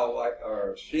asbestos tile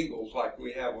or shingles like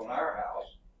we have on our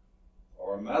house,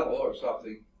 or metal or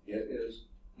something. It is,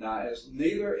 now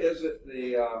neither is it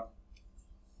the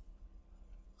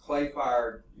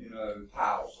clay-fired,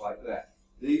 tiles like that.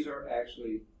 These are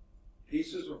actually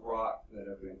pieces of rock that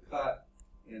have been cut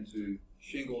into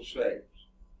shingle shapes.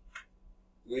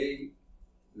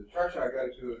 The church I go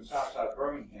to in Southside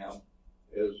Birmingham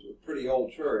is a pretty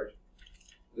old church.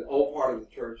 The old part of the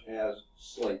church has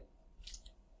slate,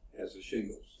 has the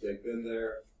shingles. They've been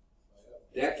there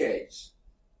decades.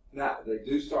 Now, they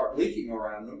do start leaking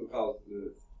around them because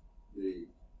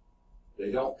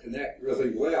they don't connect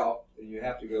really well, and you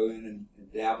have to go in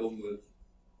and dab them with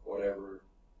whatever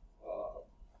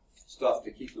stuff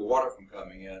to keep the water from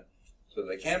coming in. So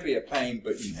they can be a pain,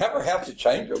 but you never have to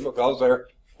change them because they're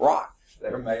rock.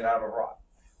 They're made out of rock.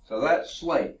 So that's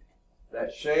slate.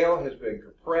 That shale has been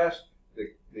compressed.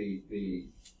 The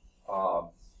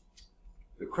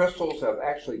crystals have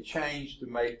actually changed to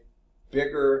make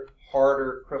bigger,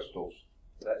 harder crystals.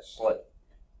 That's slate.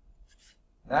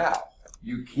 Now,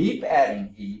 you keep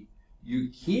adding heat.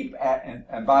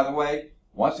 And by the way,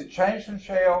 once it changed from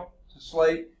shale to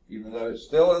slate, even though it's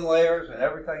still in layers and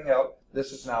everything else,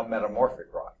 this is now metamorphic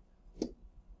rock.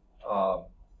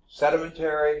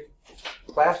 Sedimentary,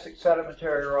 plastic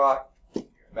sedimentary rock,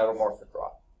 metamorphic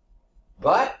rock.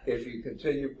 But if you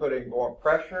continue putting more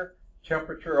pressure,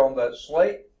 temperature on that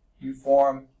slate, you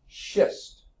form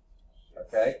schist.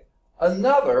 Okay?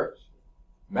 Another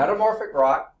metamorphic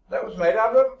rock that was made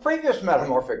out of a previous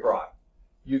metamorphic rock.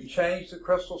 You've changed the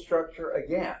crystal structure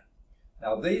again.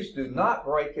 Now these do not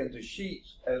break into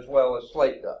sheets as well as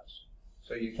slate does.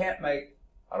 So you can't make,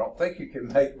 I don't think you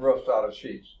can make roofs out of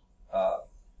sheets.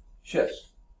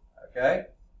 Schist. Okay?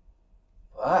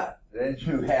 But then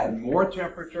you add more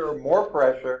temperature, more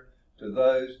pressure to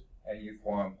those, and you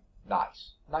form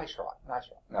nice rock.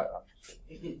 No, I'm just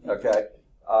kidding. Okay?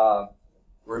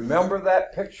 Remember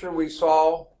that picture we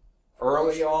saw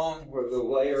early on where the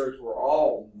layers were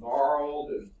all gnarled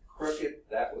and crooked?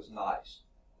 That was nice.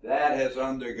 That has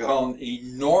undergone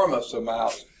enormous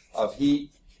amounts of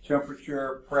heat,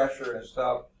 temperature, pressure, and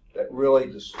stuff that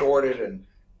really distorted and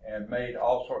made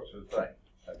all sorts of things.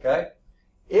 Okay?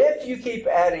 If you keep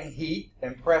adding heat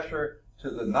and pressure to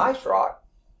the nice rock,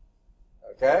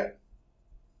 okay,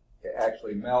 it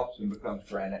actually melts and becomes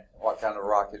granite. What kind of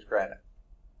rock is granite?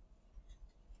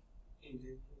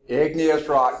 Igneous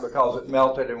rock, because it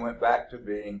melted and went back to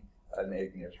being an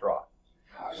igneous rock.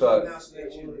 So, How do you pronounce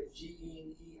that word?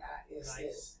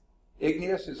 G-N-E-I-S-S.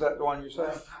 igneous, is that the one you're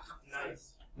saying?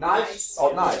 nice. Nice?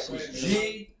 Oh, nice. It's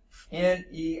G-N-E-I-S-S.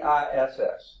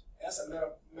 That's a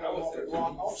metamorphic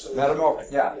rock also.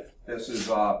 Metamorphic, yeah. This is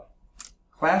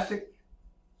plastic,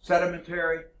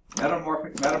 sedimentary,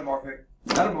 metamorphic,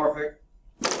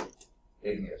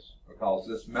 igneous, because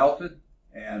this melted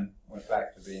and went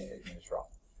back to being igneous rock.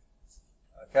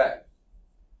 Okay.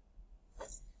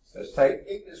 Let's take.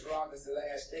 Igneous rock is the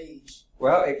last stage.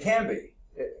 Well, it can be.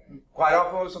 It quite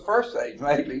often was the first stage,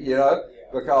 maybe,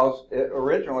 because it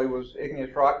originally was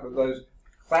igneous rock, but those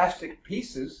plastic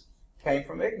pieces came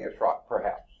from igneous rock,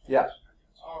 perhaps. Yes.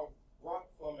 Rock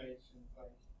formations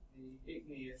like the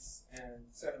igneous and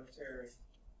sedimentary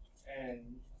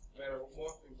and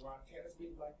metamorphic rock, can it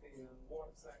be like the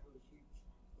water cycle?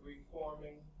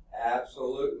 reforming.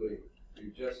 Absolutely.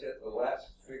 You just hit the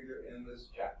last figure in this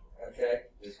chapter. Okay?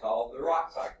 It's called the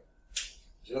rock cycle.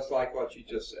 Just like what you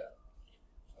just said.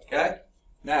 Okay?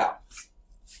 Now,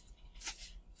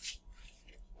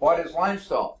 what is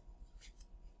limestone?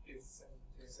 It's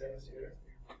sedimentary.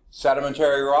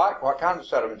 Sedimentary rock? What kind of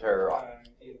sedimentary rock?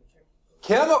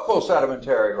 Chemical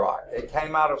sedimentary rock. It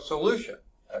came out of solution.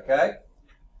 Okay?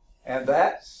 And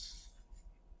that's,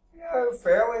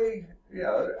 fairly,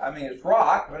 I mean, it's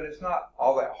rock, but it's not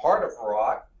all that hard of a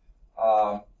rock.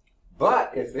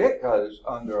 But if it goes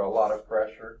under a lot of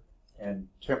pressure and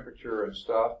temperature and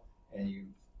stuff, and you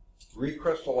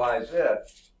recrystallize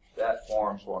it, that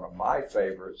forms one of my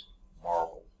favorites,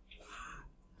 marble.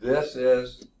 This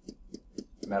is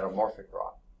metamorphic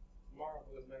rock. Marble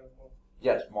is metamorphic.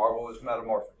 Yes, marble is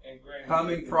metamorphic. And granite.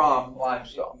 Coming from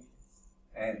limestone.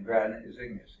 And granite is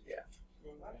igneous again.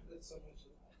 Well, why do they so much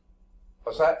alike?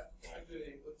 What's that? Why do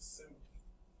they look similar?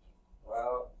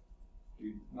 Well,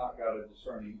 you've not got a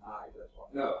discerning eye, that's why.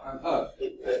 No, I'm not.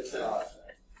 It's not.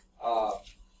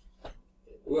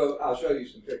 Well, I'll show you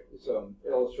some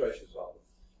illustrations of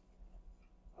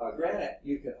it. Granite,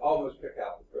 you can almost pick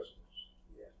out the crystals.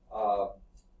 Yeah.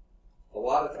 A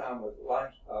lot of time with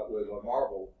a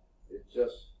marble, it's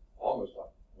just almost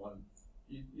like one.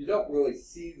 You don't really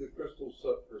see the crystals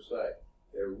per se.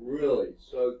 They're really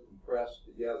so compressed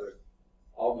together,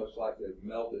 almost like they've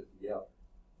melted together.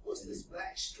 What's this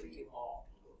black streak in marble?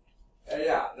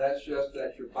 Yeah, that's your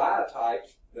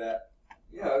biotype that,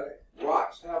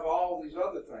 rocks have all these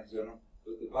other things in them,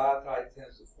 but the biotype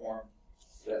tends to form,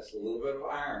 that's a little bit of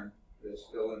iron that's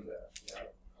still in there.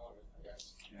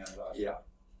 And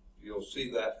you'll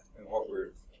see that in what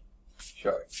we're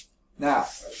showing. Now,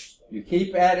 you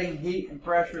keep adding heat and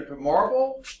pressure to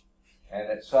marble, and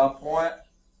at some point,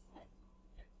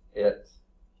 it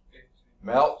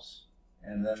melts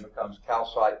and then becomes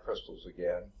calcite crystals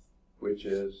again, which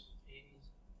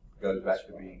goes back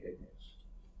to being igneous.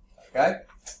 Okay?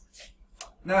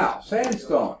 Now,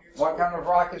 sandstone. What kind of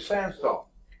rock is sandstone?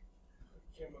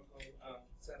 Chemical,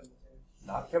 sedimentary.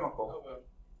 Not chemical. Oh, well.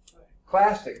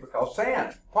 Clastic, because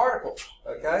sand, particles.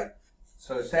 Okay?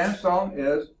 So sandstone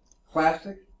is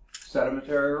clastic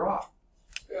sedimentary rock.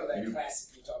 Spell that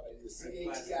classic you're talking about.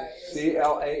 C-A-T-I-S?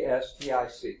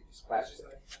 C-L-A-S-T-I-C. It's plastic.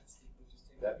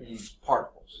 That means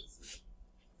particles.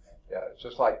 Yeah, it's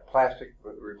just like plastic,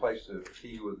 but replace the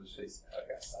T with the C.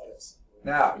 Okay.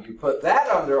 Now, you put that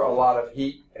under a lot of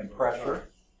heat and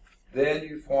pressure, then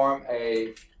you form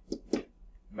a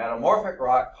metamorphic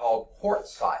rock called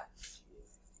quartzite.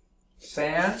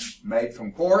 Sand made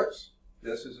from quartz.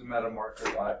 This is a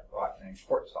metamorphic rock named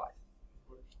quartzite.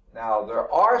 Now,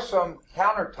 there are some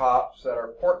countertops that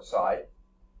are quartzite,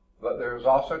 but there's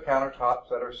also countertops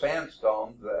that are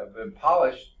sandstone that have been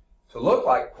polished to look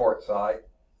like quartzite,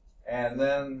 and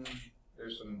then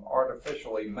there's some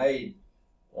artificially made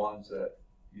ones that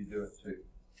you do it too.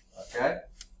 Okay?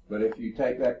 But if you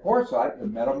take that quartzite, the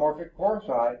metamorphic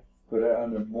quartzite, put it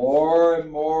under more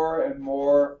and more and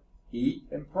more heat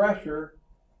and pressure,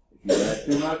 if you add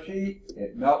too much heat,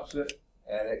 it melts it,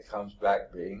 and it comes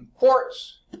back being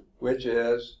quartz, which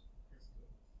is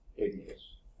igneous.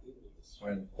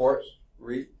 When quartz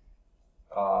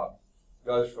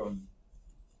goes from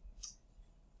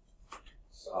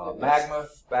magma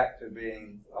back to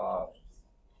being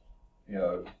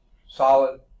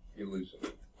solid, you lose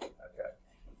it. Okay.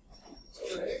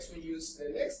 So the next one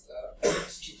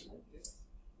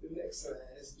the next line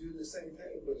is do the same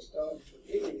thing, but it starts with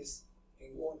igneous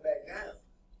and going back down.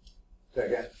 Say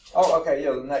again. Oh, okay.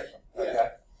 Yeah, the next one. Yeah. Okay.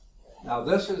 Now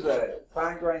this is a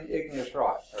fine-grained igneous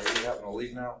rock. Are you having to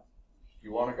leave now?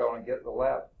 You want to go and get the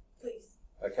lab? Please.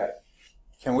 Okay.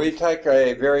 Can we take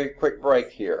a very quick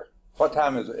break here? What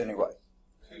time is it anyway?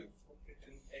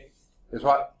 2:58. It's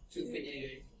what?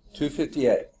 2:58.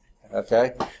 2:58.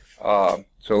 Okay.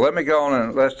 So let me go on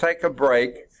and let's take a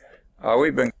break.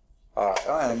 We've been.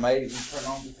 I may even turn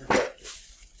on the projector.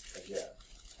 Yeah.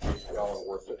 Y'all are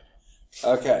worth it.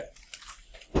 Okay.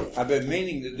 I've been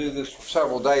meaning to do this for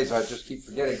several days. I just keep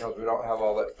forgetting because we don't have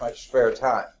all that much spare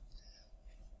time.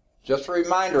 Just a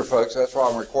reminder, folks, that's why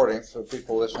I'm recording, so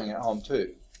people listening at home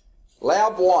too.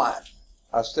 Lab 1,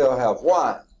 I still have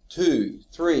 1, 2,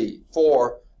 3,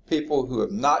 4 people who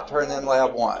have not turned in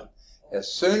Lab 1.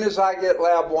 As soon as I get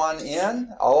Lab 1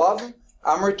 in, all of them,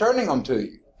 I'm returning them to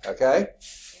you, okay?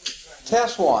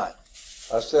 Test 1,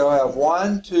 I still have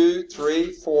 1, 2,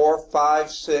 3, 4,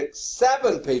 5, 6,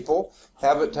 7 people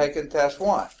haven't taken Test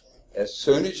 1. As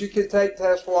soon as you can take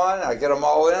Test 1, I get them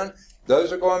all in,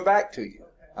 those are going back to you.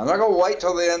 I'm not going to wait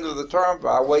till the end of the term, but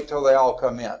I wait till they all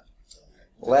come in.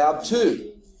 Lab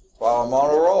 2, while I'm on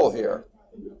a roll here.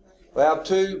 Lab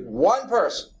 2, one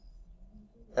person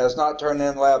has not turned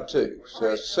in lab 2. So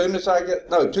as soon as I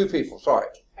get, no, 2 people, sorry.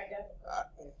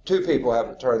 2 people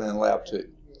haven't turned in lab 2. As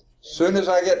soon as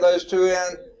I get those 2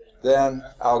 in, then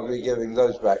I'll be giving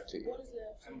those back to you.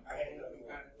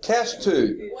 Test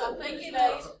 2. Well, I think it may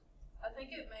have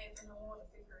been the one to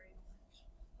figure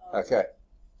it. Okay.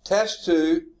 Test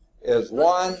 2 is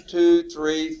 1, 2,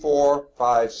 3, 4,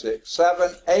 5, 6,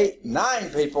 7, 8, 9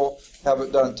 people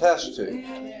haven't done test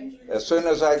 2. As soon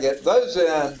as I get those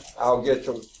in, I'll get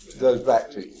those back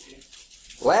to you.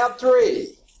 Lab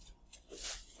 3.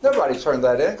 Nobody turned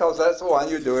that in because that's the one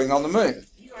you're doing on the moon.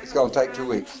 It's going to take 2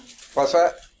 weeks. What's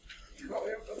that?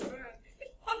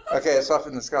 Okay, it's up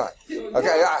in the sky.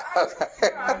 Okay,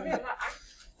 okay.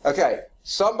 Okay,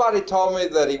 somebody told me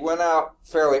that he went out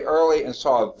fairly early and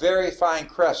saw a very fine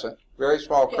crescent, very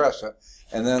small crescent,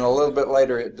 and then a little bit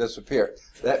later it disappeared.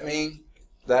 That means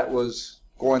that was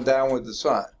going down with the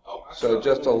sun. So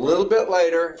just a little bit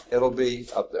later, it'll be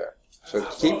up there. So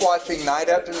keep watching night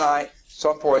after night. At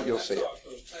some point, you'll see it.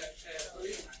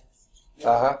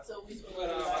 Uh-huh.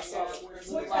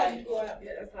 What time you go out?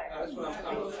 Yeah, it's like. That's what I'm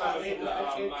coming from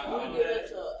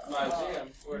my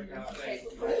gym working out things.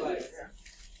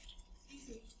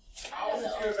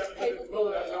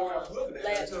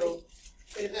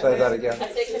 Say that again. I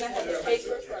said, can I have the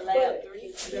paper for lab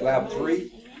 3? Lab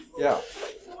 3? Yeah.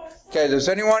 Okay, does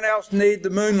anyone else need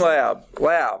the moon lab?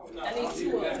 I need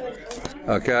 2 of them.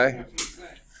 Okay.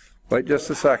 Wait just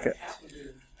a second.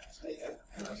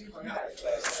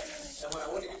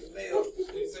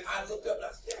 I looked up and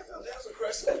I said, that's a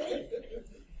crescent.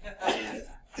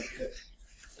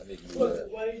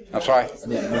 I'm sorry?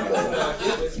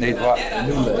 Need what?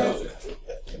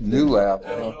 New lab.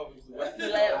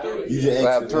 Lab 3. You just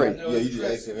Lab asked 3. Yeah, you just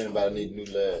asked if anybody need a new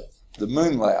lab. The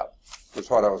moon lab is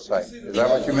what I was saying. Is that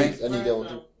what you mean? I need that one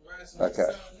too.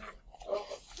 Okay.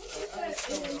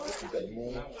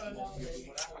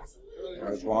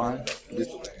 There's one.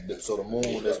 So the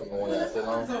moon, that's the one y'all still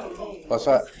on? What's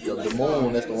that? The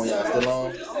moon, that's the one y'all still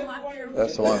on?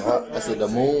 That's the one. What? I said the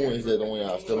moon, is that the one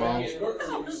y'all still on?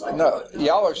 No,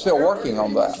 y'all are still working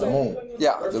on that. The moon.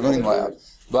 Yeah, the moon lab.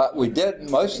 But we did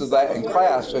most of that in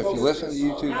class, so if you listen to the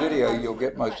YouTube video, you'll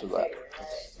get most of that.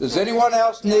 Does anyone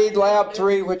else need lab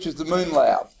 3, which is the moon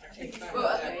lab?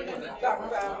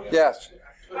 Yes.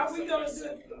 Are we gonna do a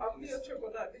field trip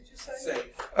or not? Did you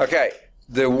say? Okay.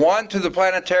 The one to the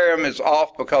planetarium is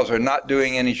off because they're not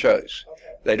doing any shows.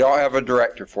 They don't have a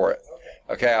director for it.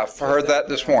 Okay, I've heard that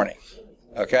this morning.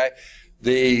 Okay.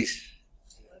 The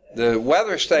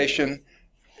weather station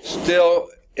still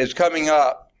is coming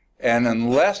up, and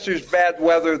unless there's bad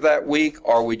weather that week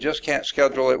or we just can't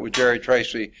schedule it with Jerry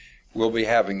Tracy, we'll be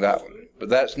having that one. But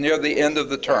that's near the end of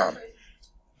the term,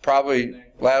 probably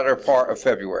latter part of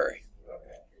February.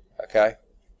 Okay?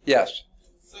 Yes?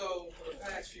 So for the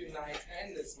past few nights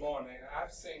and this morning,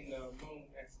 I've seen the moon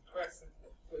as a crescent,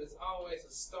 but it's always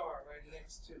a star right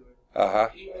next to it. Uh-huh.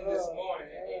 Even this morning.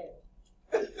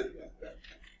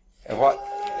 And what?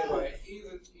 Anyway,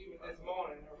 even this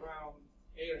morning around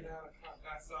 8 or 9 o'clock,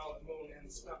 I saw the moon and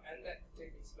the star, and that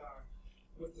particular star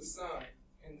with the sun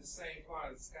in the same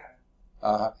part of the sky.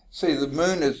 See, the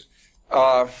moon is,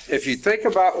 if you think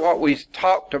about what we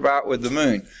talked about with the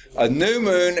moon, a new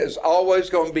moon is always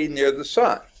going to be near the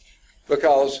sun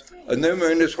because a new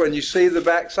moon is when you see the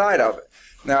backside of it.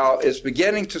 Now, it's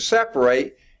beginning to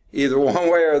separate either one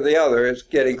way or the other. It's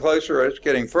getting closer or it's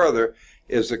getting further.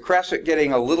 Is the crescent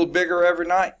getting a little bigger every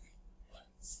night?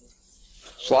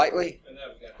 Slightly?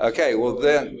 Okay, well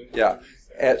then, yeah.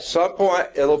 At some point,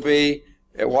 it'll be,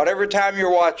 at whatever time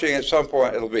you're watching, at some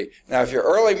point it'll be. Now, if you're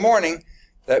early morning,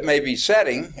 that may be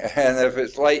setting, and if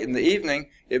it's late in the evening,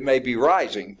 it may be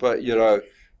rising. But, you know,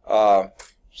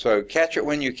 so catch it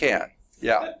when you can.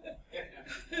 Yeah.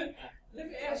 Let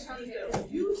me ask you this.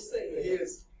 You said,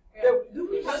 Yes. do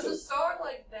we Was the star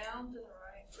like down to the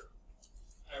right?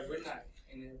 Every night.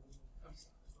 And then,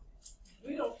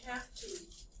 we don't have to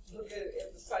look at it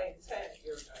at the same time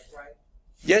every night, right?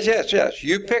 Yes.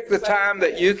 You pick the time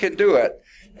that you can do it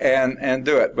and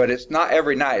do it. But it's not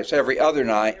every night. It's every other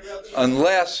night.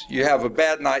 Unless you have a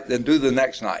bad night, then do the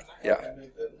next night. Yeah.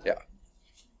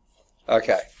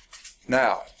 Okay.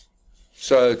 Now,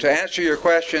 so to answer your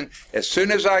question, as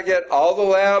soon as I get all the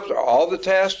labs or all the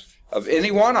tests of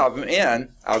any one of them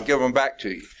in, I'll give them back to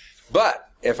you. But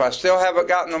if I still haven't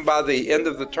gotten them by the end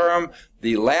of the term,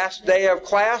 the last day of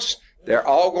class, they're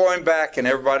all going back, and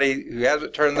everybody who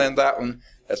hasn't turned in that one,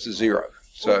 that's a 0.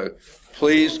 So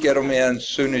please get them in as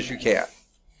soon as you can.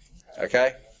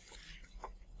 Okay?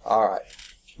 All right.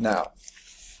 Now,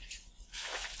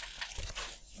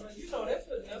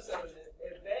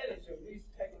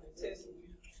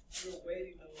 we're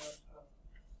waiting on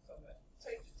somebody to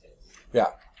take the test. Yeah.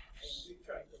 And we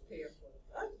try to prepare for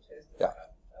the other test. Yeah.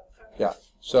 Yeah.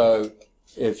 So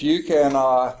if you can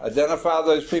identify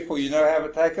those people you know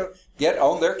haven't taken, get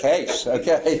on their case.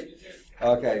 Okay.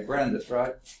 Okay, Brenda's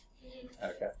right.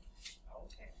 Okay.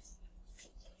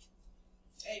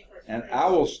 And I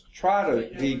will try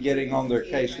to be getting on their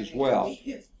case as well.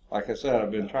 Like I said,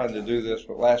 I've been trying to do this,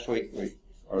 but last week,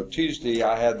 or Tuesday,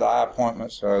 I had the eye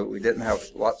appointment, so we didn't have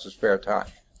lots of spare time.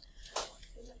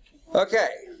 Okay,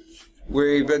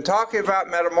 we've been talking about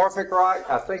metamorphic rock.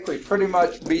 I think we pretty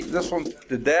much beat this one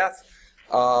to death.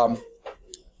 On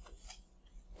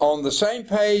the same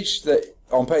page,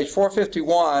 on page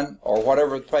 451, or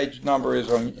whatever the page number is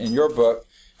in your book,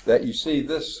 that you see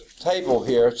this table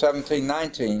here,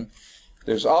 1719,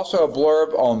 there's also a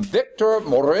blurb on Victor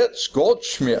Moritz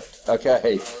Goldschmidt.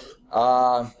 Okay,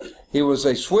 he was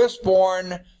a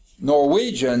Swiss-born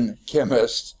Norwegian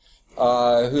chemist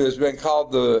who has been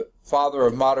called the father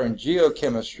of modern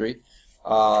geochemistry.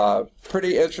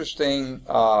 Pretty interesting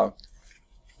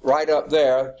right up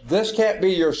there. This can't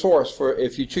be your source for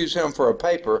if you choose him for a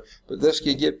paper, but this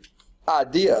can give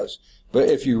ideas. But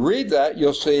if you read that,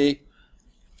 you'll see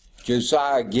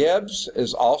Josiah Gibbs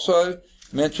is also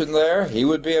mentioned there. He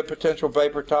would be a potential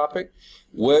paper topic.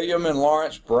 William and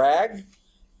Lawrence Bragg,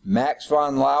 Max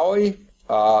von Laue.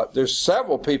 There's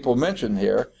several people mentioned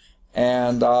here,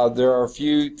 and there are a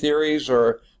few theories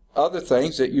or other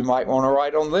things that you might want to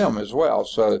write on them as well.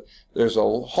 So there's a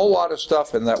whole lot of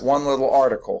stuff in that one little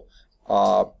article.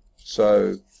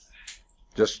 So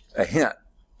just a hint.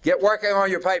 Get working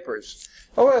on your papers.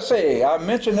 Oh, let's see. I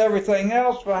mentioned everything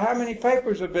else, but how many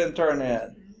papers have been turned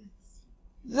in?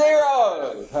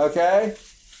 0. Okay.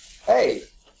 Hey,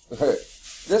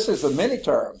 this is a mini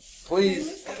term.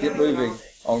 Please get moving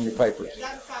on your papers.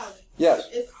 Dr. Fowler, Yes.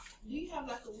 do you have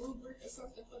like a rubric or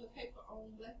something for the paper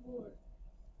on Blackboard?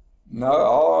 No,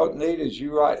 all I need is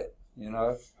you write it, you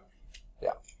know. Yeah.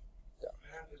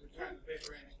 I have to return the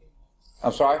paper in again.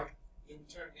 I'm sorry? Do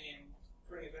we turn in,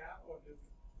 print it out, or do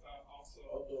also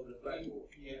Upload the Blackboard.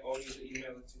 or either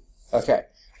email it to? Okay.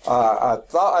 I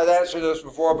thought I'd answered this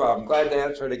before, but I'm glad to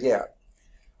answer it again.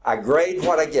 I grade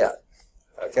what I get.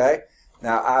 Okay?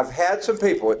 Now, I've had some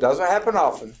people, it doesn't happen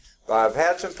often, but I've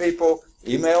had some people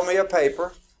email me a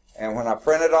paper, and when I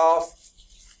print it off,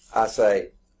 I say,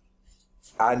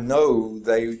 I know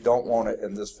they don't want it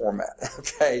in this format.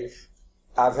 Okay?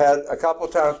 I've had a couple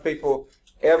of times people,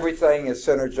 everything is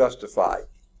center justified.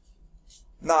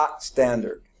 Not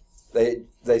standard.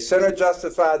 They center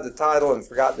justified the title and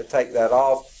forgot to take that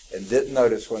off and didn't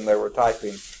notice when they were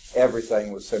typing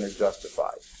everything was center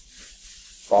justified.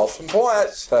 Lost some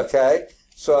points, okay?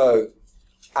 So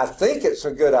I think it's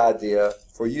a good idea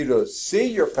for you to see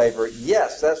your paper.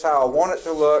 Yes, that's how I want it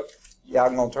to look. Yeah,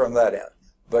 I'm going to turn that in.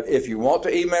 But if you want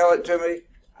to email it to me,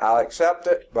 I'll accept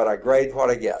it, but I grade what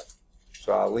I get.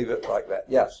 So I'll leave it like that.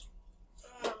 Yes?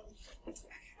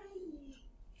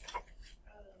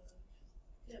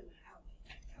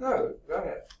 No, go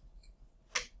ahead.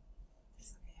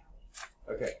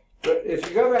 Okay. But if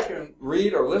you go back and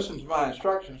read or listen to my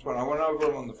instructions when I went over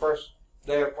them on the first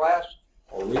day of class,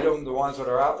 or read them, the ones that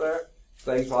are out there,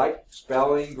 things like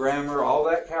spelling, grammar, all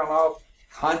that count off.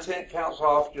 Content counts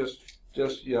off.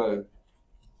 Just you know,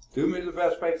 do me the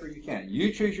best paper you can.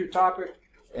 You choose your topic,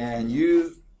 and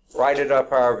you write it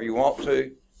up however you want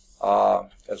to,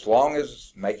 as long as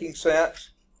it's making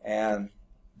sense and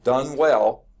done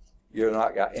well. You've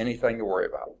not got anything to worry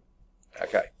about.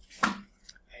 Okay. And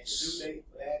the due date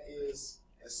for that is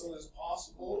as soon as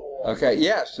possible, or? Okay,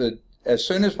 yes, as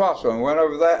soon as possible. And we went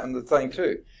over that in the thing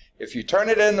too. If you turn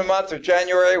it in the month of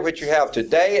January, which you have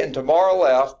today and tomorrow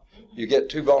left, you get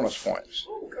 2 bonus points.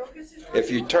 If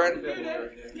you turn,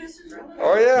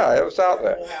 oh yeah, it was out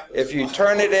there. If you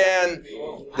turn it in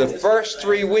the first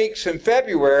 3 weeks in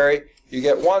February, you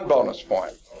get 1 bonus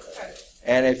point.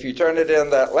 And if you turn it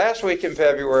in that last week in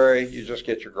February, you just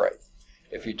get your grade.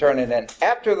 If you turn it in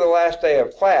after the last day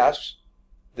of class,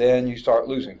 then you start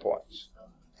losing points.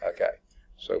 Okay.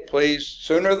 So please,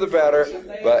 sooner the better,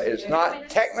 but it's not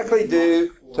technically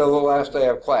due till the last day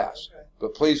of class.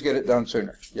 But please get it done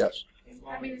sooner. Yes?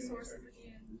 How many sources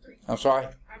again? I'm sorry?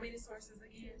 How many sources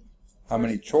again? How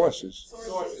many choices?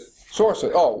 Sources.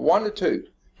 Sources. Oh, 1 to 2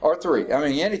 or 3. I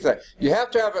mean, anything. You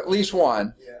have to have at least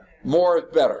 1. More is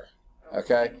better.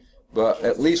 Okay? But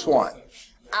at least 1.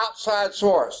 Outside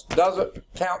source doesn't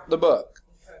count the book.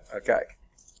 Okay.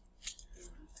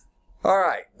 All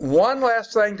right. One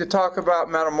last thing to talk about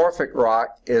metamorphic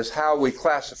rock is how we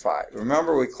classify it.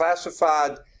 Remember, we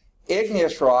classified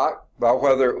igneous rock by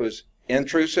whether it was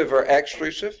intrusive or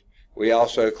extrusive. We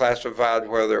also classified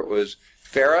whether it was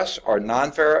ferrous or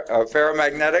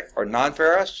ferromagnetic or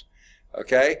non-ferrous.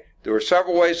 Okay, there were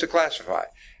several ways to classify.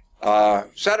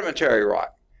 Sedimentary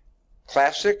rock,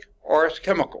 classic or it's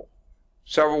chemical.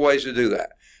 Several ways to do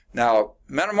that. Now,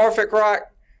 metamorphic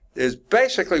rock is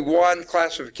basically one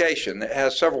classification. It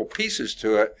has several pieces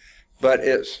to it, but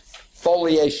it's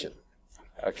foliation.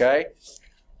 Okay?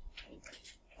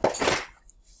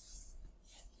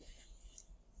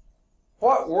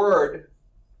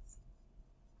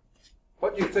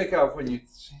 What do you think of when you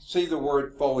see the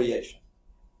word foliation?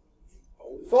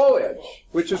 Foliage,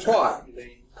 which is what?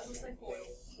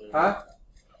 Huh?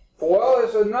 Foil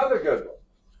is another good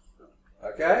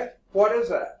one. Okay? What is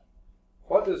that?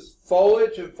 What does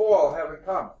foliage and foil have in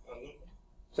common?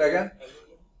 Second?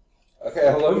 Okay,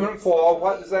 aluminum foil.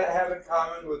 What does that have in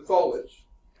common with foliage?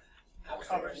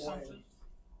 Cover something.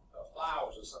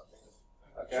 Flowers or something.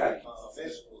 Okay.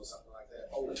 Vegetable or something like that.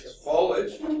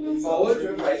 Foliage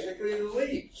are basically the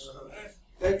leaves.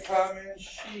 They come in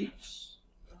sheets.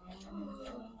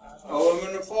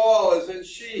 Aluminum foil is in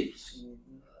sheets.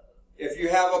 If you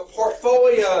have a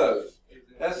portfolio,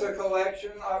 that's a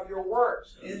collection of your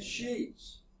works in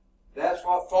sheets. That's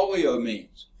what folio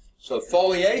means. So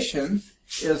foliation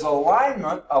is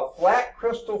alignment of flat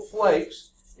crystal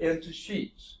flakes into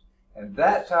sheets. And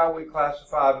that's how we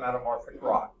classify metamorphic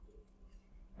rock.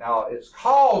 Now, it's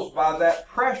caused by that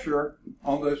pressure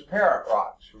on those parent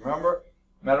rocks. Remember,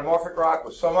 metamorphic rock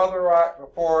was some other rock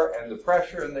before, and the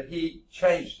pressure and the heat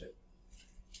changed it.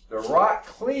 The rock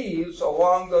cleaves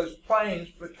along those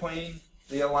planes between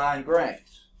the aligned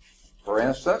grains. For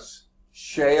instance,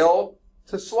 shale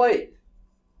to slate.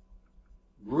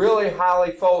 Really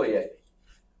highly foliated.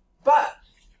 But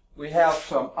we have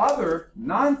some other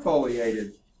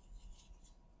non-foliated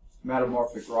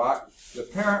metamorphic rock. The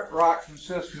parent rock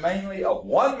consists mainly of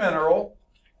one mineral,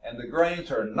 and the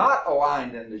grains are not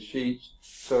aligned into sheets,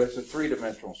 so it's a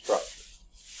three-dimensional structure.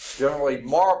 Generally,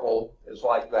 marble is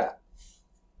like that.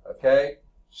 Okay?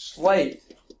 Slate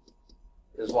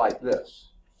is like this.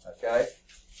 Okay?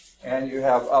 And you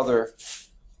have other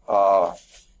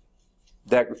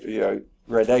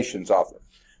gradations of them.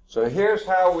 So here's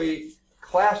how we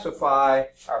classify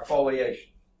our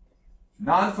foliation.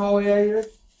 Non-foliated,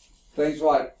 things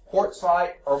like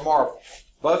quartzite or marble.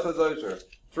 Both of those are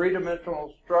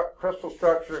three-dimensional crystal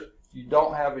structure. You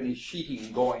don't have any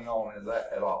sheeting going on in that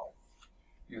at all.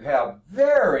 You have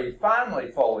very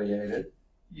finely foliated.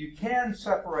 You can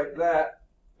separate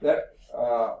that's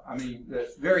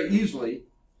very easily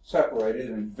separated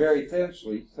and very thin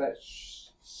slate.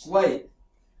 That's slate.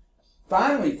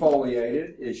 Finely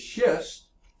foliated is schist,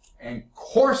 and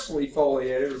coarsely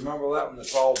foliated, remember that one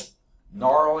that's all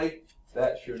gnarly?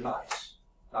 That's your gneiss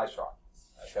rock.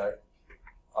 Okay?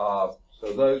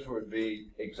 So those would be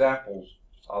examples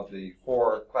of the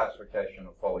four classification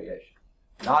of foliation.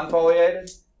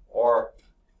 Non-foliated, or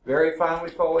very finely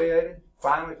foliated,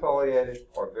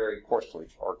 or very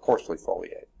coarsely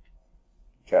foliated.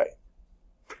 Okay.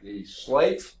 The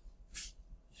slate,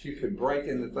 you can break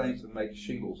into things and make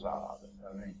shingles out of it.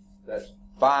 I mean, that's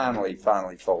finely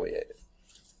foliated.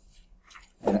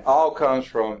 And it all comes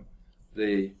from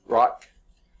the rock,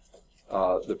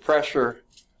 the pressure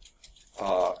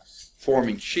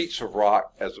forming sheets of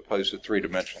rock as opposed to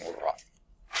three-dimensional rock.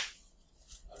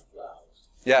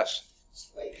 Yes?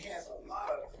 Slate has a lot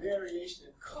of variation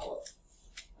in color,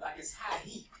 like it's high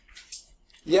heat.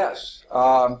 Yes.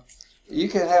 You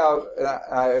can have,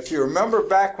 if you remember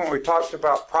back when we talked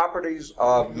about properties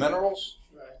of minerals,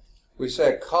 Right. we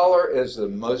said color is the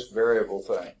most variable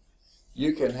thing.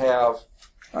 You can have,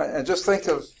 and just think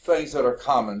of things that are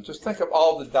common. Just think of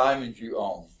all the diamonds you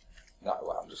own. Not,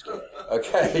 well, I'm just kidding.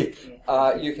 Okay.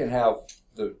 You can have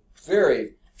the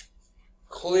very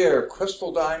clear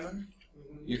crystal diamond.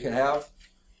 You can have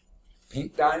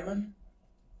pink diamond,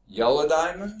 yellow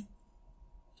diamond,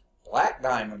 black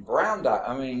diamond, brown diamond.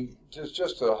 I mean,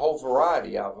 just a whole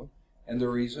variety of them. And the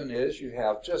reason is you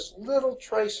have just little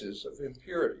traces of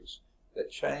impurities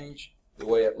that change the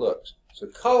way it looks. So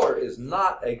color is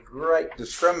not a great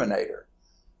discriminator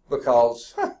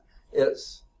because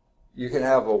you can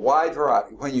have a wide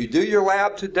variety. When you do your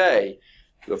lab today,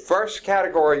 the first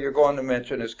category you're going to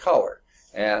mention is color.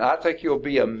 And I think you'll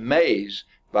be amazed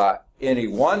by any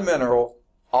one mineral,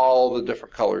 all the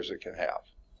different colors it can have.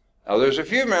 Now, there's a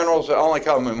few minerals that only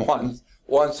come in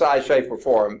one size, shape, or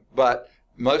form, but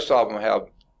most of them have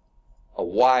a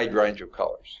wide range of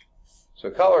colors.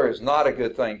 So color is not a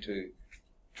good thing to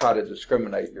try to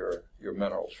discriminate your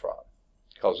minerals from,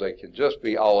 because they can just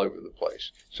be all over the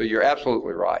place. So you're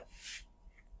absolutely right.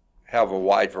 Have a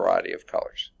wide variety of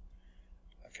colors.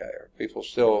 Okay, are people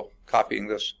still copying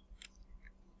this?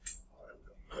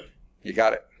 You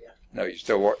got it? No, you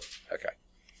still work? Okay.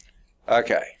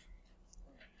 Okay.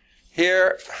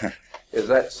 Here is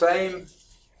that same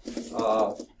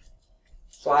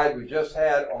slide we just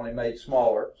had, only made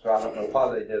smaller, so I don't know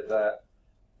why they did that.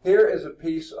 Here is a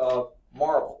piece of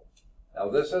marble. Now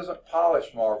this isn't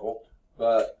polished marble,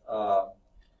 but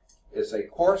it's a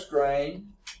coarse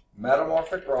grain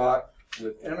metamorphic rock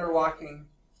with interlocking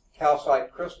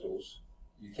calcite crystals.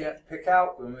 You can't pick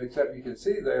out them, except you can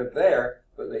see they're there,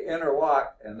 but they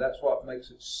interlock, and that's what makes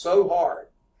it so hard.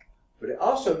 But it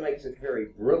also makes it very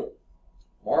brittle.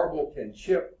 Marble can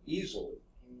chip easily.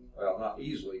 Well, not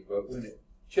easily, but when it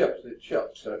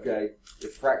chips, okay?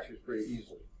 It fractures pretty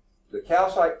easily. The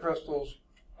calcite crystals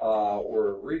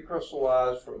were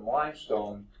recrystallized from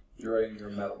limestone during their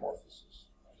metamorphosis.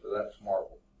 So that's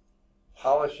marble.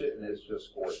 Polish it, and it's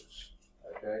just gorgeous,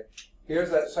 okay?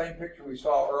 Here's that same picture we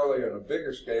saw earlier on a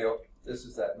bigger scale. This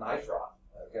is that nice rock,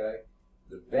 okay?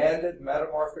 The banded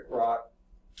metamorphic rock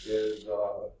is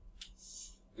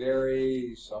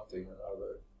very something or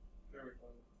other.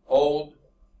 Old,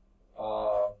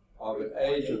 of an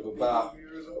age of about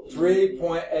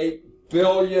 3.8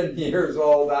 billion years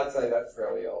old. I'd say that's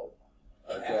fairly old.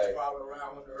 Okay. That's probably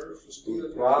around when the earth was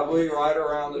still. Probably right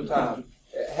around the time.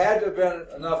 It had to have been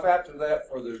enough after that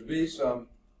for there to be some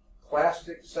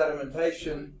clastic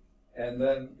sedimentation, and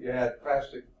then you had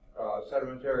clastic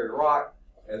sedimentary rock,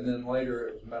 and then later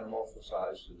it was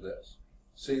metamorphosized to this.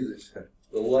 See, this,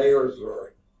 the layers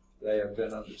they have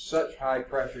been under such high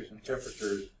pressures and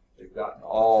temperatures, they've gotten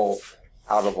all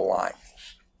out of line.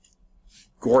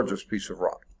 Gorgeous piece of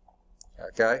rock.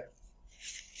 Okay?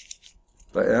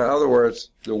 But in other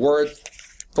words, the word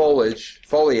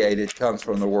foliated comes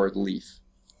from the word leaf.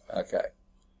 Okay.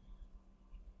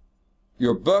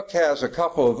 Your book has a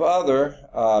couple of other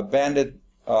banded,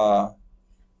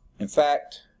 in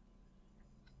fact,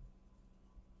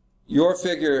 your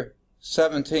figure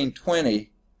 1720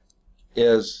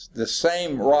 is the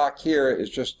same rock here, is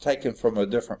just taken from a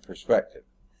different perspective.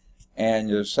 And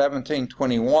your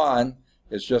 1721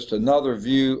 is just another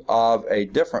view of a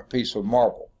different piece of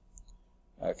marble.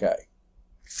 Okay.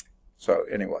 So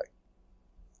anyway.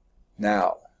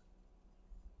 Now,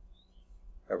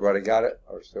 everybody got it?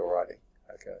 Or still writing?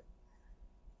 Okay.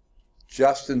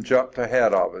 Justin jumped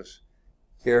ahead of us.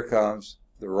 Here comes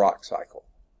the rock cycle.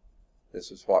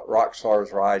 This is what rock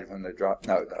stars ride when they drop.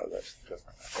 No, that's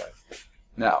different. Okay.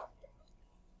 Now,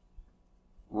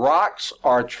 rocks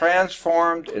are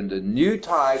transformed into new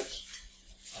types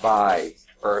by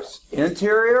Earth's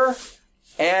interior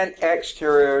and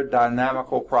exterior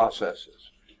dynamical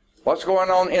processes. What's going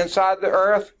on inside the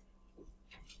Earth?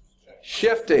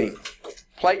 Shifting.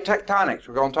 Plate tectonics,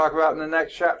 we're going to talk about in the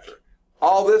next chapter.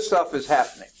 All this stuff is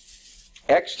happening.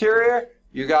 Exterior,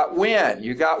 you got wind,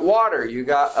 you got water, you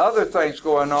got other things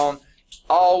going on,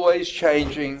 always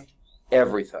changing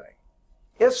everything.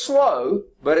 It's slow,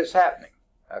 but it's happening,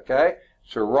 okay?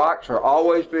 So rocks are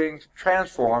always being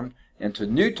transformed into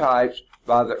new types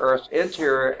by the Earth's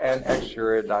interior and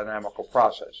exterior dynamical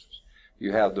processes.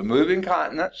 You have the moving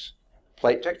continents,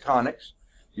 plate tectonics.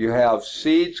 You have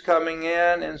seeds coming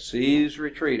in and seeds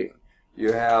retreating.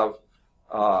 You have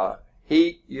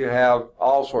heat. You have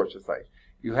all sorts of things.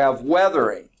 You have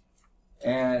weathering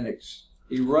and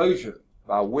erosion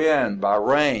by wind, by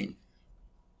rain,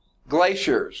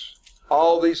 glaciers.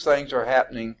 All these things are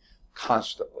happening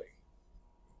constantly.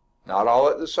 Not all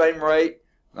at the same rate,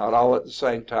 not all at the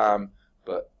same time,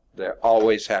 but they're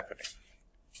always happening.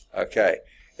 Okay,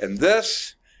 and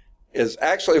this is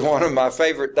actually one of my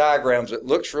favorite diagrams. It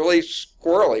looks really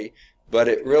squirrely, but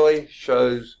it really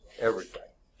shows everything.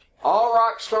 All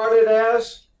rock started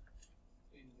as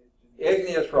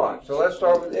igneous rock. So let's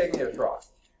start with igneous rock.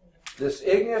 This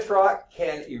igneous rock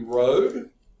can erode. In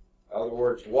other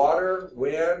words, water,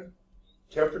 wind,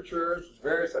 temperatures,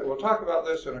 various things. We'll talk about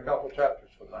this in a couple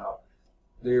chapters from now.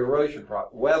 The erosion,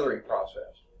 weathering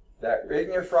process. That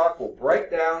igneous rock will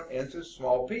break down into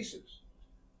small pieces.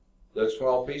 Those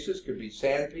small pieces could be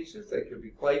sand pieces, they could be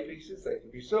clay pieces, they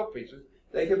could be silt pieces,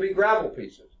 they could be gravel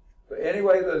pieces. But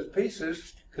anyway, those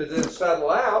pieces could then settle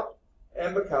out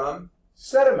and become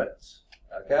sediments.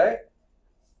 Okay?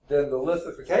 Then the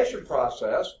lithification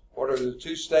process, what are the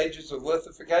two stages of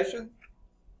lithification?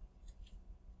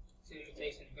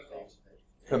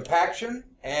 Compaction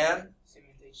and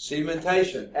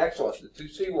cementation. Excellent, the two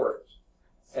C words.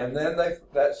 And then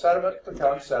that sediment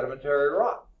becomes sedimentary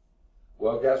rock.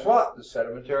 Well, guess what? The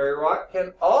sedimentary rock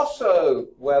can also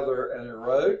weather and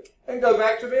erode and go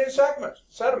back to being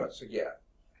sediments again.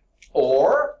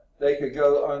 Or they could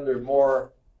go under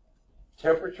more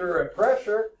temperature and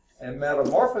pressure and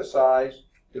metamorphosize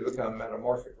to become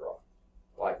metamorphic rock,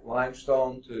 like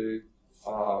limestone to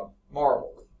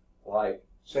marble, like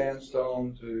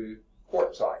sandstone to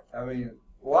quartzite. I mean,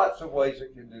 lots of ways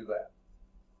it can do that.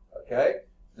 Okay?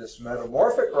 This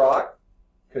metamorphic rock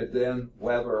could then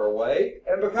weather away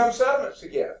and become sediments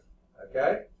again.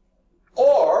 Okay?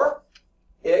 Or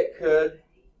it could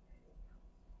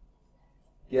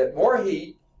get more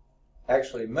heat,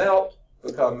 actually melt,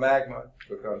 become magma,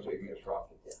 becomes igneous rock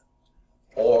again.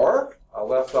 Or, I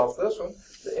left off this one,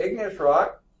 the igneous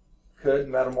rock could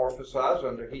metamorphosize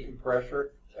under heat and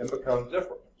pressure and become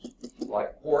different,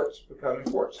 like quartz becoming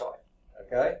quartzite.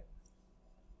 Okay?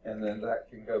 And then that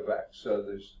can go back. So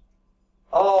there's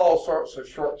all sorts of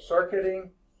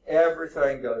short-circuiting.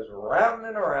 Everything goes around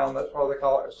and around. That's why they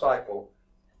call it a cycle.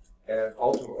 And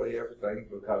ultimately, everything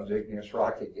becomes igneous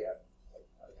rock again.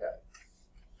 Okay.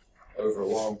 Over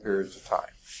long periods of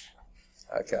time.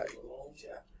 Okay.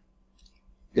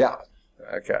 Yeah.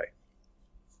 Okay.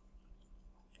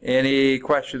 Any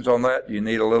questions on that? You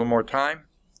need a little more time?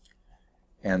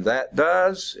 And that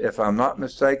does, if I'm not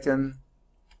mistaken,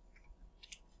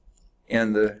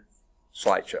 end the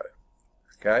slideshow.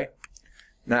 Okay?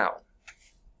 Now,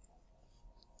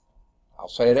 I'll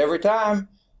say it every time,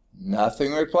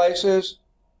 nothing replaces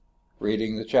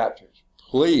reading the chapters.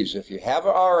 Please, if you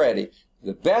haven't already,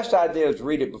 the best idea is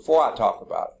read it before I talk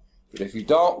about it. But if you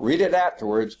don't, read it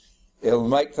afterwards. It'll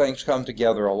make things come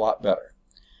together a lot better.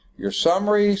 Your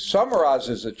summary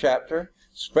summarizes the chapter,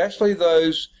 especially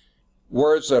those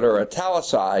words that are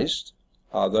italicized.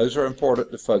 Those are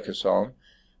important to focus on.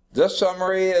 This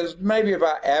summary is maybe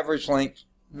about average length,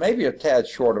 maybe a tad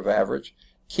short of average.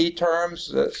 Key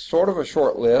terms, that's sort of a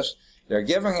short list. They're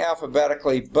given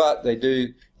alphabetically, but they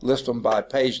do list them by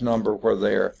page number where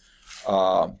they're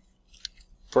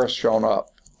first shown up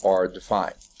or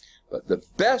defined. But the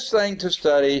best thing to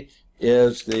study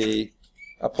is the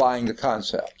applying the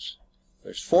concepts.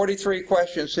 There's 43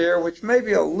 questions here, which may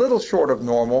be a little short of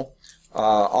normal,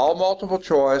 all multiple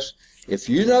choice. If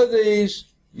you know these,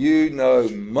 you know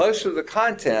most of the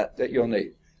content that you'll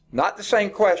need. Not the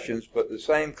same questions, but the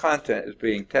same content is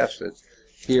being tested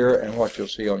here and what you'll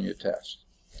see on your test.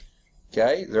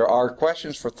 Okay, there are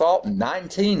questions for thought,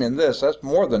 19 in this. That's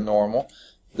more than normal.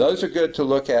 Those are good to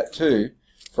look at too.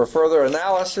 For further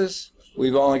analysis,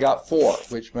 we've only got 4,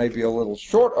 which may be a little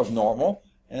short of normal.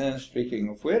 And speaking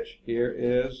of which, here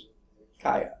is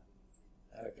Kaya.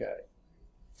 Okay.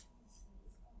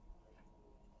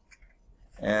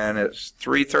 And it's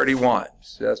 3:31.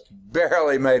 Just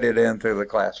barely made it into the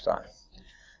class time.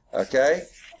 Okay?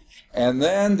 And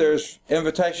then there's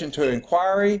invitation to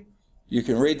inquiry. You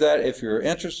can read that if you're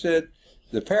interested.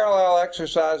 The parallel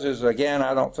exercises, again,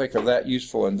 I don't think are that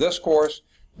useful in this course,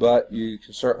 but you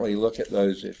can certainly look at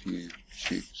those if you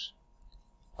choose.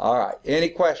 All right. Any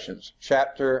questions?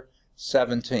 Chapter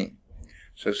 17.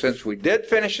 So since we did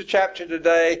finish the chapter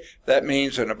today, that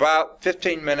means in about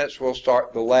 15 minutes we'll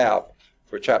start the lab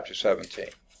for Chapter 17,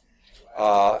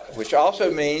 which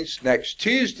also means next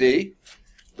Tuesday,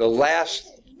 the last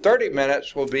 30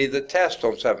 minutes will be the test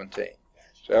on 17.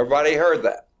 So everybody heard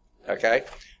that, okay?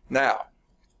 Now,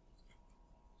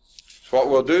 so what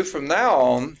we'll do from now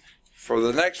on, for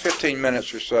the next 15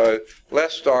 minutes or so,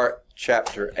 let's start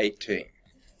Chapter 18.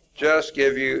 Just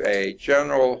give you a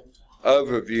general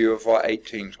overview of what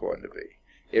 18 is going to be.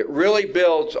 It really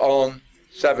builds on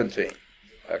 17,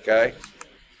 okay?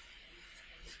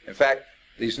 In fact,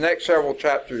 these next several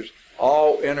chapters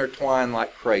all intertwine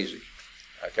like crazy,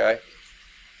 okay?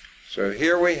 So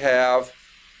here we have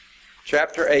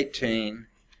Chapter 18.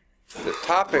 The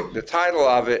topic, the title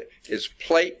of it is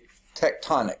Plate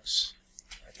Tectonics,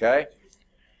 okay?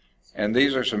 And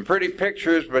these are some pretty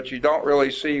pictures, but you don't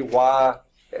really see why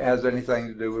it has anything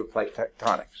to do with plate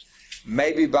tectonics.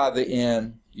 Maybe by the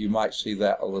end, you might see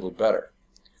that a little better,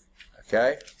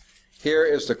 okay? Here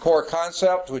is the core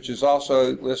concept, which is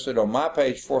also listed on my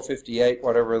page 458,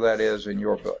 whatever that is in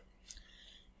your book.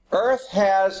 Earth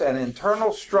has an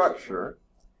internal structure,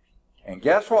 and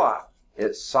guess what?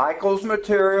 It cycles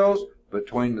materials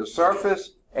between the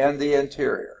surface and the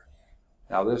interior.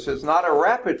 Now, this is not a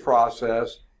rapid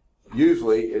process.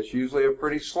 It's usually a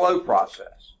pretty slow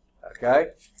process, okay?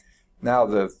 Now,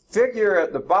 the figure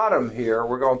at the bottom here,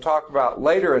 we're going to talk about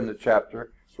later in the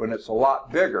chapter when it's a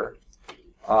lot bigger.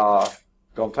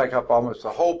 Going to take up almost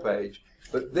the whole page.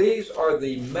 But these are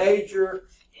the major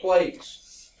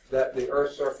plates that the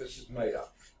Earth's surface is made of.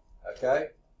 Okay?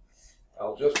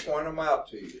 I'll just point them out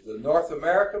to you. The North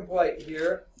American plate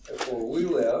here is where we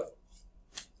live.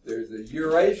 There's the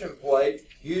Eurasian plate,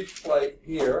 huge plate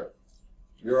here.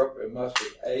 Europe and most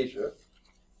of Asia.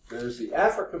 There's the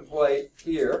African plate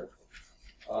here.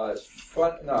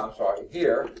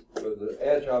 Here, with the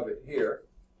edge of it here.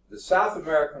 The South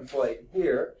American plate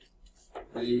here.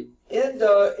 The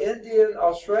Indian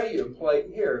Australian plate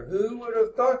here. Who would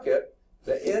have thunk it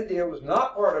that India was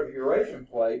not part of the Eurasian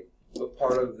plate, but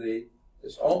part of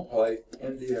its own plate,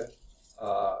 India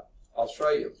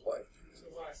Australian plate? So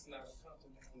why it's not a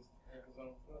continent has its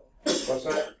own plate? What's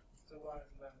that? So why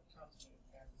it's not a continent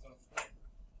has its own plate?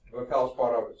 Because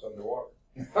part of it's underwater.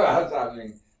 I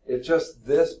mean, it's just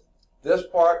this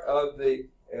part of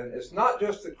and it's not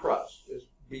just the crust, it's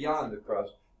beyond the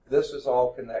crust. This is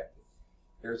all connected.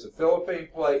 Here's the Philippine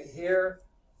plate here,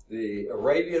 the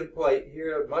Arabian plate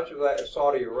here. Much of that is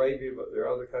Saudi Arabia, but there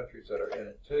are other countries that are in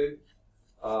it too.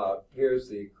 Here's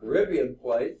the Caribbean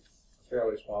plate, a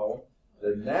fairly small one.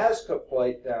 The Nazca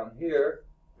plate down here,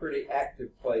 pretty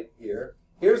active plate here.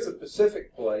 Here's the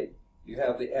Pacific plate. You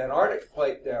have the Antarctic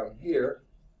plate down here.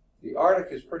 The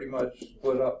Arctic is pretty much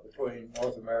split up between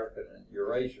North American and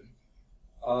Eurasian.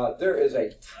 There is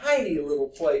a tiny little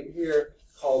plate here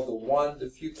called the Juan de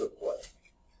Fuca plate,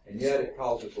 and yet it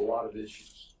causes a lot of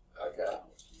issues. Okay,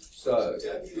 so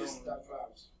Tell me this, Dr.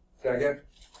 Flowers. say again.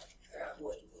 I got a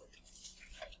question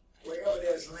for you. Wherever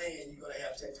there's land, you're going to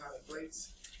have tectonic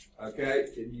plates. Okay,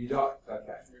 and you don't.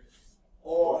 Okay,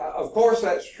 Or, of course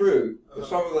that's true, but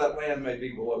some of that land may be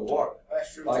below water.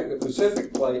 that's true. Like too. the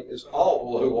Pacific plate is all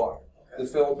below water. Okay. The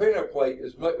Filipino plate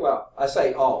is well, I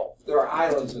say all. There are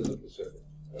islands in the Pacific.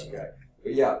 Okay,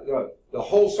 but yeah, the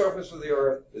whole surface of the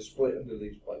Earth is split into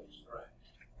these plates. Right.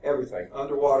 Everything,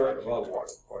 underwater, above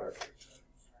water, whatever.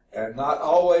 And not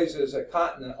always is a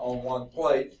continent on one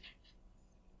plate.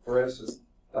 For instance,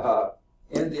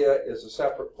 India is a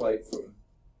separate plate from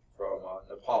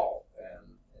Nepal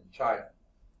and China.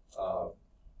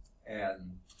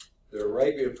 And the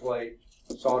Arabian plate,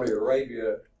 Saudi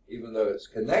Arabia, even though it's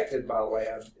connected by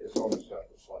land, is on a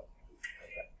separate plate.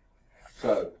 Okay.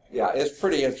 So, yeah, it's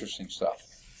pretty interesting stuff.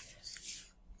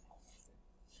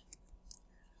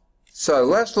 So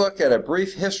let's look at a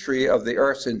brief history of the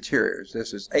Earth's interiors.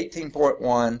 This is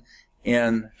 18.1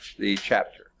 in the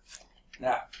chapter.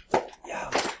 Now,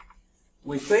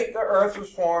 we think the Earth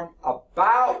was formed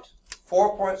about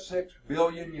 4.6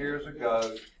 billion years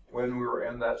ago when we were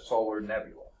in that solar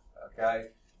nebula. Okay,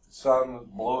 the sun was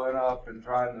blowing up and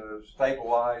trying to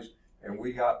stabilize, and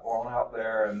we got blown out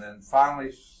there, and then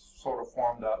finally sort of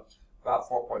formed up about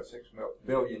 4.6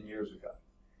 billion years ago.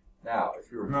 Now,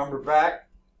 if you remember back,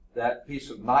 that piece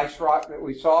of nice rock that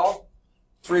we saw,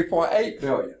 3.8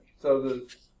 billion. So the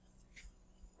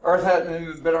Earth hasn't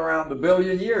even been around a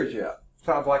billion years yet.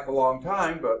 Sounds like a long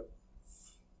time, but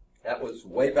that was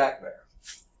way back there.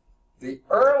 The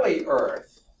early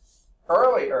Earth,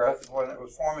 when it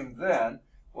was forming then,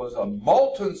 was a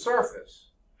molten surface,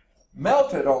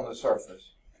 melted on the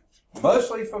surface,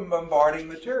 mostly from bombarding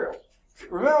materials.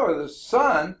 Remember, the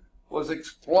sun was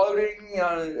exploding.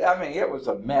 I mean, it was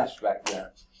a mess back then.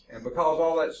 And because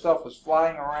all that stuff was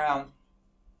flying around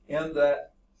in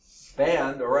that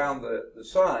band around the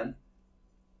sun,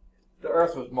 the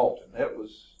Earth was molten. It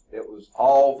was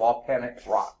all volcanic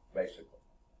rock, basically.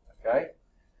 Okay?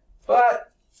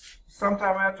 But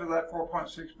sometime after that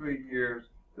 4.6 billion years,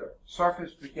 the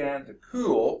surface began to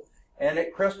cool, and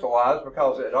it crystallized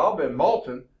because it had all been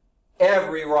molten.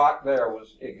 Every rock there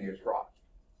was igneous rock.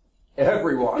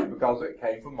 Every one, because it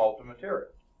came from molten material.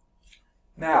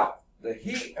 Now, the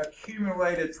heat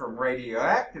accumulated from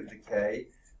radioactive decay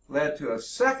led to a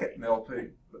second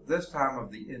melting, but this time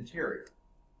of the interior.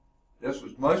 This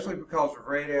was mostly because of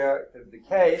radioactive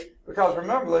decay, because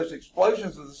remember, those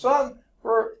explosions of the sun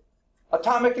were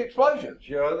atomic explosions.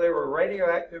 You know, they were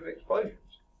radioactive explosions.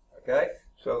 Okay?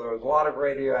 So there was a lot of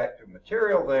radioactive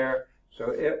material there, so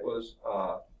it was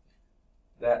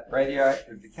that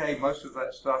radioactive decay, most of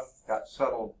that stuff got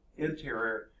settled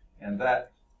interior, and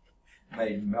that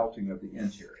made melting of the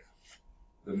interior.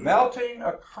 The melting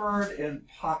occurred in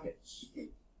pockets,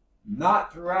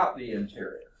 not throughout the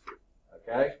interior.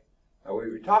 Okay? Now,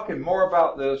 we'll be talking more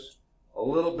about this a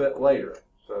little bit later,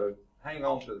 so hang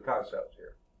on to the concepts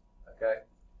here. Okay?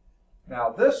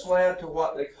 Now, this led to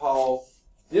what they call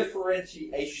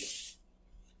differentiation.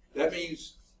 That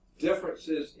means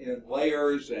differences in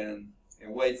layers and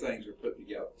way things are put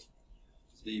together.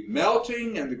 The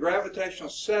melting and the gravitational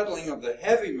settling of the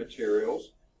heavy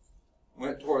materials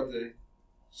went toward the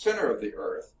center of the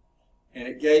Earth, and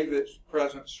it gave its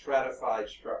present stratified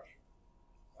structure.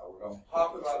 Now, we're going to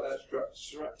talk about that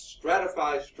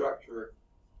stratified structure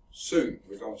soon.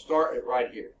 We're going to start it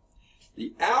right here.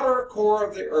 The outer core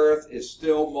of the Earth is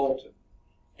still molten,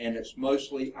 and it's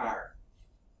mostly iron.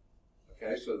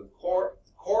 Okay, so the core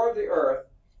of the Earth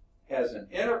has an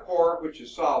inner core, which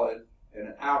is solid, and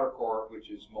an outer core, which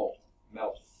is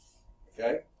melted.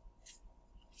 Okay?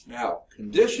 Now,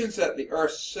 conditions at the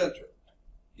Earth's center,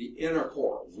 the inner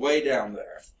core, way down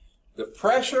there. The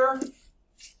pressure,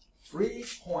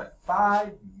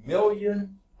 3.5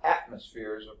 million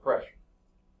atmospheres of pressure.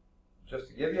 Just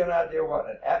to give you an idea what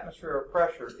an atmosphere of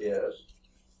pressure is,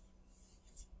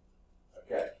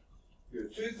 okay, your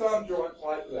two thumb joints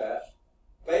like that,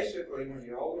 basically when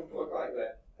you hold them look like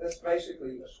that, that's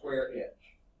basically a square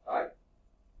inch, right?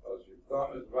 Because your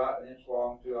thumb is about an inch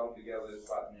long, two of them together is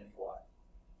about an inch wide.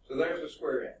 So there's a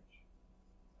square inch,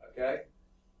 okay?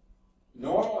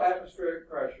 Normal atmospheric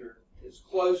pressure is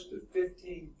close to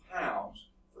 15 pounds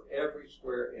for every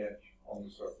square inch on the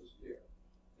surface of the Earth.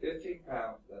 15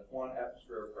 pounds, that's 1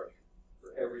 atmosphere of pressure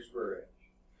for every square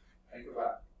inch. Think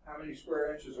about how many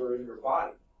square inches are in your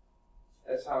body.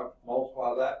 That's how,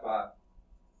 multiply that by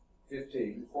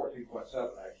 15,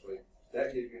 14.7 actually.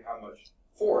 That gives you how much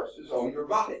force is on your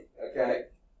body, okay?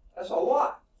 That's a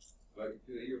lot. But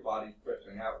your body's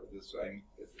stretching out with the same,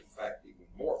 it's in fact even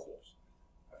more force,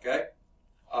 okay?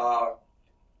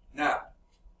 Now,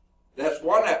 that's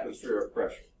 1 atmosphere of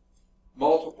pressure.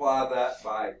 Multiply that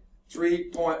by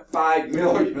 3.5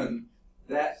 million,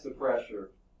 that's the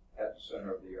pressure at the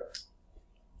center of the Earth.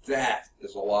 That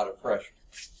is a lot of pressure.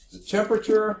 The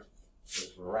temperature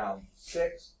is around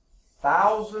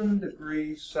 6,000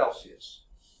 degrees Celsius.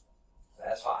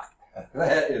 That's hot.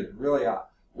 That is really hot.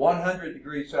 100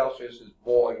 degrees Celsius is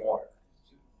boiling water.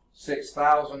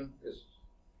 6,000 is,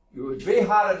 it would be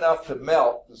hot enough to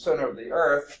melt the center of the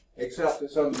Earth, except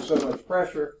it's under so much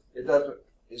pressure,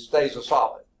 it stays a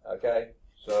solid, okay?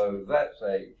 So that's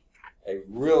a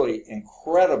really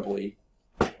incredibly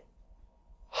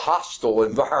hostile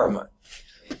environment.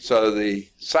 So the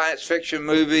science fiction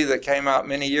movie that came out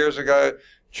many years ago,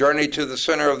 Journey to the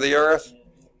Center of the Earth,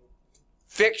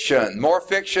 fiction, more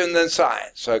fiction than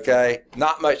science, okay?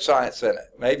 Not much science in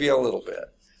it, maybe a little bit.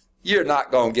 You're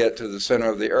not going to get to the center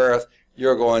of the Earth.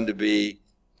 You're going to be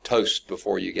toast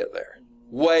before you get there,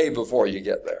 way before you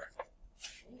get there.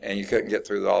 And you couldn't get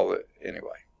through all of it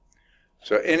anyway.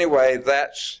 So anyway,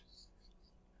 that's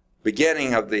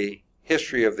beginning of the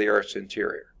history of the Earth's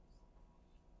interior.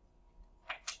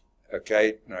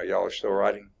 Okay, no, y'all are still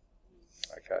writing?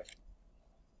 Okay.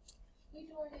 We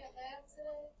doing that lab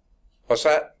today? What's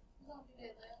that? We gonna do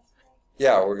that lab today?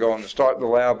 Yeah, we're going to start the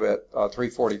lab at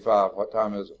 3:45. What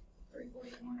time is it?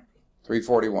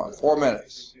 3:41. 4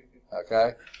 minutes.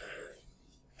 Okay?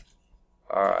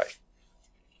 All right.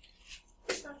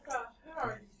 How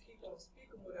are you keep on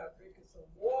speaking without drinking some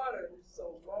water? It's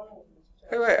so long.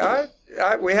 Hey,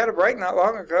 wait, we had a break not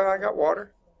long ago. I got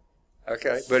water.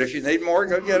 Okay, but if you need more,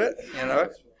 go get it, you know.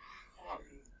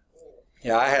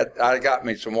 Yeah, I got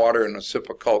me some water and a sip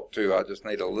of Coke too. I just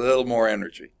need a little more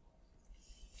energy.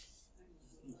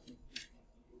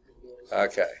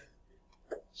 Okay.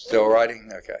 Still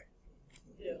writing? Okay.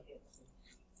 Yeah.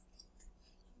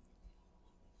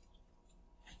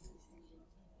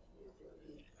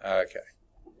 Okay.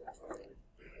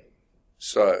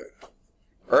 So,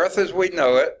 Earth as we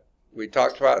know it, we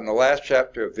talked about in the last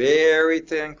chapter, a very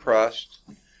thin crust,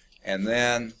 and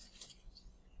then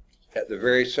at the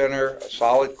very center, a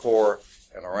solid core,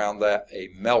 and around that,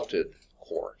 a melted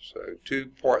core. So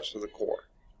 2 parts of the core.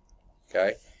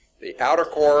 Okay? The outer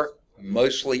core,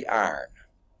 mostly iron.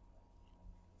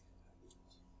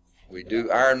 We do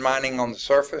iron mining on the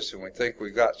surface, and we think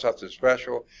we've got something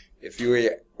special. If you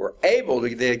were able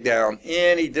to dig down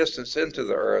any distance into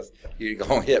the Earth, you're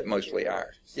going to hit mostly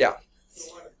iron. Yeah?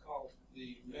 So what it called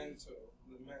the mantle.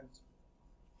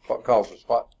 What causes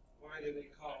what? Why do they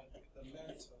call it the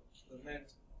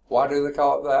mantle? Why do they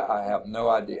call it that? I have no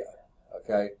idea.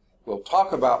 Okay? We'll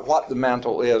talk about what the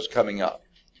mantle is coming up.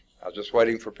 I was just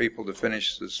waiting for people to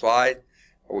finish the slide.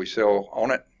 Are we still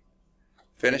on it?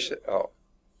 Finish it? Oh.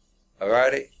 All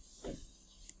righty.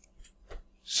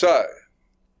 So,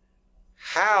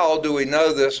 how do we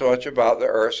know this much about the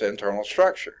Earth's internal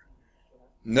structure?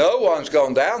 No one's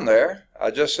gone down there.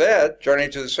 I just said, Journey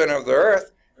to the Center of the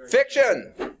Earth,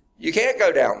 fiction. You can't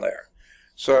go down there.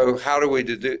 So how do we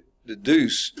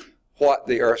deduce what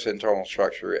the Earth's internal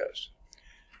structure is?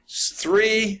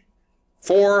 3,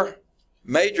 4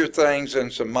 major things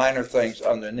and some minor things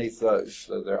underneath those.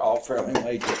 So they're all fairly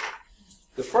major.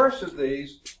 The first of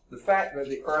these, the fact that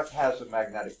the Earth has a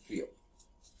magnetic field.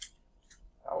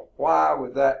 Now, why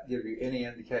would that give you any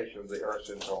indication of the Earth's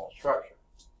internal structure?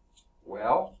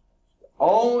 Well, the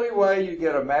only way you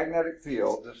get a magnetic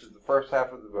field, this is the first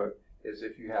half of the book, is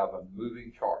if you have a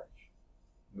moving charge.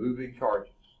 Moving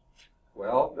charges.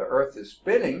 Well, the Earth is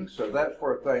spinning, so that's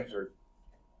where things are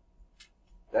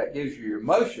that gives you your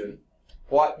motion.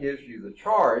 What gives you the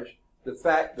charge? The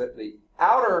fact that the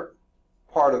outer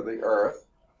part of the earth,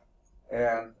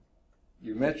 and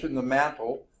you mentioned the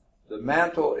mantle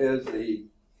is the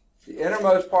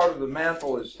innermost part of the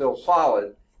mantle is still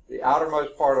solid. The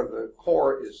outermost part of the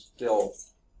core is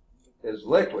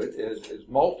liquid, is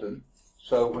molten.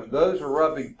 So when those are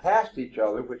rubbing past each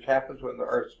other, which happens when the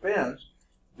earth spins,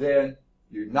 then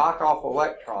you knock off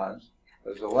electrons.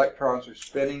 Those electrons are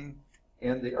spinning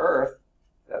in the earth.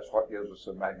 That's what gives us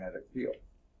a magnetic field.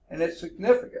 And it's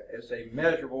significant. It's a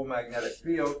measurable magnetic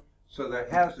field, so there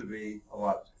has to be a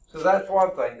lot. So that's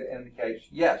one thing that indicates,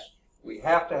 yes, we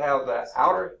have to have that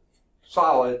outer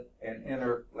solid and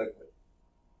inner liquid.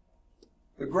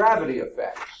 The gravity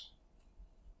effects.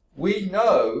 We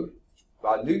know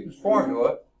by Newton's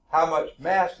formula how much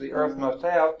mass the earth must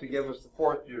have to give us the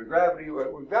force due to gravity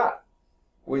that we've got.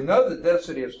 We know the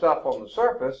density of stuff on the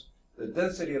surface. The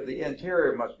density of the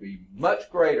interior must be much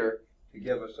greater to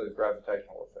give us those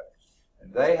gravitational effects.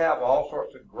 And they have all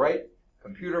sorts of great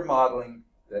computer modeling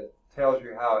that tells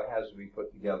you how it has to be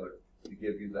put together to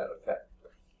give you that effect.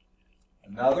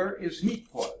 Another is heat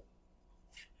flow.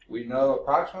 We know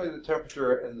approximately the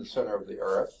temperature in the center of the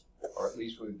earth, or at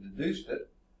least we've deduced it.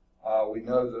 We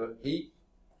know the heat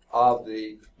of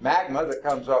the magma that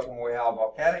comes up when we have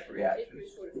volcanic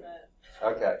reactions.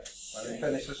 Okay, let me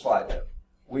finish the slide then.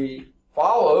 We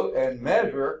follow and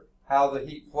measure how the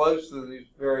heat flows through these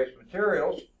various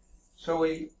materials, so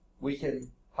we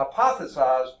can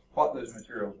hypothesize what those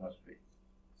materials must be.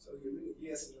 So you're really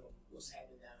guessing on what's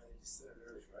happening down in the center of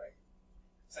the earth, right?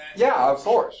 Science Yeah, of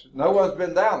course. No one's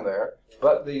been down there,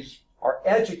 but these are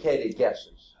educated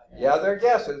guesses. Yeah, they're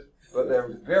guesses, but they're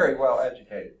very well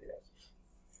educated guesses.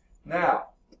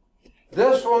 Now,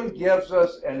 this one gives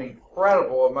us an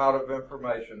incredible amount of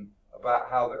information about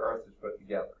how the earth is put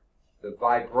together, the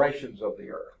vibrations of the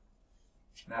earth.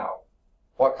 Now,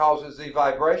 what causes these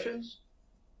vibrations?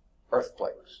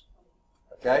 Earthquakes.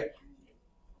 Okay?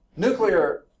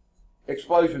 Nuclear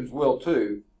explosions will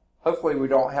too. Hopefully we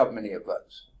don't have many of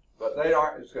those, but they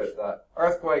aren't as good. The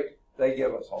earthquakes, they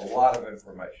give us a lot of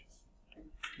information.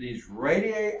 These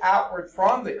radiate outward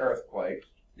from the earthquakes,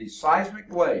 these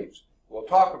seismic waves. We'll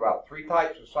talk about 3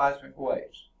 types of seismic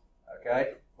waves.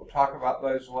 Okay? We'll talk about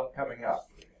those coming up.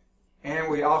 And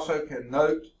we also can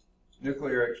note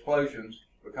nuclear explosions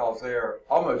because they are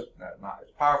almost not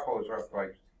as powerful as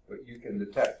earthquakes, but you can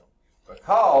detect them.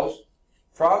 Because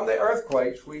from the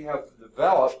earthquakes, we have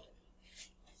developed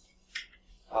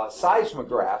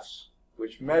seismographs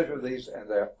which measure these, and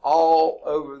they're all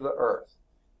over the earth.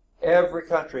 Every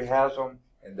country has them,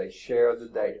 and they share the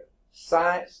data.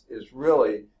 Science is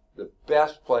really the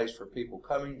best place for people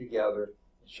coming together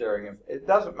and sharing them. It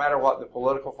doesn't matter what the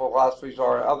political philosophies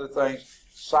are and other things.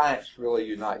 Science really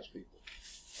unites people.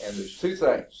 And there's 2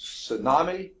 things: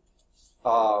 tsunami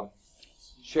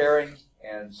sharing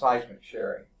and seismic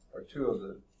sharing are 2 of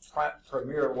the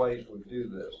premier ways we do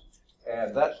this.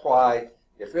 And that's why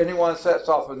if anyone sets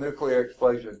off a nuclear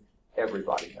explosion,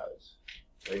 everybody knows.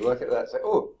 They look at that and say,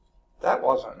 oh, that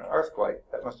wasn't an earthquake.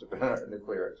 That must have been a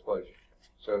nuclear explosion.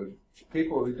 So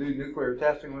people who do nuclear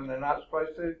testing when they're not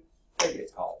supposed to, they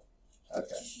get called.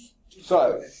 Okay.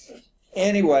 So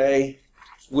anyway,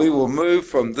 we will move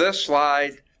from this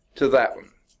slide to that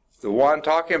one. The one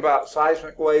talking about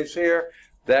seismic waves here,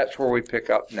 that's where we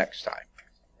pick up next time.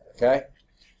 Okay?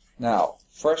 Now,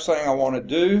 first thing I want to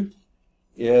do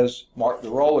is mark the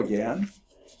roll again.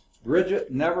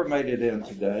 Bridget never made it in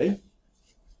today.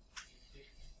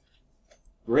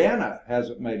 Brianna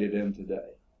hasn't made it in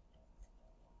today.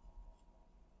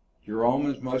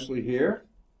 Jerome is mostly here.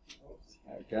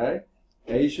 Okay.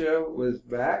 Asia was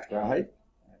back, right?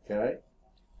 Okay.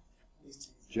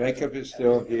 Jacob is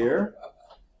still here.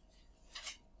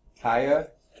 Kaya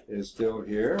is still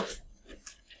here.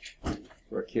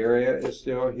 Rakiria is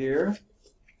still here.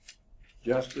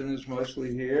 Justin is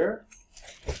mostly here.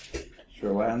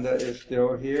 Sherlanda is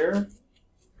still here.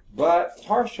 But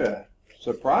Tarsha,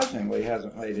 surprisingly,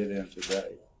 hasn't made it in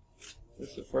today.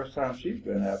 This is the first time she's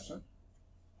been absent.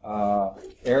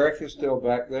 Eric is still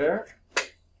back there.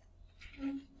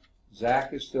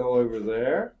 Zach is still over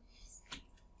there.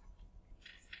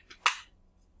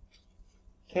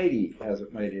 Katie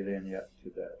hasn't made it in yet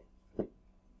today.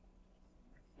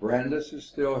 Brandis is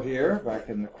still here, back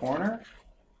in the corner.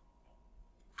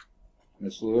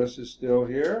 Miss Lewis is still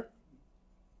here.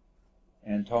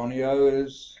 Antonio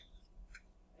is,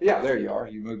 yeah, there you are.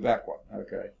 You moved back one.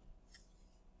 Okay.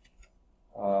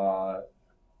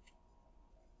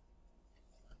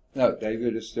 No,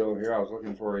 David is still here. I was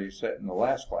looking for where you sat in the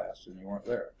last class, and you weren't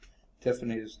there.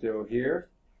 Tiffany is still here.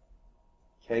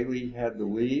 Kaylee had to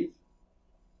leave.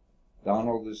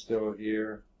 Donald is still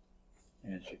here.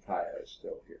 And Shakaya is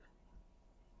still here.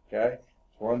 Okay?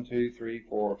 1, 2, 3,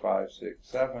 4, 5, 6,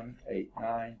 7, 8,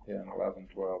 9, 10, 11,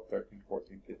 12, 13,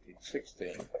 14, 15,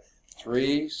 16.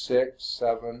 3, 6,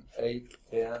 7, 8,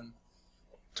 10,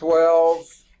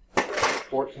 12,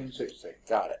 14, 16.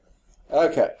 Got it.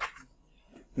 Okay.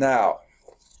 Now,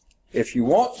 if you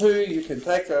want to, you can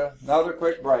take another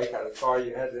quick break. I saw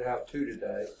you had to have 2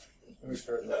 today. Let me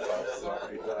turn that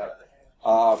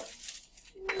off.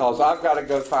 Because I've got to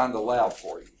go find the lab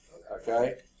for you.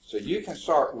 Okay? So you can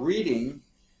start reading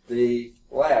the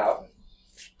lab.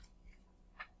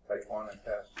 Take 1 and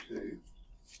pass 2.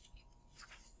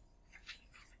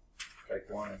 Take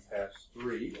 1 and pass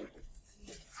 3.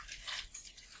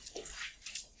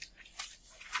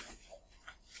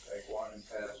 Take 1 and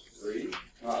pass 3.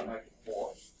 No, make it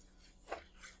 4.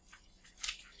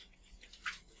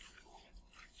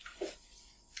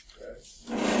 Okay.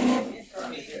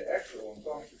 Trying to get extra ones,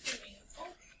 don't you?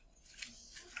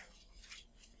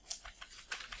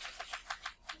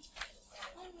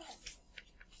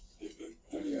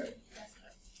 Okay.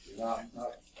 Not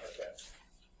okay.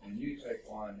 And you take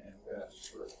 1 and pass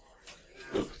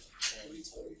 3.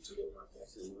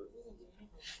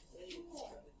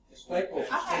 Staples.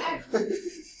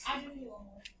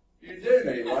 You do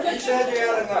need one. You said you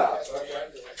had enough. Okay.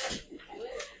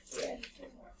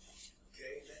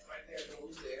 Okay, that right there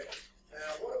goes there. Now,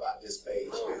 what about this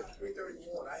page?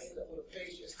 331. I end up with a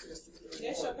page that says 331.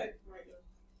 That's your paper right there.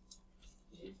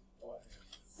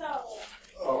 So,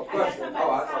 Oh, question.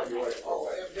 Oh, I thought you were. Oh,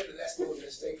 evidently that's still in the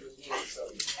staple again, so.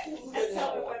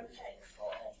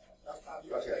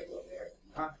 Okay.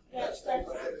 Huh? That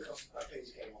staple there because my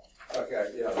page came on.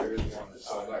 Okay, yeah, there is one that's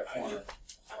on that corner.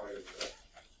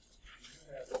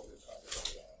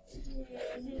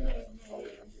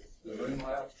 The moon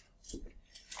lab?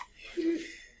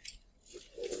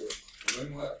 The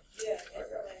moon lab? Yeah.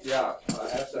 Okay. Yeah, I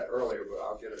asked that earlier, but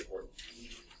I'll get it for you.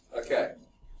 Okay.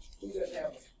 Who doesn't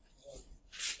have one?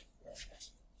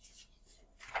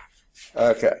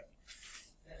 Okay.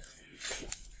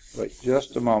 Wait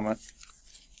just a moment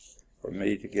for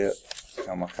me to get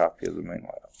a copy of the moon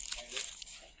lab.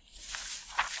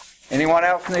 Anyone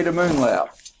else need a moon lab?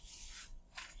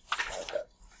 Okay.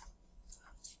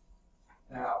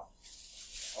 Now,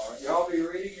 y'all be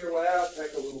reading your lab.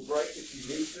 Take a little break if you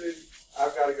need to.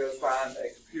 I've got to go find a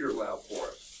computer lab for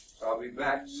us. So I'll be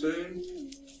back soon.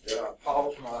 Did I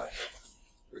pause my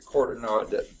recorder? No, I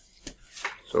didn't.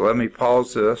 So let me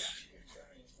pause this.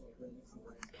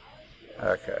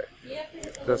 Okay.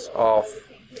 Get this off.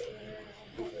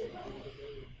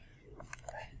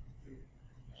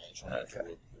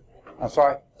 Okay. I'm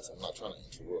sorry? I'm not trying to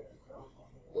interrupt.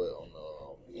 Well, on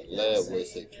the lab where it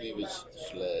said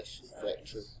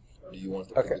cleavage/fracture, do you want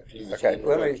to put the cleavage? Okay.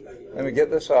 Let me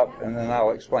get this up and then I'll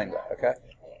explain that. Okay.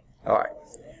 All right.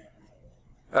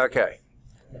 Okay.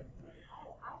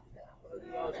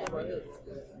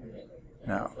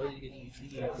 Now.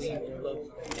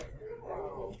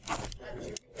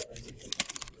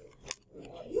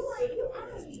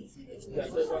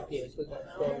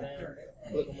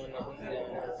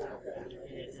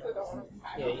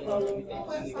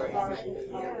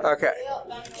 Okay.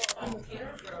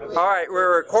 All right,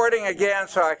 we're recording again,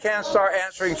 so I can start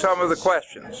answering some of the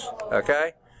questions.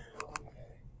 Okay.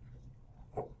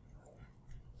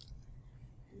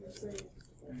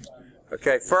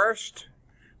 Okay, first,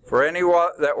 for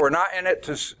anyone that were not in it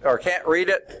or can't read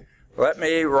it, let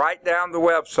me write down the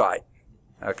website.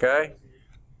 Okay.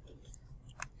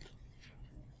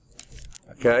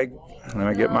 Okay, let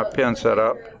me get my pen set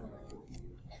up.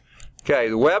 Okay,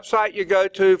 the website you go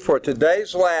to for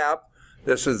today's lab,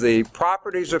 this is the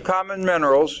Properties of Common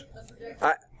Minerals.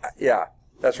 Yeah,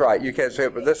 that's right, you can't see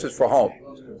it, but this is for home,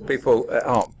 people at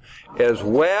home. Is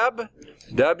web,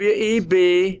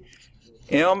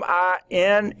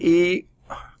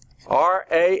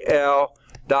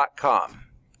 WEBMINERAL.com.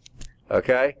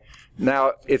 Okay,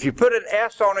 now if you put an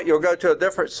S on it, you'll go to a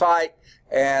different site,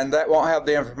 and that won't have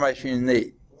the information you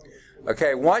need.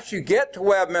 Okay, once you get to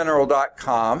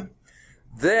webmineral.com,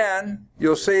 then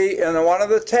you'll see in one of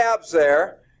the tabs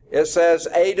there, it says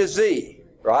A to Z,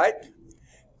 right?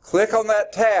 Click on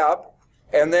that tab,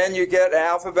 and then you get an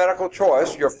alphabetical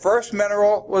choice. Your first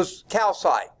mineral was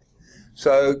calcite.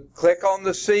 So click on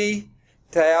the C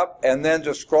tab, and then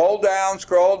just scroll down,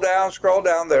 scroll down, scroll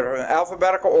down. They're in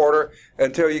alphabetical order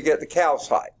until you get the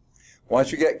calcite.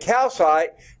 Once you get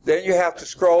calcite, then you have to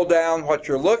scroll down. What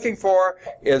you're looking for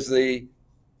is the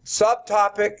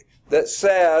subtopic that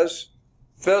says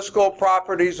physical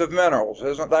properties of minerals.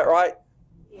 Isn't that right?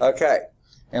 Okay.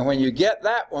 And when you get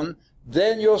that one,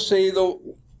 then you'll see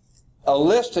a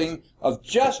listing of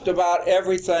just about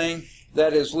everything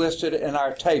that is listed in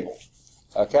our table.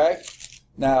 Okay?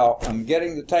 Now, I'm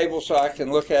getting the table so I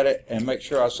can look at it and make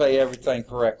sure I say everything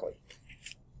correctly.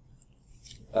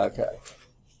 Okay.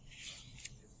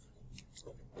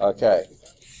 Okay.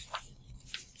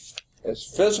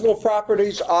 It's physical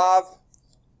properties of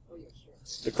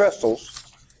the crystals.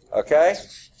 Okay?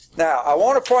 Now, I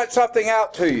want to point something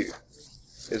out to you.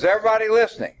 Is everybody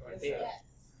listening?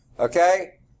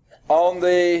 Okay? On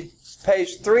the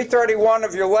page 331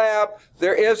 of your lab,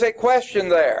 there is a question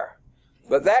there.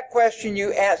 But that question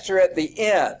you answer at the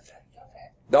end.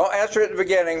 Don't answer it at the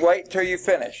beginning. Wait until you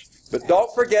finish. But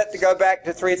don't forget to go back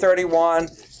to 331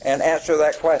 and answer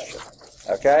that question.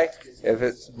 Okay? If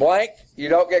it's blank, you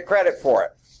don't get credit for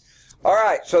it. All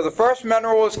right, so the first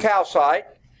mineral is calcite.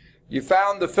 You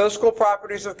found the physical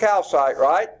properties of calcite,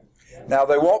 right? Now,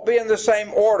 they won't be in the same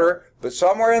order, but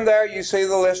somewhere in there you see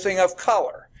the listing of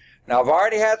color. Now, I've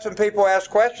already had some people ask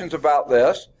questions about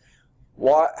this.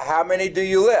 How many do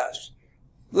you list?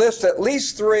 List at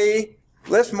least 3.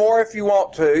 List more if you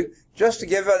want to, just to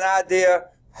give an idea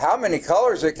how many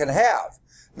colors it can have.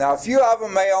 Now, a few of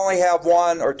them may only have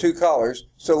 1 or 2 colors,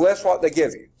 so list what they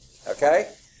give you. Okay?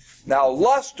 Now,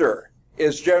 luster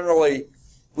is generally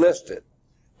listed.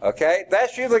 Okay?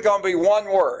 That's usually going to be one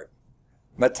word.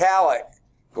 Metallic,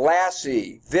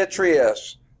 glassy,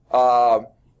 vitreous,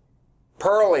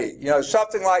 pearly,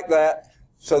 something like that.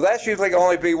 So that's usually going to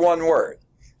only be one word.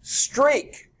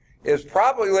 Streak is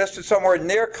probably listed somewhere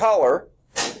near color.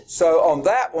 So on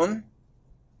that one,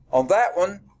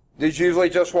 there's usually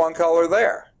just one color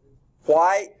there.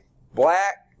 White,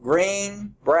 black,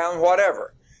 green, brown,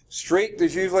 whatever. Streak,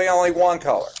 there's usually only one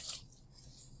color.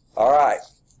 All right.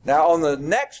 Now on the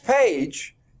next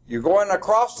page, you're going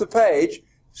across the page,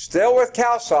 still with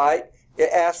calcite,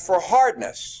 it asks for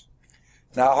hardness.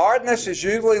 Now hardness is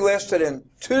usually listed in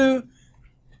 2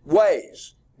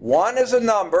 ways. One is a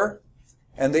number,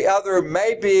 and the other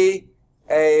may be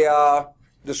a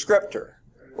descriptor,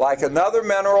 like another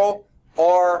mineral,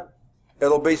 or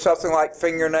it'll be something like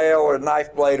fingernail or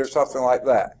knife blade or something like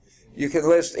that. You can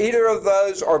list either of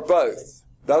those or both.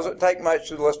 Doesn't take much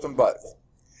to list them both.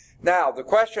 Now, the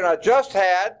question I just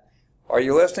had, are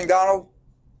you listening, Donald?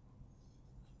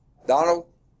 Donald?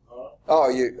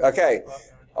 Oh, okay.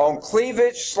 On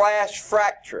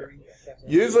cleavage/fracture.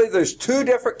 Usually there's 2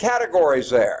 different categories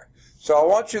there. So I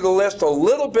want you to list a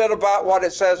little bit about what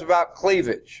it says about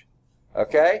cleavage.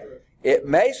 Okay? It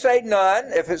may say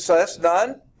none. If it says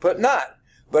none, put none.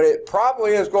 But it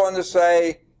probably is going to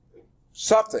say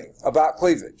something about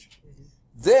cleavage.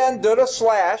 Then do the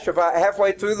slash about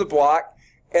halfway through the block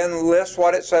and list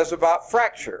what it says about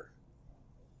fracture.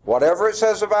 Whatever it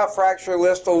says about fracture,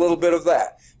 list a little bit of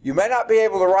that. You may not be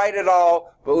able to write it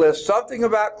all, but list something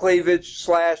about cleavage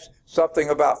 / something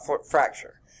about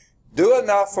fracture. Do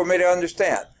enough for me to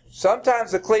understand.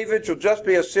 Sometimes the cleavage will just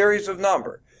be a series of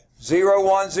numbers. 0,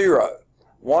 1, 0,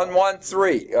 1, 1,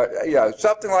 3,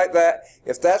 something like that.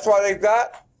 If that's what they've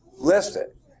got, list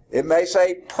it. It may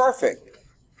say perfect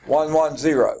 1, 1,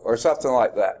 0 or something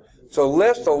like that. So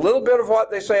list a little bit of what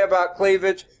they say about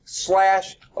cleavage /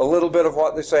 a little bit of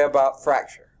what they say about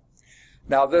fracture.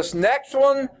 Now this next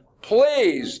one,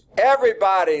 please,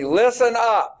 everybody, listen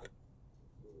up.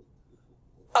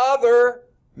 Other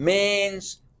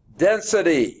means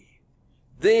density.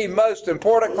 The most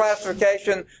important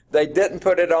classification, they didn't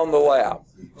put it on the lab.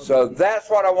 So that's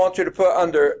what I want you to put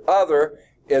under other,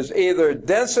 is either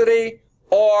density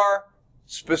or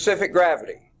specific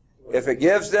gravity. If it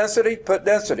gives density, put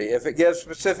density. If it gives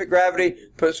specific gravity,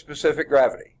 put specific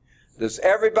gravity. Does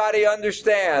everybody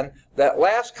understand that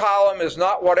last column is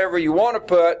not whatever you want to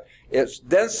put, it's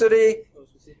density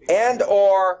and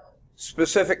or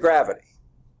specific gravity?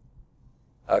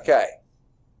 Okay.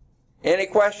 Any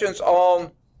questions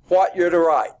on what you're to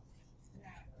write?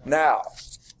 Now,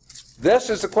 this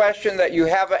is the question that you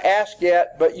haven't asked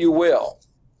yet, but you will.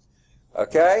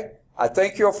 Okay? I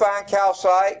think you'll find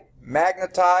calcite,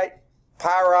 magnetite,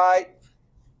 pyrite,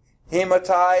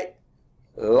 hematite,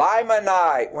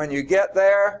 limonite. When you get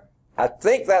there, I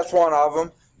think that's one of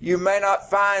them. You may not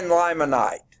find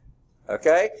limonite.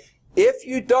 Okay? If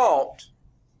you don't,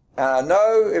 and I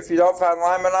know if you don't find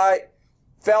limonite,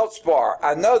 feldspar.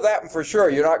 I know that one for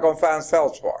sure. You're not going to find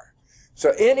feldspar.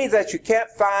 So any that you can't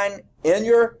find in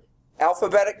your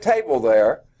alphabetic table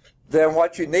there, then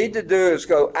what you need to do is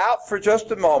go out for just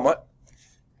a moment,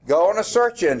 go on a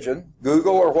search engine,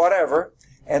 Google or whatever,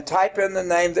 and type in the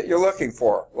name that you're looking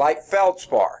for, like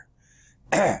feldspar.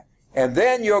 And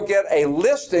then you'll get a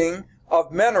listing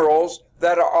of minerals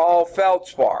that are all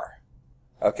feldspar.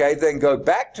 Okay, then go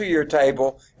back to your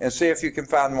table and see if you can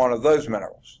find one of those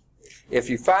minerals. If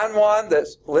you find one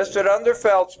that's listed under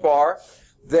feldspar,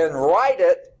 then write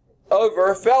it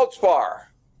over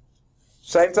feldspar.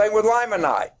 Same thing with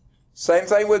limonite. Same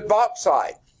thing with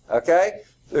bauxite. Okay?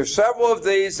 There's several of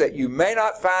these that you may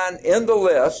not find in the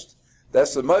list.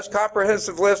 That's the most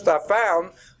comprehensive list I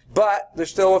found, but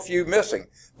there's still a few missing.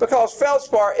 Because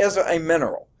feldspar isn't a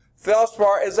mineral.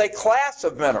 Feldspar is a class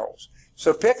of minerals.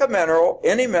 So pick a mineral,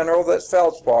 any mineral that's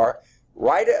feldspar,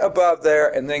 write it above there,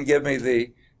 and then give me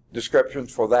the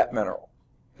descriptions for that mineral.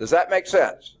 Does that make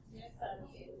sense? Yes, I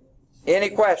do. Any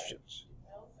questions?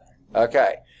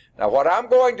 Okay. Now what I'm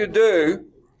going to do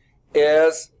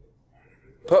is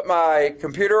put my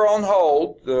computer on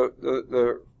hold,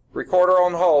 the recorder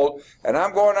on hold, and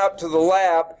I'm going up to the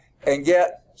lab and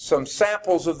get some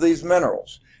samples of these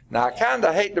minerals. Now, I kind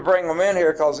of hate to bring them in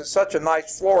here because it's such a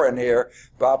nice floor in here,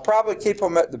 but I'll probably keep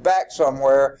them at the back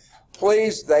somewhere.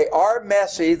 Please, they are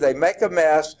messy. They make a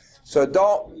mess, so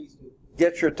don't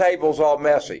get your tables all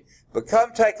messy. But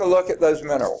come take a look at those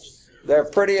minerals. They're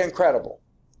pretty incredible.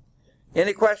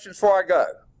 Any questions before I go?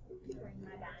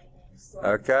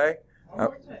 Okay. One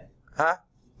more thing, Huh?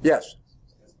 Yes.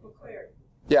 just for clarity.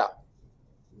 Yeah.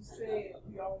 You said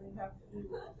you only have to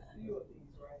do a few of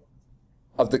these, right?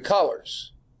 Of the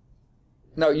colors.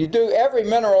 No, you do every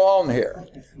mineral on here.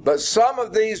 But some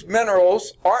of these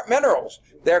minerals aren't minerals.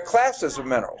 They're classes of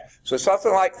minerals. So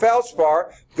something like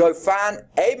feldspar, go find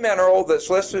a mineral that's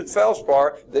listed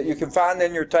feldspar that you can find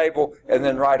in your table and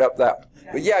then write up that one.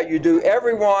 But yeah, you do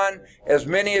every one, as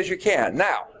many as you can.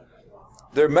 Now,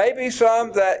 there may be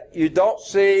some that you don't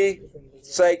see,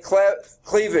 say,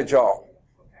 cleavage on.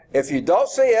 If you don't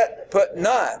see it, put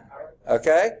none,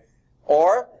 okay?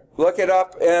 Or look it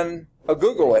up in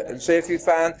Google it and see if you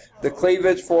find the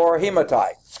cleavage for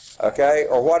hematite, okay,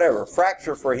 or whatever,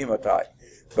 fracture for hematite.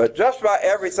 But just about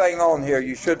everything on here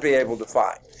you should be able to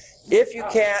find. If you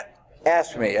can't,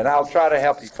 ask me, and I'll try to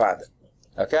help you find it,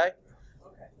 okay?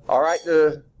 All right,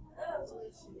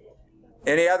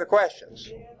 any other questions?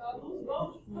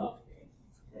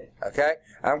 Okay,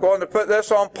 I'm going to put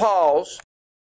this on pause.